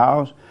up his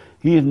house.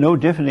 He is no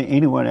different than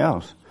anyone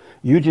else.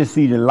 You just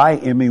see the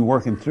light in me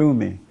working through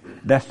me.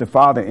 That's the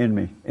Father in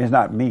me. It's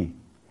not me.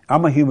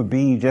 I'm a human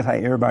being just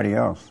like everybody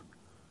else.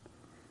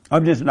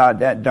 I'm just not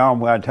that dumb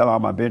where I tell all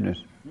my business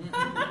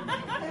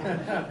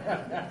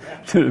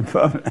to the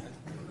public.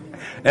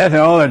 That's the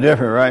only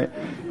difference, right?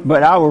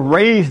 But I was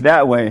raised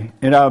that way.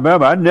 And I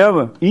remember I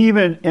never,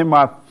 even in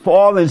my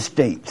fallen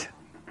state,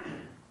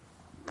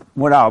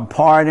 when I was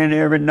partying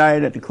every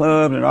night at the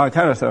clubs and all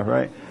kind of stuff,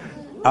 right?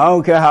 I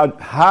don't care how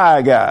high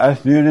I got. I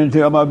still didn't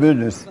tell my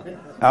business.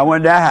 I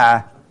wasn't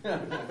that high.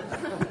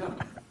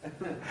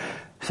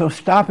 So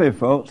stop it,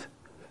 folks.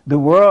 The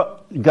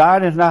world,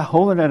 God is not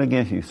holding that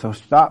against you. So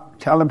stop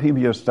telling people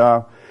your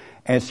stuff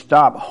and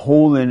stop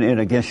holding it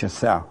against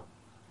yourself.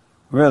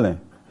 Really.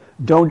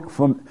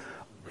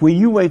 When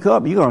you wake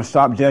up, you're going to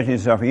stop judging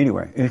yourself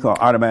anyway. It's going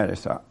to automatically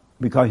stop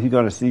because you're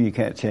going to see you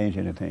can't change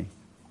anything.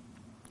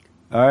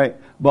 All right?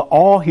 But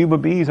all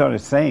human beings are the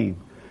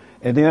same.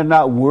 And they're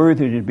not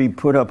worthy to be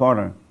put up on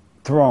a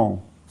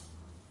throne.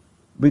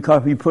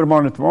 Because if you put them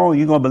on the throne,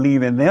 you're going to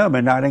believe in them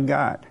and not in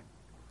God.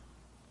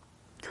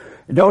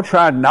 Don't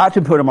try not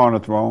to put them on the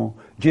throne.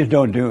 Just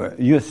don't do it.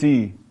 You'll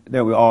see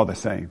that we're all the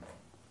same.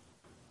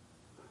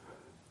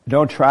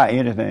 Don't try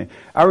anything.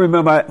 I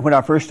remember when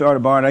I first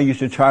started Barn, I used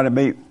to try to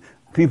make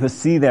people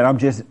see that I'm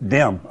just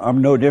them.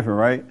 I'm no different,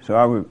 right? So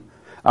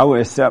I would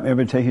accept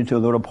invitations to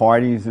little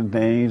parties and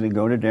things and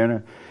go to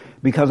dinner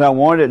because I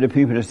wanted the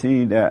people to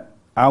see that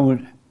I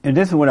would, and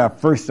this is when I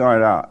first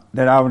started out,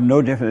 that I was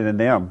no different than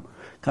them.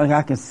 Because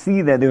I could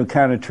see that they were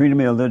kind of treating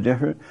me a little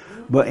different.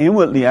 But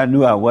inwardly, I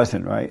knew I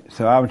wasn't, right?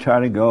 So I would try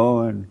to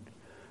go and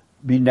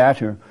be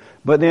natural.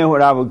 But then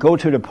when I would go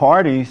to the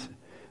parties,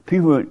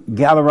 people would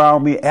gather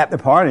around me at the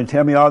party and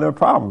tell me all their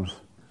problems.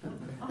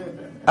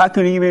 I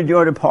couldn't even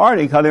enjoy the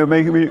party because they were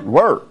making me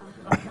work.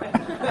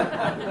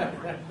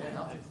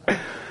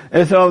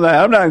 And so I'm like,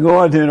 I'm not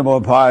going to any more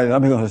parties.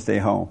 I'm going to stay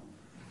home.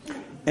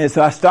 And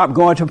so I stopped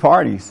going to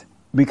parties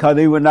because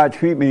they would not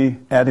treat me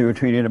as they would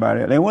treat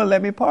anybody else. They wouldn't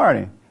let me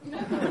party.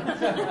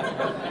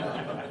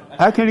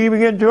 I couldn't even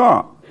get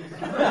drunk.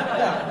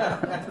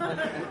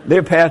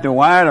 They pass the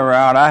wine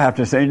around, I have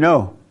to say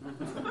no.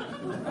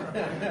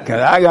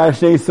 Because I got to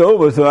stay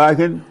sober so I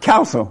can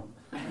counsel.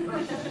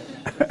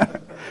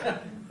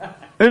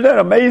 Isn't that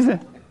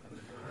amazing?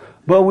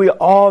 But we're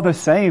all the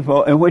same,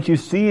 folks. And what you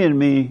see in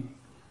me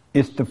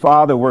is the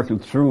Father working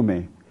through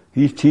me.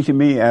 He's teaching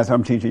me as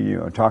I'm teaching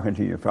you, or talking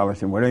to you,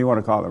 fellowship, whatever you want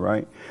to call it,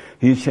 right?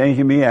 He's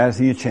changing me as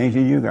he's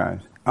changing you guys.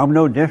 I'm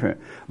no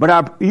different.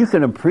 But you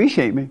can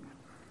appreciate me,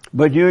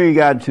 but you ain't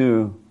got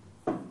to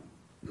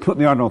put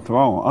me on no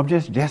throne. I'm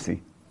just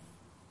Jesse.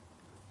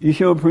 You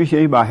should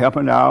appreciate me by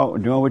helping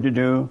out, doing what you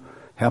do,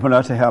 helping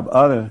us to help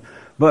others.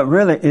 But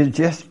really, it's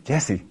just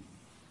Jesse.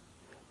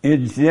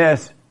 It's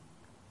just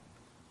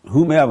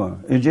whomever.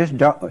 It's just,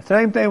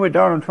 same thing with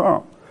Donald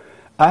Trump.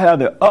 I have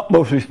the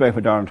utmost respect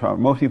for Donald Trump.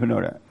 Most people know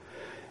that.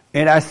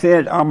 And I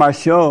said on my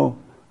show,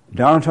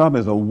 Donald Trump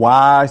is a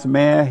wise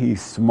man.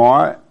 He's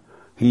smart.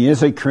 He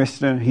is a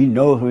Christian. He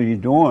knows what he's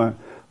doing.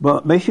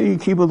 But make sure you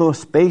keep a little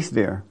space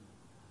there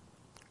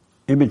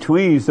in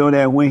between so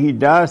that when he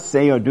does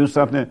say or do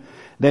something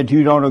that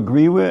you don't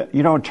agree with,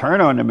 you don't turn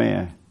on the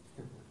man.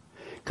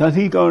 Because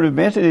he's going to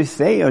eventually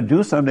say or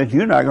do something that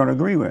you're not going to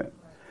agree with.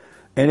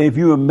 And if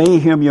you made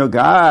him your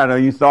God or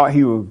you thought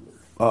he would,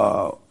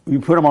 you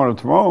put him on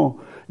the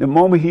throne, the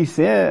moment he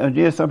said or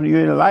did something you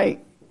didn't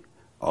like,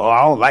 oh,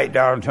 I don't like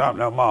Donald Trump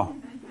no more.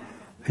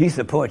 He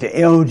supports the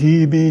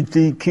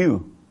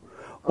LGBTQ.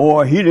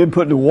 Or he didn't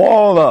put the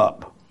wall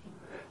up.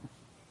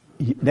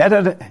 That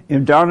doesn't,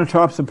 if Donald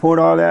Trump support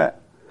all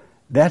that,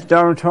 that's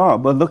Donald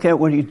Trump. But look at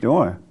what he's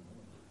doing.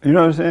 You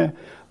know what I'm saying?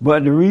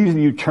 But the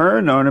reason you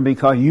turned on him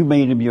because you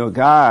made him your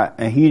God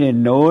and he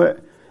didn't know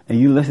it, and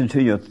you listened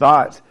to your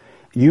thoughts.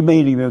 You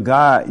made him your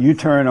God. You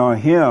turn on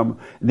him.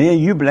 Then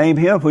you blame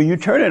him for you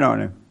turning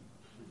on him.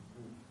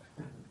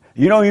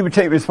 You don't even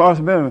take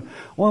responsibility.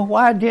 Well,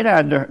 why did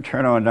I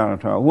turn on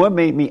Donald Trump? What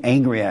made me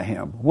angry at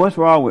him? What's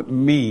wrong with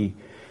me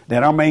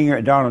that I'm angry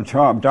at Donald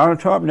Trump? Donald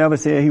Trump never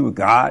said he was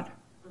God.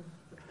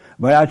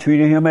 But I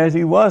treated him as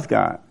he was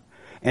God.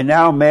 And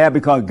now I'm mad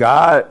because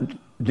God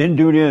didn't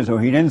do this, or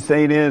he didn't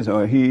say this,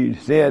 or he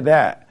said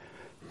that.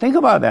 Think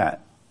about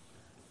that.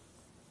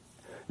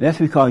 That's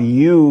because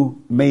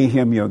you made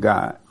him your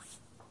God.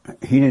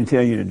 He didn't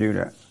tell you to do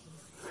that.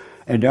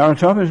 And Donald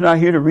Trump is not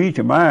here to read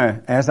your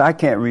mind, as I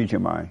can't read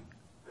your mind.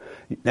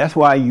 That's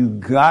why you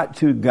got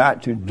to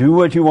do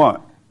what you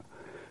want.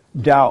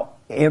 Doubt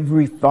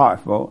every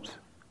thought, folks,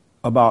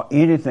 about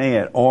anything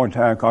at all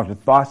times, because the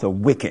thoughts are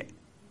wicked.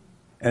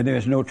 And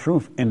there's no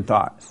truth in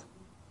thoughts.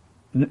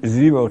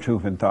 Zero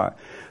truth in thought.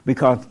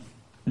 Because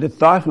the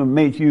thoughts will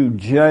make you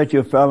judge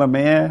your fellow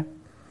man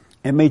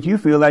and make you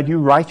feel like you're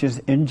righteous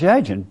in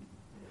judging.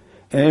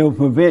 And it will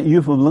prevent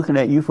you from looking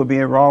at you for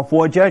being wrong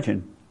for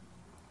judging.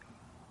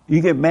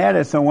 You get mad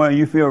at someone,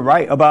 you feel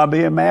right about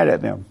being mad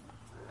at them.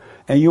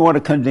 And you want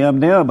to condemn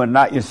them, but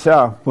not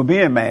yourself for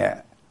being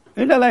mad.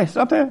 Isn't that like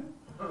something?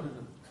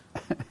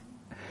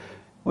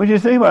 What do you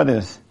think about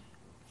this?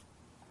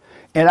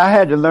 And I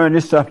had to learn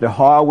this stuff the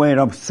hard way, and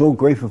I'm so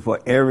grateful for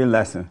every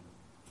lesson.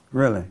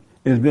 Really.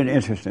 It's been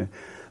interesting.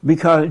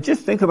 Because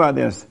just think about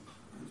this.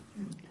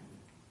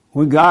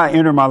 When God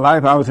entered my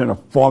life, I was in a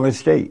fallen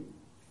state.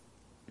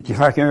 Just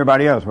like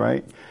everybody else,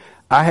 right?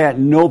 I had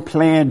no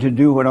plan to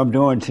do what I'm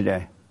doing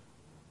today.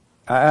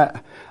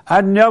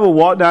 I never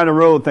walked down the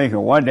road thinking,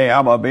 one day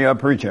I'm going to be a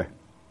preacher.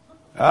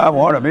 I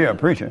want to be a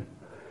preacher.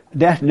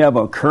 That's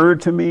never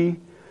occurred to me.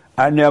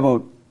 I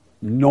never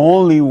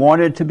knowingly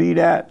wanted to be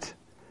that.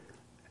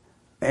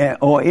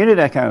 Or any of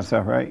that kind of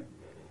stuff, right?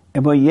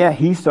 But yet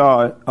he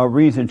saw a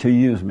reason to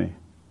use me.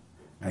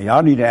 Now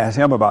y'all need to ask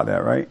him about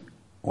that, right?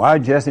 Why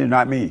Jesse,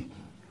 not me?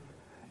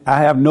 I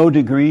have no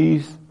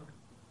degrees.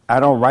 I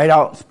don't write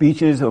out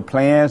speeches or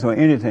plans or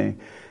anything.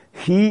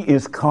 He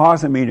is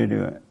causing me to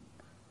do it.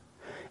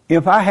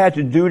 If I had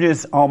to do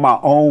this on my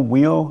own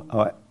will,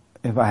 or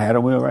if I had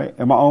a will, right,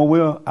 in my own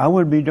will, I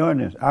wouldn't be doing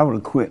this. I would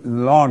have quit a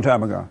long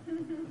time ago.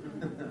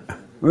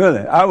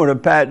 Really, I would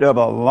have packed up a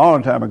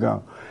long time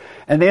ago.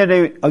 And then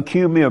they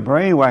accuse me of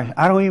brainwash.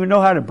 I don't even know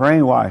how to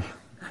brainwash.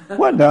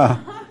 What the?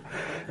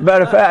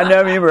 Matter of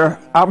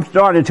fact, I'm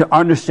starting to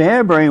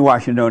understand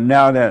brainwashing though,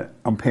 now that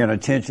I'm paying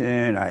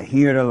attention, I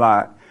hear it a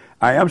lot.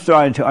 I am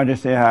starting to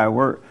understand how it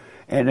works.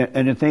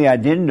 And the thing I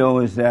didn't know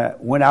is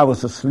that when I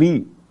was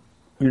asleep,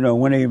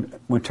 when they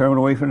were turned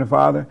away from the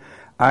Father,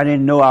 I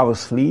didn't know I was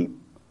asleep,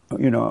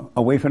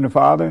 away from the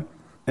Father.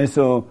 And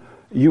so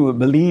you would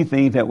believe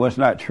things that was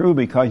not true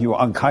because you were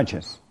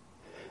unconscious.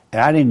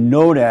 And I didn't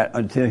know that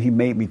until he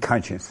made me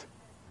conscious.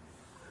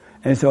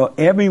 And so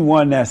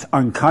everyone that's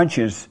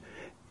unconscious,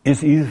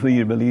 it's easy for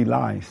you to believe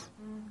lies.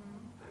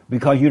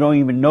 Because you don't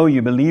even know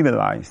you believe in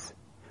lies.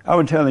 I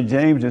was telling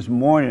James this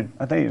morning,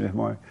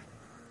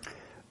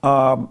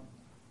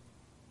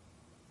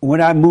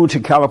 when I moved to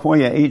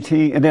California at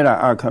 18, and then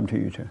I'll come to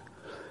you too.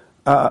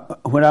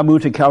 When I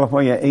moved to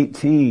California at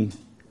 18,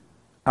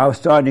 I was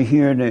starting to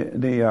hear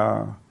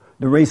the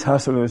race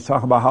hustlers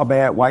talk about how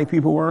bad white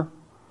people were.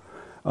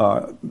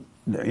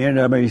 The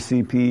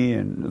NAACP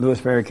and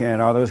Louis Farrakhan,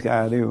 all those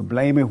guys, they were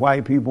blaming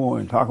white people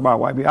and talking about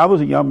white people. I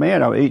was a young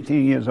man. I was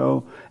 18 years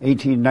old,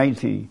 18,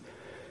 19.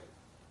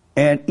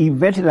 And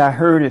eventually I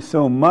heard it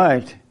so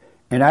much,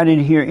 and I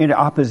didn't hear any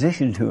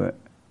opposition to it.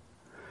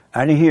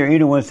 I didn't hear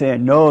anyone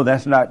saying, no,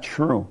 that's not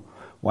true.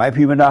 White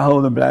people are not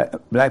holding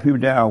black people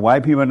down.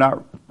 White people are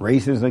not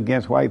racist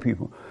against white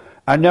people.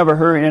 I never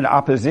heard any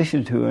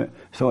opposition to it,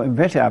 so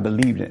eventually I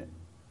believed it.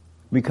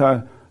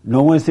 Because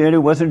no one said it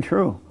wasn't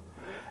true.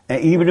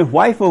 And even if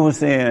white folks were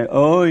saying,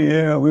 oh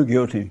yeah, we're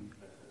guilty.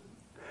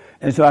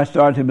 And so I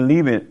started to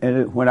believe it.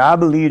 And when I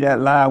believed that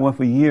lie, I went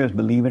for years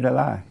believing the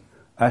lie.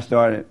 I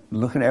started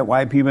looking at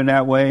white people in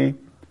that way,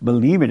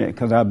 believing it,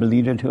 because I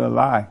believed it to a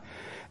lie.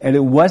 And it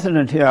wasn't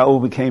until I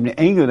overcame the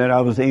anger that I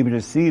was able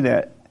to see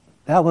that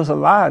that was a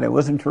lie, that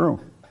wasn't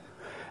true.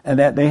 And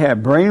that they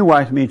had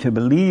brainwashed me to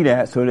believe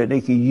that so that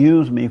they could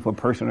use me for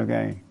personal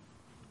gain.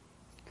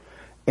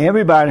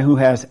 Everybody who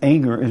has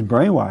anger is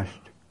brainwashed.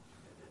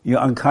 You're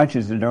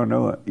unconscious and don't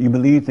know it. You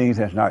believe things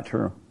that's not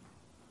true.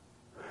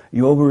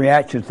 You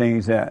overreact to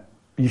things that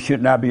you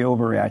should not be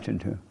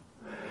overreacting to.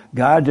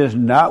 God does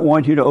not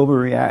want you to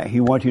overreact. He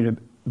wants you to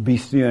be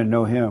still and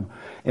know Him.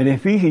 And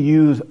if He could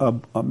use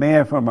a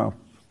man from a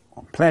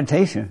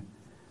plantation,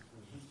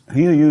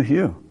 He'll use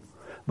you.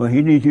 But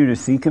He needs you to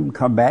seek Him,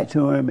 come back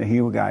to Him, and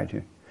He will guide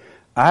you.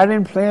 I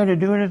didn't plan to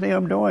do anything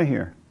I'm doing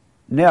here.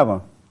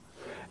 Never.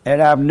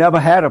 And I've never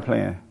had a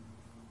plan.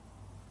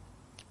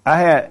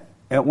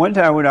 At one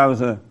time when I was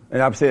and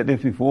I've said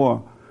this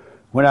before,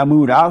 when I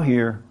moved out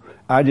here,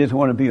 I just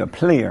want to be a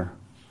player.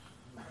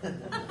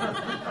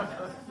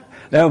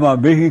 That was my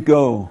biggest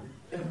goal.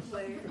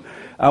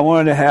 I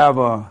wanted to have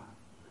a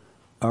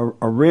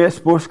red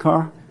sports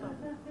car.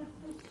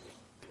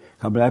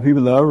 Black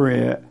people love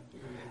red.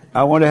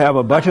 I wanted to have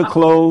a bunch of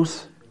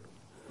clothes,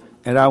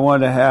 and I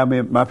wanted to have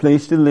my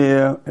place to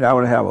live, and I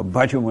wanted to have a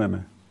bunch of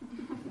women.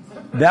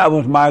 That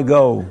was my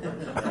goal. Isn't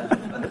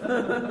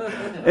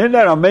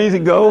that an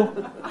amazing goal?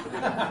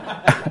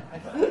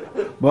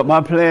 But my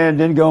plan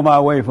didn't go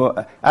my way.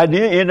 I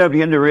did end up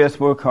getting the red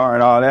sports car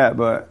and all that,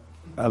 but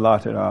I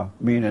lost it all,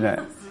 meaning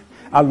that.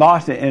 I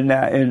lost it in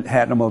that it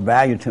had no more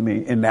value to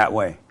me in that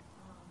way.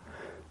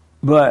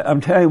 But I'm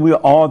telling you, we're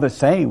all the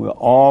same. We're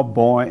all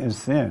born in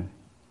sin.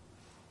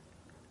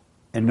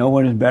 And no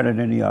one is better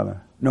than the other.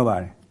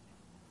 Nobody.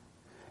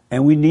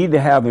 And we need to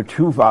have the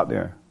truth out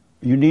there.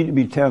 You need to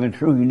be telling the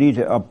truth. You need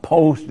to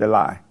oppose the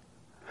lie.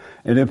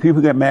 And if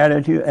people get mad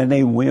at you, and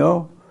they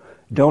will,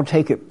 don't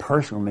take it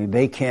personally.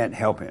 They can't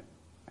help it.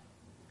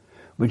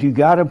 But you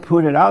got to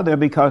put it out there,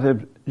 because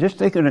if, just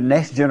think of the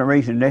next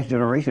generation,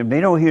 if they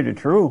don't hear the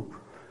truth,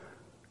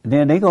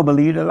 then they're going to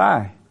believe the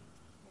lie.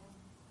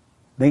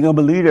 They're going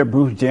to believe that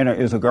Bruce Jenner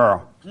is a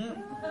girl.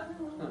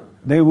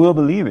 They will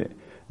believe it.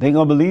 They're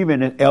going to believe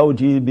in the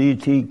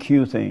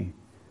LGBTQ thing.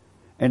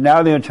 And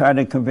now they're trying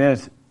to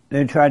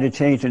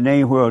change the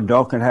name where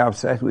adults can have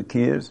sex with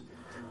kids.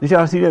 Did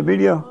y'all see that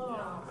video?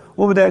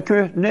 What was that,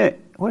 Chris?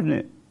 Nick, wasn't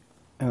it?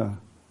 Do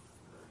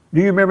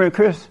you remember it,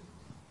 Chris?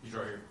 He's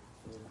right here.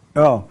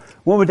 Oh,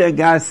 what was that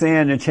guy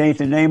saying to change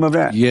the name of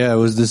that? Yeah, it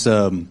was this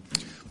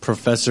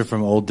professor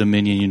from Old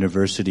Dominion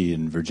University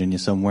in Virginia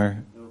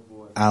somewhere,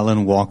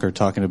 Alan Walker,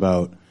 talking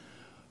about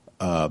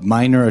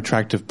minor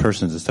attractive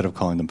persons instead of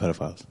calling them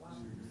pedophiles.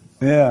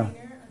 Yeah.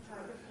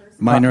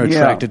 Minor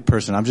attracted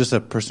person. I'm just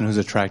a person who's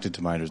attracted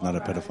to minors, not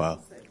a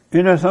pedophile.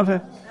 You know something?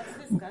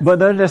 But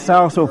that just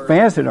sounds so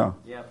fancy, though.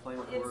 Yeah, playing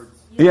with words.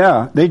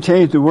 Yeah, they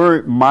changed the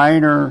word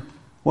minor,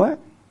 what?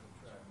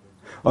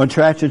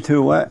 Attracted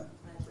to what?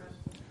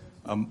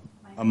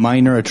 A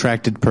minor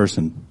attracted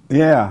person.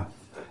 Yeah.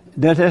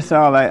 Does that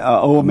sound like an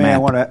old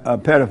man want a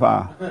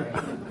pedophile?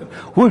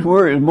 Which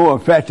word is more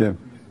effective?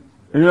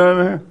 You know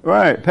what I mean?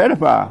 Right,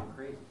 pedophile.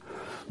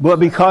 But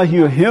because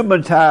you're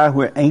hypnotized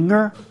with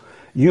anger,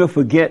 you'll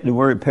forget the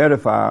word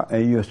pedophile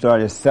and you'll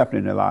start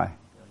accepting the lie.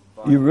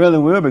 You really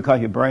will, because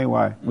you're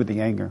brainwashed with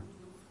the anger.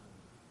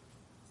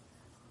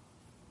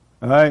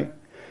 All right?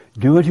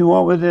 Do what you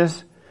want with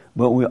this,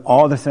 but we're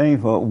all the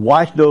same.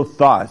 Watch those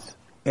thoughts.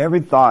 Every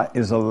thought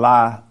is a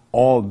lie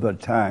all the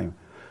time.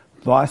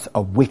 Thoughts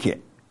are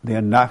wicked. They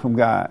are not from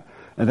God.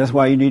 And that's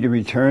why you need to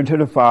return to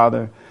the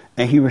Father,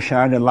 and He will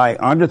shine the light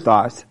on the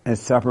thoughts and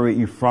separate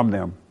you from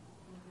them.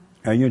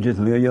 And you'll just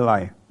live your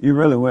life. You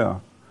really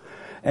will.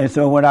 And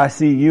so when I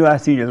see you, I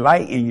see the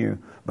light in you.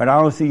 But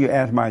I don't see you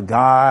as my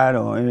God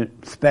or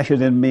special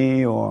than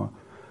me or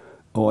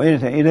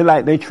anything. It's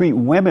like they treat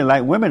women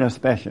like women are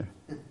special.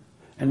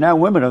 And now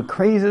women are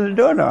crazy as a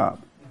doorknob.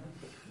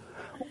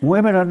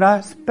 Women are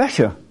not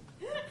special.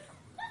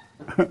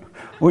 What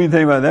do you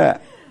think about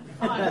that?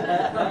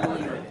 I don't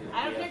care,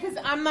 because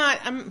I'm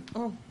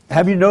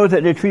Have you noticed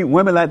that they treat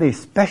women like they're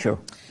special?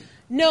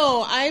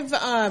 No, I'm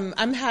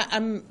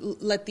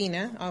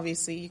Latina,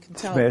 obviously, you can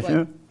tell.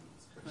 Special?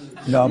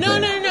 But No,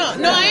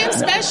 I am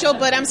special,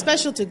 but I'm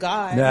special to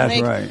God.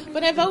 That's right.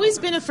 But I've always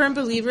been a firm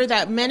believer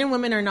that men and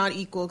women are not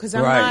equal, because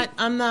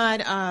I'm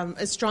not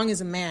as strong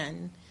as a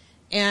man,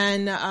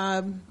 and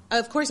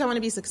of course I want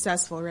to be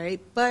successful,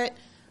 right? But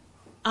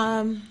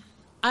I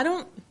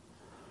forgot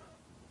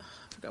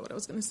what I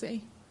was going to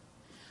say.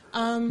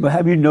 But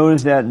have you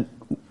noticed that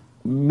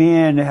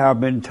men have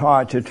been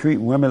taught to treat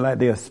women like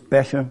they're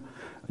special?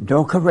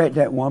 Don't correct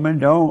that woman.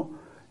 Don't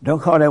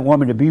call that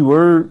woman the B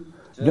word.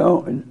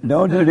 Don't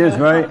do this,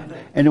 right?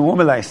 And the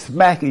woman like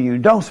smacking you.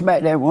 Don't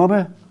smack that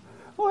woman.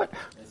 What?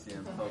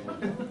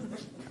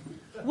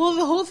 Well,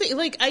 the whole thing,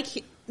 like, I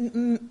can't,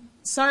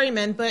 sorry,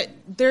 men, but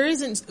there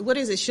isn't, what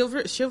is it,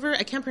 chivalry?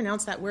 I can't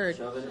pronounce that word.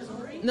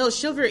 No,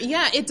 chivalry.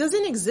 Yeah, it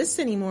doesn't exist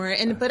anymore.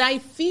 But I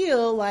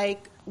feel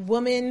like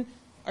women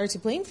are to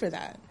blame for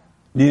that.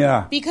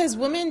 Yeah. Because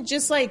women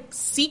just like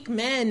seek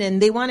men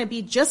and they want to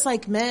be just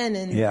like men.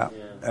 And yeah,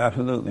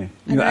 absolutely.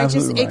 And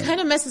it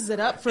kind of messes it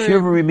up for.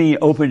 Chivalry mean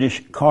open the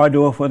car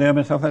door for them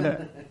and stuff like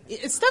that?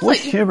 It's stuff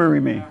What's like. chivalry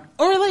mean?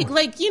 Or like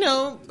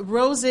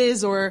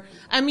roses, or,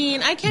 I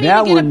mean, I can't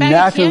that even get a bag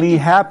of candy. That would naturally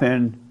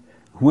happen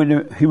when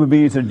the human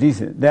beings are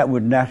decent. That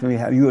would naturally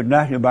happen. You would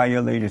naturally buy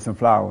your lady some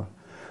flowers,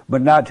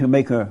 but not to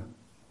make her,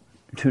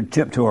 to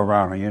tiptoe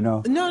around her, you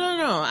know? No.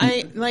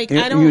 I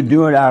don't. You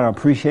do it out of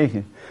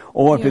appreciation.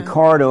 Or if the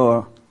car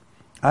door,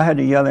 I had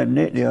to yell at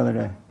Nick the other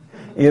day.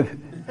 If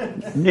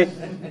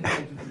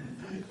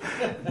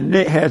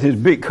Nick has his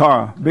big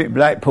car, big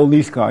black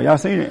police car. Y'all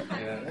seen it?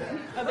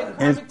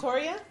 A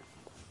Victoria?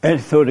 And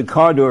so the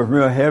car door is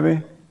real heavy.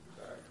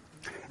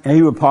 And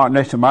he would park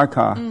next to my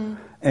car. Mm.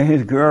 And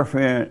his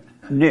girlfriend,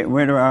 Nick,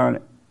 went around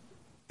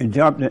and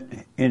jumped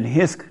in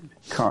his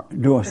car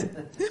door.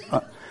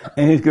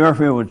 And his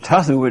girlfriend was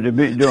tussling with the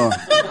big door.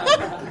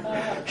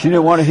 She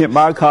didn't want to hit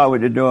my car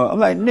with the door. I'm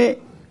like, Nick,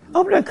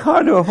 open that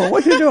car door for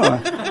what you doing?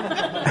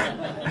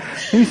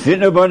 He's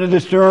sitting up under the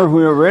steering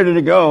wheel ready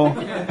to go.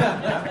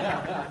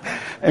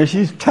 And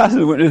she's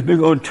tussling with this big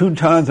old 2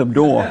 tons of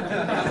door.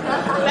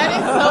 That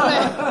is so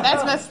bad.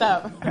 That's messed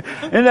up.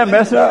 Isn't that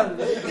messed up?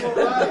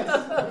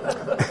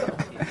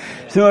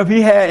 So if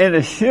he had in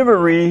a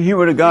chivalry, he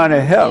would have gone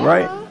to hell,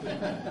 right?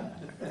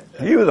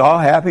 He was all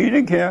happy. He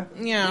didn't care.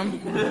 Yeah.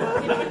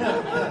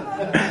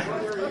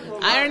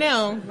 I don't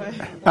know.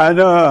 I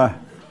know.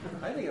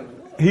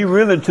 He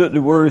really took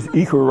the words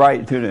equal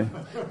right to the...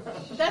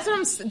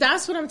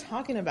 That's what I'm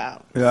talking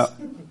about. Yeah.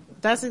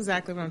 That's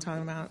exactly what I'm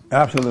talking about.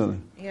 Absolutely.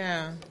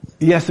 Yeah.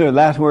 Yes, sir.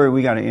 Last word,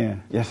 we got to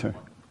end. Yes, sir.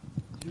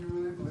 Do you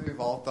really believe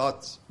all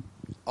thoughts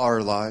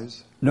are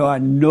lies? No, I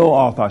know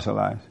all thoughts are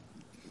lies.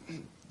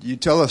 You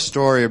tell a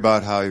story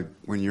about how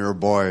when you were a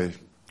boy,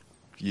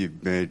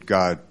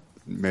 God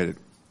made it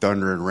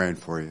thunder and rain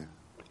for you.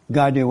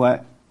 God did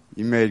what?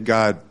 You made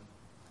God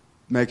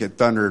make it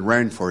thunder and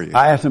rain for you.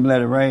 I asked him to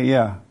let it rain,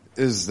 yeah.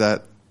 Is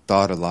that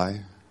thought a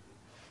lie?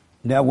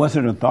 That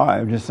wasn't a thought.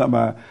 It was just something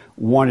I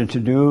wanted to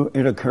do.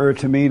 It occurred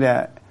to me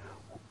that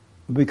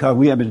because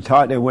we have been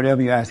taught that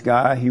whatever you ask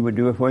God, he would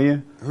do it for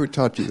you. Who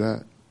taught you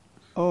that?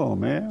 Oh,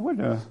 man. What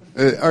the?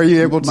 Are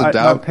you able to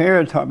doubt? My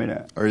parents taught me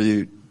that. Are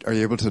you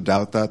able to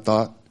doubt that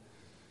thought?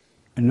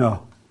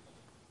 No.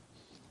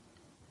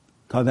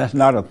 Because that's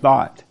not a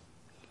thought.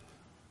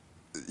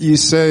 You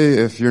say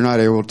if you're not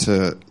able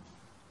to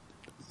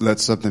let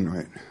something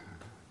wait.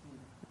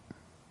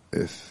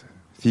 If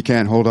you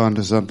can't hold on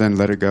to something,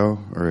 let it go.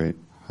 Or wait,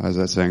 how does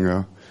that saying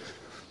go?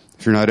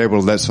 If you're not able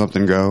to let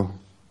something go,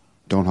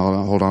 don't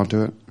hold on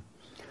to it.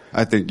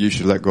 I think you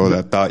should let go of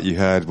that thought you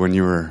had when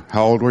you were...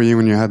 How old were you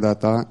when you had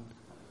that thought?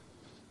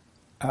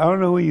 I don't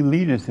know where you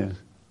lead us in.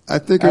 I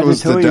think it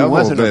was the devil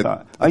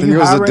that... I think it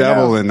was the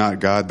devil and not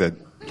God that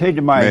take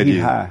the mic,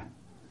 he's high.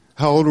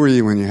 How old were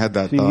you when you had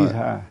that thought? He's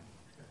high.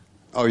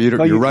 Oh,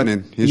 you're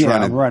running. He's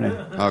running. I'm running.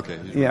 Okay.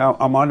 Yeah,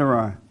 I'm on the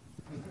run.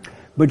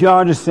 But y'all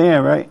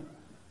understand, right?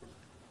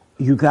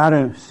 You got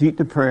to seek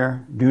the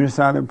prayer, do the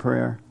silent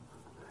prayer,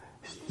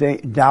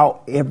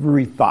 doubt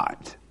every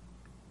thought.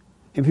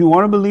 If you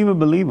want to believe him,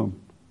 believe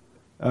him.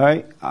 All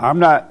right? I'm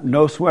not,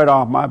 no sweat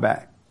off my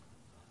back.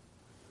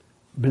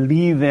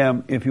 Believe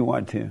them if you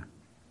want to.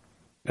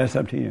 That's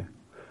up to you.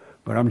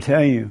 But I'm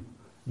telling you,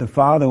 the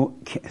Father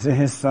sent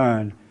his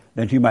Son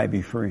that you might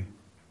be free.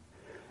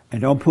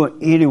 And don't put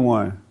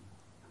don't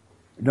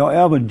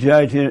ever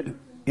judge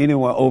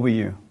anyone over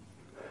you.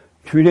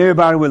 Treat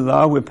everybody with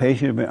love, with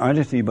patience, with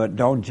honesty, but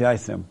don't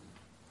judge them.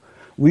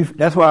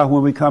 That's why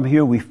when we come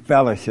here, we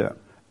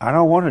fellowship. I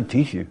don't want to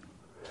teach you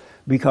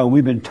because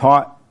we've been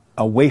taught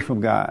away from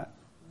God.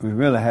 We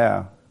really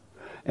have.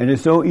 And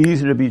it's so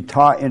easy to be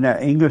taught in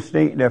that English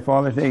state, that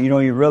fallen state, you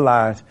don't even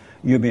realize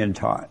you're being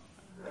taught.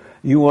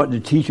 You want the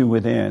teacher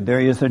within. There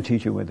is a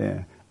teacher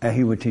within, and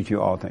he will teach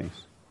you all things.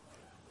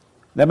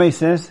 That makes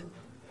sense?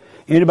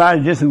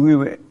 Anybody disagree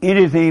with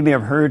anything they've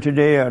heard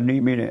today or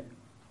need me to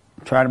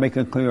try to make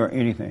it clear or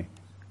anything?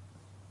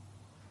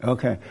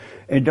 Okay.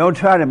 And don't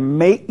try to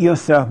make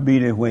yourself be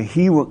this way.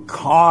 He will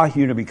cause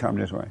you to become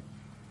this way.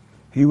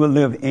 He will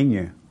live in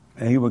you,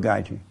 and he will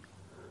guide you.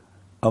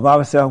 Of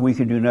ourselves, we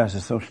can do nothing.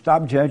 So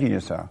stop judging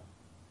yourself.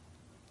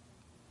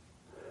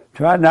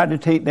 Try not to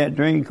take that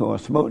drink or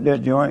smoke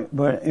that joint,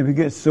 but if it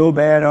gets so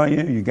bad on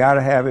you, you got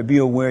to have it. Be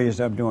aware of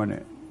yourself doing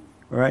it,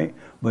 right?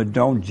 But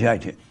don't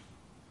judge it.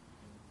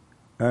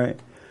 All right.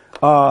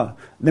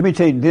 Let me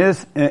take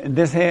this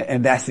hand,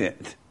 and that's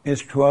it.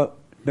 It's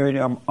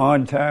 12:30. I'm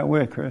on time.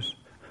 Where, Chris?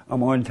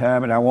 I'm on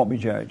time, and I won't be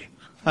judged.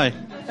 Hi.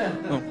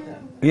 Oh.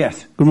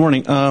 Yes. Good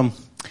morning.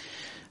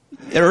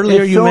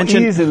 Earlier it's you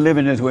mentioned easy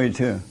living this way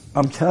too.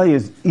 I'm telling you,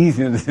 it's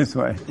easier this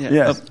way. Yeah.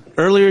 Yes.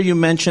 Earlier you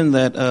mentioned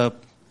that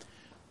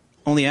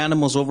only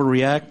animals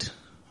overreact.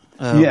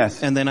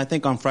 Yes. And then I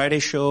think on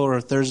Friday's show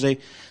or Thursday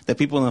that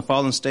people in the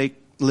fallen state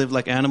live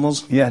like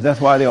animals. Yeah, that's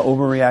why they're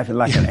overreacting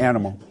like an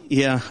animal.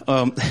 Yeah.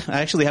 I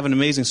actually have an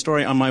amazing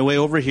story. On my way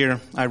over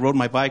here, I rode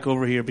my bike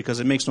over here because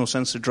it makes no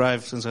sense to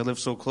drive since I live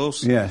so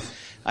close. Yes.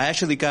 I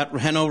actually got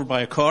ran over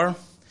by a car.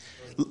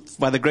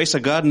 By the grace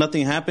of God,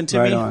 nothing happened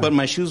to me, but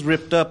my shoes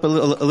ripped up a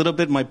little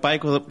bit. My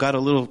bike got a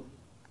little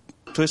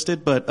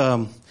twisted, but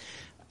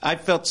I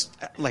felt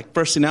like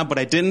bursting out, but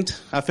I didn't.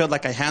 I felt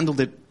like I handled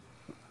it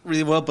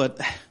really well,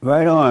 but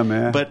right on,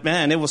 man. But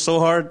man, it was so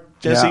hard,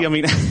 Jesse. Yeah.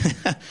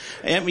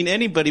 I mean,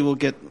 anybody will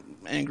get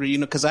angry,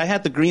 because I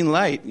had the green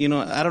light.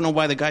 I don't know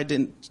why the guy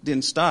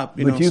didn't stop.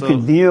 But you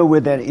can deal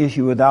with that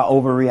issue without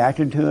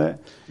overreacting to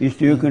it. You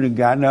still could have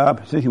gotten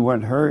up since you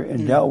weren't hurt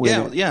and dealt with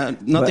it. Yeah,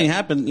 nothing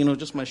happened.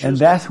 Just my shoes. And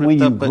that's when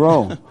you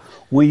grow.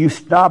 When you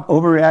stop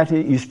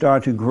overreacting, you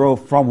start to grow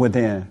from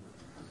within.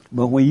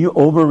 But when you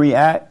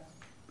overreact,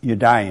 you're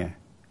dying.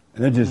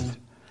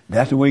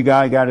 That's the way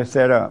God got it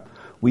set up.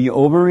 When you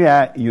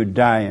overreact, you're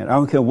dying. I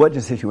don't care what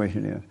the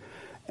situation is.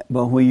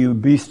 But when you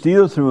be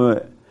still through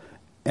it,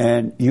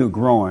 and you're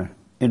growing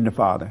in the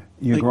Father.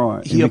 You're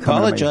growing. He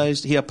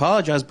apologized,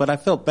 but I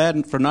felt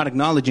bad for not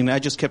acknowledging it. I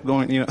just kept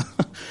going,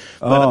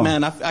 But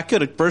man, I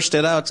could have burst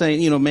it out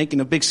saying,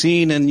 making a big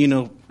scene and,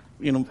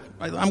 I'm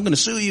going to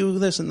sue you,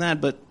 this and that.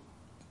 But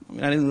I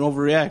mean, I didn't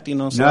overreact, you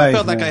know. So Nice, I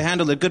felt like man. I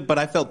handled it good, but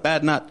I felt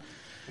bad not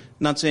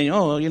saying,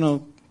 oh, you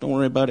know, don't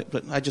worry about it.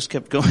 But I just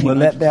kept going. Well,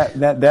 let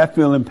that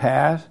feeling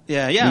pass.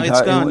 Yeah, it's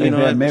Because gone. If You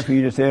know, it meant for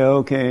you to say,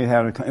 okay,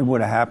 it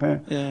would have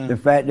happened. Yeah. The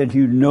fact that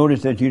you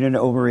noticed that you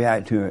didn't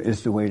overreact to it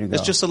is the way to go.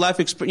 it's just a life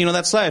experience. You know,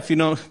 that's life. You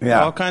know,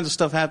 Yeah. all kinds of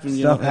stuff happens.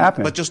 Stuff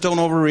happens. But just don't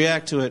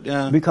overreact to it.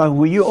 Yeah. Because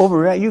when you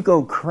overreact, you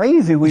go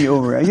crazy when you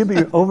overreact. You be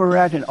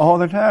overreacting all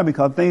the time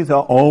because things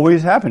are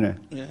always happening.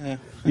 Yeah.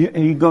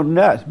 You go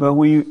nuts. But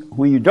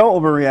when you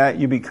don't overreact,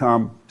 you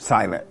become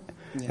silent.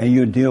 And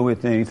you deal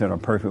with things in a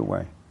perfect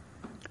way.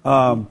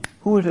 Who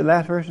was the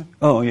last person?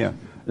 Oh, yeah.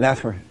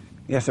 Last person.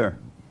 Yes, sir.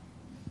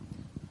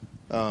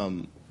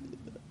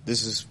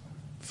 This is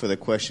for the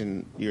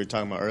question you were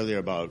talking about earlier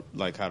about,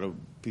 like, how do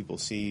people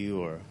see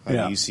you or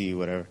how do you see you,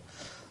 whatever.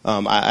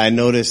 I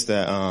noticed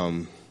that...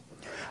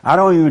 I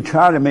don't even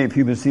try to make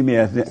people see me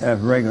as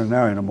regular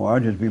now anymore. I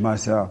just be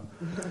myself.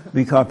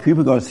 Because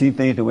people going to see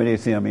things the way they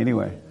see them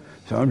anyway.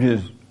 So I'm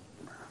just...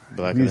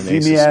 Black if you in the see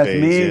Ace me of as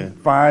Spades, me, yeah.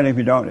 fine. If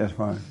you don't, that's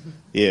fine.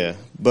 Yeah,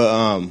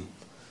 but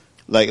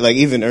like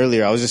even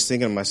earlier, I was just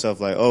thinking to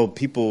myself, like, oh,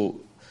 people.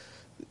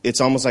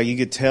 It's almost like you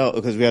could tell,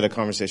 because we had a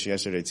conversation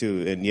yesterday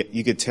too, and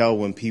you could tell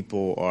when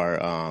people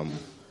are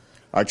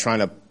trying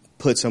to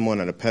put someone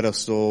on a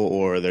pedestal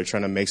or they're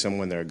trying to make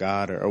someone their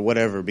god or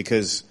whatever.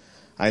 Because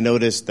I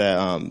noticed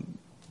that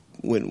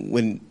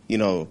when you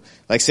know,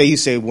 like, say you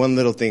say one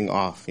little thing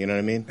off, you know what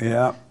I mean?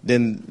 Yeah.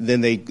 Then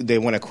they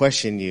want to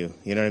question you,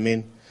 you know what I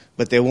mean?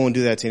 But they won't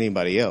do that to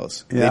anybody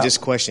else. Yeah. They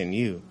just question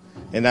you.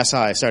 And that's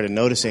how I started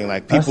noticing,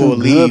 like, That's people a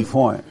will leave. good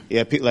point.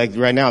 Yeah, like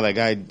right now, that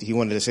guy, he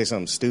wanted to say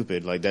something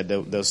stupid, like that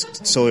was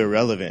so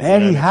irrelevant.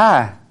 And you he know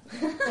high.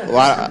 what I mean?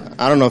 Well,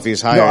 I don't know if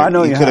he's high. No, I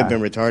know he you're could have high.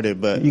 been retarded,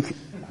 but the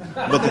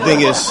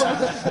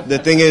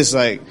thing is,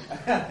 like,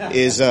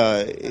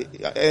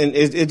 and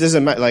it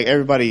doesn't matter. Like,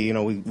 everybody, you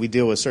know, we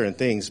deal with certain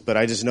things, but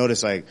I just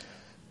noticed, like,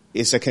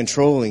 it's a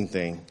controlling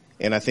thing,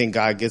 and I think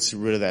God gets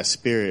rid of that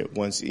spirit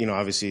once, you know,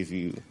 obviously if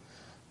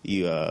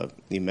you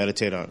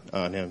meditate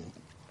on Him.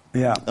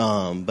 Yeah.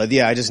 But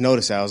yeah, I just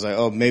noticed that. I was like,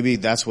 oh, maybe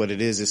that's what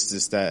it is. It's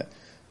just that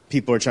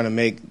people are trying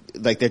to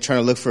they're trying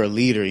to look for a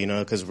leader, you know,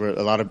 because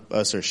a lot of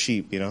us are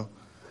sheep, you know.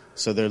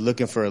 So they're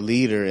looking for a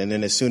leader, and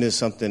then as soon as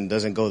something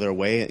doesn't go their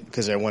way,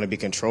 because they want to be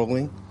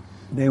controlling,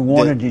 They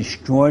want to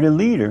destroy the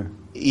leader.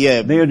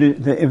 Yeah.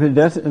 If it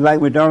doesn't, like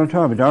with Donald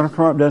Trump, if Donald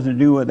Trump doesn't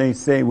do what they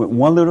say with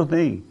one little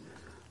thing,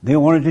 they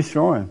want to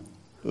destroy him.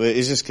 well,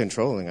 it's just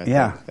controlling. I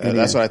Yeah, think. it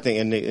That's is. what I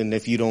think. And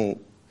if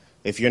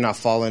you're not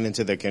falling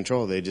into their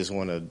control, they just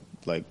want to,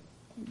 like,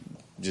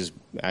 just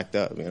act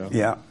up, you know.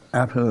 Yeah,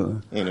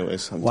 absolutely.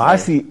 Anyways, Well, I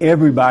see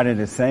everybody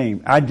the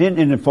same. I didn't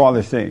in the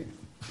Father's sake.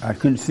 I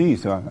couldn't see,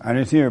 so I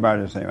didn't see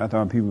everybody the same. I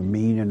thought people were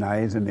mean and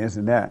nice and this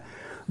and that.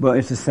 But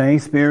it's the same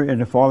spirit in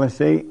the fallen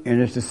state,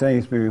 and it's the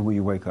same spirit when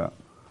you wake up.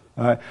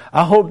 All right?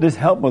 I hope this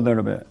helped a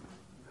little bit.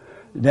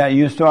 That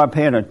you start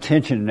paying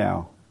attention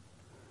now.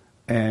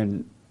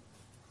 And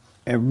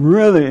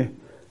really,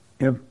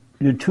 if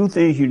the two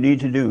things you need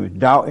to do is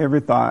doubt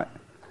every thought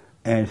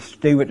and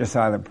stay with the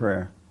silent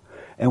prayer.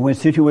 And when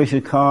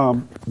situations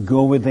come,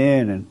 go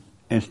within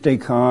and stay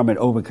calm and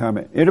overcome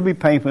it. It'll be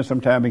painful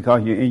sometimes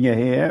because you're in your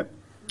head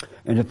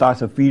and the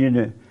thoughts are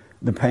feeding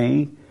the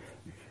pain.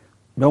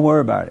 Don't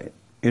worry about it.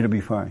 It'll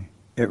be fine.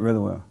 It really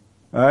will.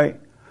 All right?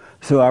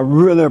 So I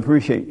really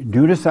appreciate it.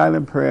 Do the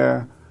silent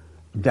prayer,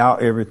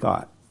 doubt every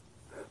thought.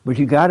 But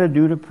you got to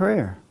do the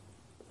prayer.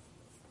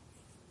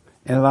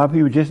 And a lot of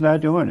people are just not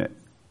doing it.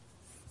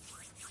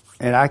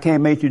 And I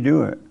can't make you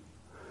do it.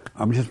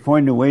 I'm just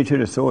pointing the way to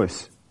the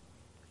source.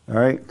 All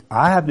right?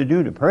 I have to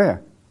do the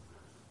prayer.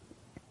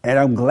 And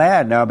I'm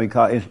glad now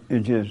because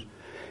it's just,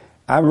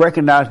 I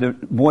recognize the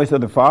voice of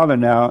the Father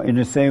now in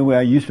the same way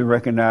I used to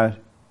recognize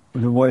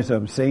the voice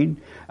of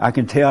Satan. I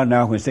can tell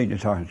now when Satan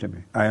is talking to me.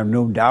 I have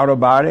no doubt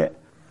about it.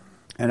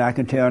 And I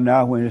can tell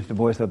now when it's the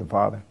voice of the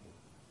Father.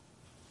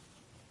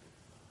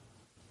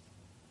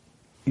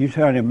 You're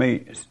trying to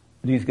make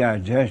these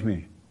guys judge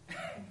me.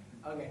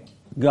 Okay.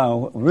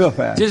 Go real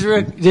fast. Just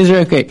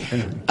real quick.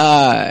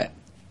 I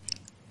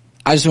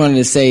just wanted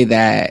to say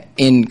that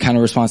in kind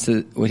of response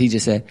to what he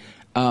just said,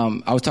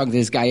 I was talking to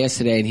this guy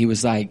yesterday and he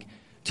was like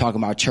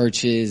talking about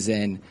churches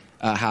and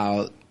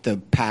how the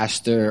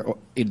pastor, or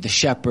the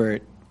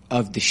shepherd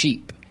of the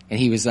sheep. And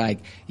he was like,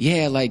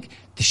 yeah, like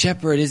the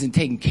shepherd isn't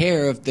taking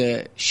care of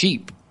the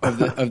sheep of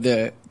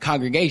the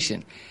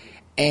congregation.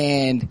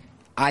 And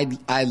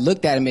I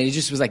looked at him and it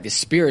just was like the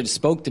Spirit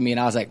spoke to me and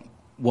I was like,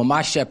 well,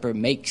 my shepherd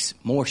makes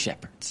more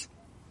shepherds.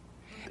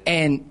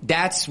 And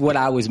that's what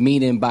I was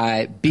meaning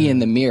by being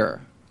the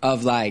mirror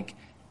of like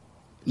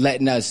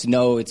letting us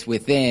know it's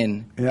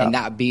within and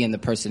not being the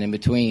person in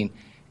between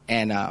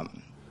and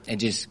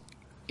just,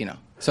 you know,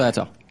 so that's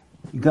all.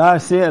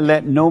 God said,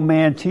 let no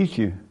man teach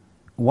you.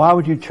 Why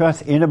would you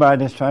trust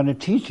anybody that's trying to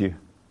teach you?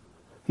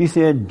 He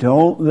said,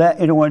 don't let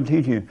anyone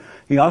teach you.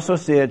 He also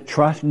said,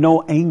 trust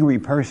no angry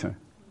person.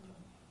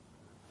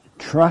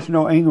 Trust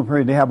no angry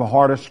person. They have a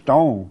heart of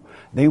stone.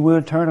 They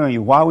will turn on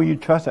you. Why would you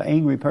trust an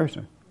angry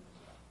person?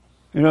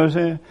 You know what I'm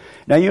saying?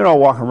 Now you don't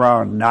walk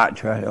around not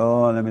trusting.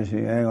 Oh, let me see.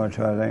 I ain't gonna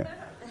trust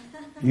that.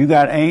 You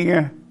got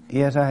anger?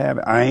 Yes, I have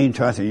it. I ain't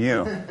trusting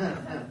you.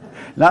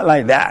 Not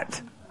like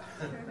that.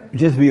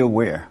 Just be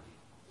aware.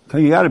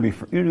 Cause you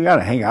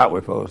gotta hang out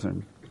with folks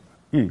and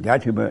you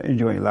got to, but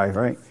enjoy your life,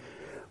 right?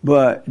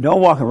 But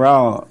don't walk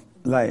around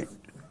like,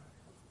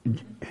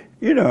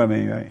 you know what I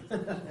mean, right?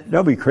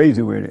 Don't be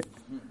crazy with it.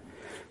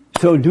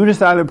 So do the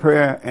silent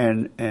prayer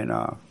and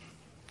all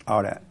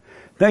that.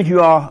 Thank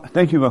you all.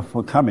 Thank you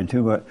for coming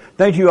too, but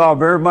thank you all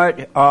very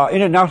much.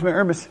 Any announcement,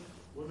 Ernest?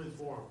 Women's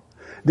Forum.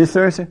 This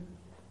Thursday?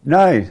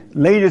 Nice.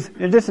 Latest,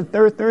 is this the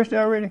third Thursday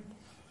already?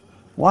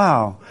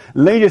 Wow.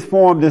 Latest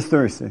forum this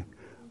Thursday.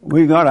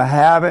 We're gonna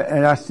have it,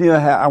 and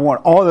I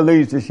want all the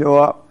ladies to show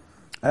up.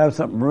 I have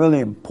something really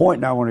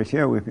important I want to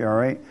share with you, all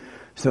right?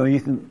 So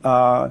you can,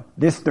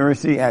 this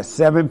Thursday at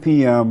 7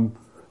 p.m.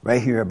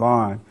 right here at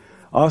Bond.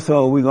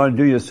 Also, we're going to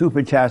do your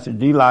Super Chats and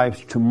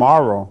D-Lives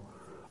tomorrow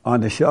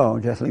on the show,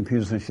 Jesse Lee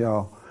Peterson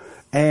show.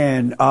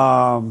 And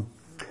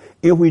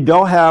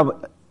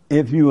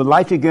if you would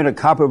like to get a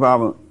copy of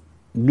our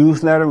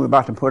newsletter, we're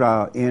about to put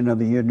our end of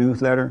the year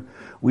newsletter,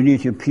 we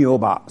need your P.O.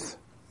 box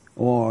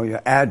or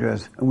your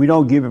address. And we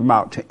don't give them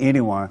out to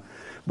anyone,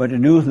 but the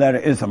newsletter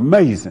is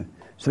amazing.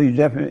 So you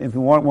definitely, if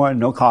you want one,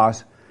 no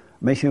cost,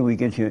 make sure we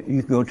get you can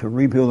go to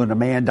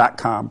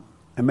rebuildingtheman.com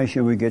and make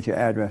sure we get your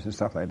address and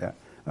stuff like that.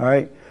 All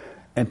right?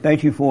 And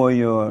thank you for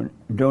your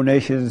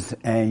donations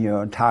and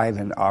your tithes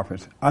and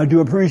offers. I do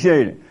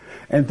appreciate it.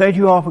 And thank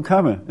you all for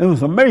coming. It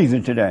was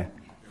amazing today.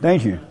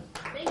 Thank you.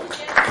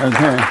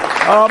 Okay.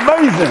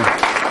 Amazing.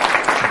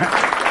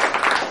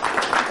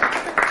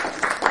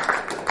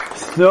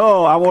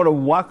 So I want to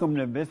welcome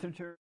the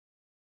visitors.